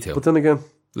late. Me too. But then again,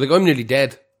 Like, I'm nearly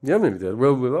dead. yeah, I'm nearly dead.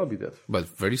 We'll all be dead. But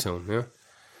very soon, yeah.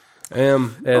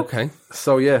 Okay.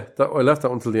 So yeah, I left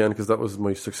that until the end because that was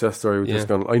my success story with this Yeah.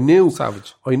 gun. I knew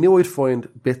Savage. I'd find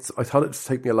bits. I thought it'd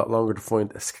take me a lot longer to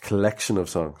find a collection of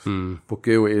songs, but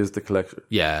Goo is the collection.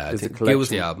 Yeah, I Is the think Gil was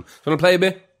the collection. album. Do you want to play a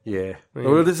bit? Yeah.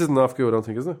 Oh, well, this isn't off Goo, I don't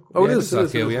think, is it? Oh, Yeah, it this is. off It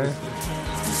is. Gil, It is. yeah.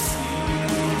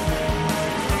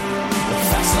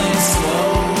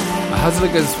 It has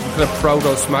like this kind of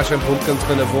proto Smashing Pumpkins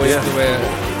kind of voice. Yeah. The way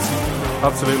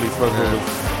Absolutely. It's not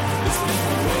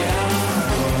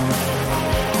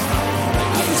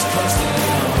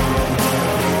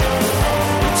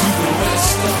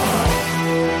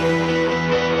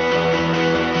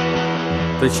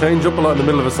They change up a lot in the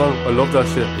middle of a song. I love that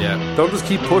shit. Yeah. Don't just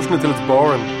keep pushing it till it's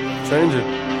boring. Change it.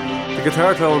 The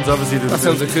guitar tones obviously. that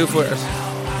sounds like Foo Fighters,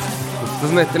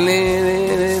 doesn't it?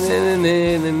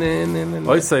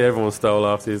 I'd say everyone stole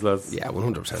off these lads. Yeah,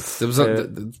 100%. There was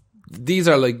these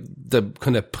are like the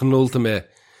kind of penultimate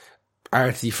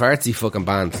artsy fartsy fucking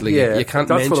bands. Like, Yeah, you can't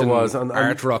that's what mention it was.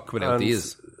 art rock without and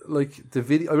these. Like the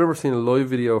video, I remember seeing a live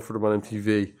video for them on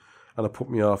MTV, and it put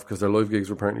me off because their live gigs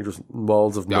were apparently just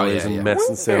walls of noise and mess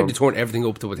and Yeah, sound. they turned everything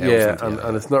up to 1,000. Yeah,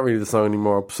 and it's not really the song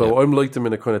anymore. So I'm like them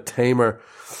in a kind of tamer,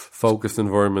 focused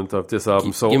environment of this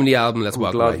album. So give me the album, let's I'm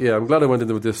walk glad, away. yeah, I'm glad I went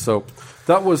into with this. So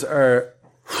that was our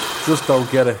Just Don't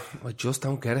Get It. I just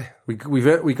don't get it. We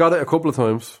got it a couple of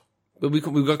times. But we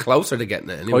got closer to getting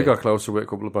it anyway. I got closer with a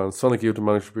couple of bands. Sonic Youth and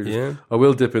Manic Street Preachers. Yeah. I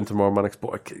will dip into more Manic, but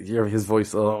I hear his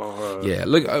voice. Oh. Yeah,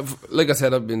 like I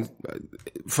said, I've been,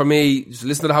 for me, just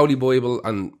listen to the Holy Bible,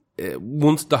 and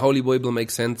once the Holy Bible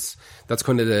makes sense, that's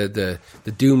kind of the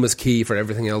doom is key for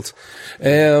everything else.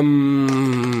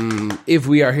 If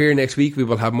we are here next week, we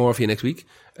will have more for you next week.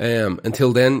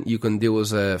 Until then, you can do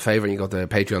us a favour and you go to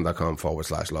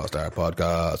patreon.com/Lost Art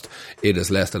Podcast. It is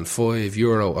less than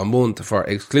 €5 a month for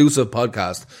exclusive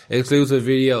podcast, exclusive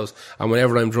videos, and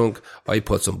whenever I'm drunk, I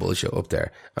put some bullshit up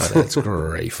there, and it's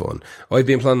great fun. I've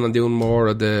been planning on doing more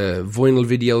of the vinyl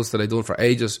videos that I've done for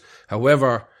ages.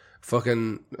 However,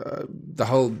 the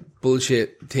whole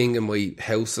bullshit thing in my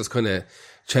house has kind of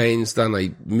changed, and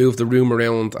I moved the room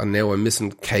around, and now I'm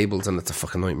missing cables, and it's a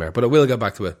fucking nightmare. But I will get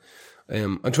back to it.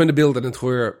 I'm trying to build an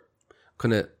entire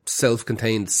kind of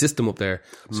self-contained system up there.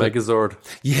 So, Megazord.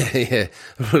 yeah.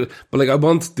 But like, I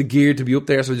want the gear to be up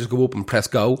there, so I just go up and press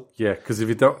go. Yeah, because if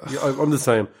you don't, I'm the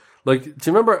same. Like, do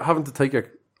you remember having to take a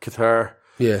guitar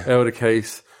out of the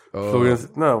case? Plug it in?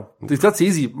 No, that's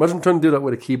easy. Imagine trying to do that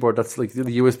with a keyboard. That's like the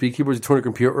USB keyboard. You turn your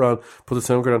computer on, put the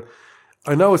sound card on.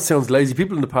 I know it sounds lazy.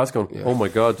 People in the past going, "Oh my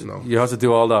god, you have to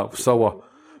do all that." So what?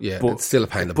 Yeah, but it's still a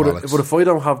pain in the but bollocks. if I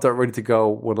don't have that ready to go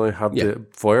when I have the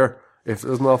fire, if it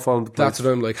doesn't all fall into place, That's what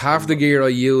I'm like. Half the gear I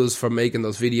use for making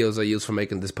those videos, I use for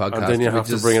making this podcast. and then you have which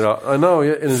to is bring it out. I know,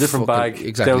 yeah, in a different fucking- bag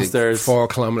exactly, downstairs. 4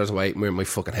 kilometers away where my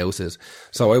fucking house is.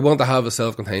 So I want to have a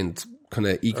self-contained kind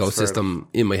of ecosystem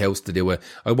in my house to do it.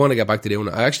 I want to get back to doing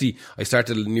it. I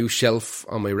started a new shelf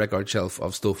on my record shelf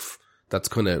of stuff that's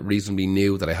kind of reasonably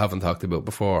new that I haven't talked about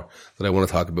before, that I want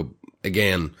to talk about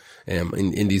again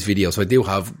in these videos. So I do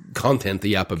have content to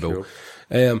yap about. Cool.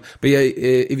 But yeah,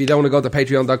 if you don't want to go to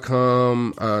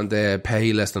patreon.com and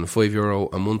pay less than €5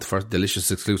 a month for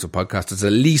delicious exclusive podcasts, it's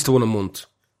at least one a month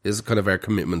is kind of our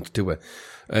commitment to it.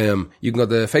 You can go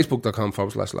to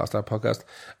facebook.com/Lost Art Podcast,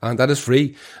 and that is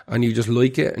free, and you just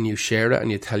like it and you share it and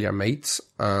you tell your mates,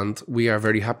 and we are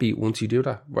very happy once you do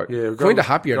that. We're kind of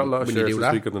happier got a lot of when you shares do this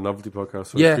that. week on the novelty podcast,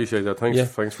 so Yeah. I appreciate that.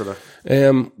 Thanks for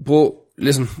that. But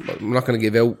listen, I'm not going to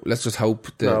give out. Let's just hope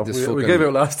that We gave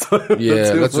out last time.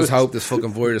 Yeah, let's just hope this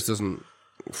fucking virus doesn't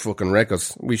fucking wreck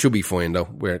us. We should be fine though.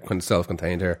 We're kind of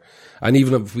self-contained here, and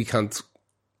even if we can't,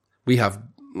 we kind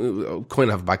of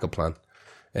have a backup plan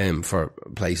for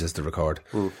places to record.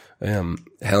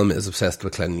 Helmet is obsessed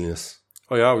with cleanliness.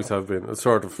 I always have been. It's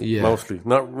sort of mostly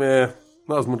not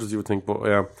as much as you would think, but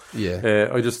I am. Yeah.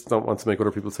 I just don't want to make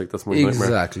other people sick. That's my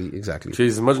nightmare. Exactly.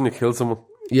 Jeez, imagine you kill someone.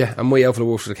 Yeah, and my outfit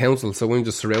works for the council, so I'm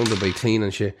just surrounded by clean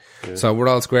and shit. So we're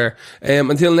all square.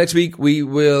 Until next week, we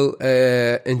will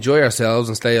enjoy ourselves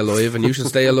and stay alive, and you should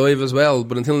stay alive as well.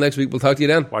 But until next week, we'll talk to you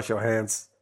then. Wash your hands.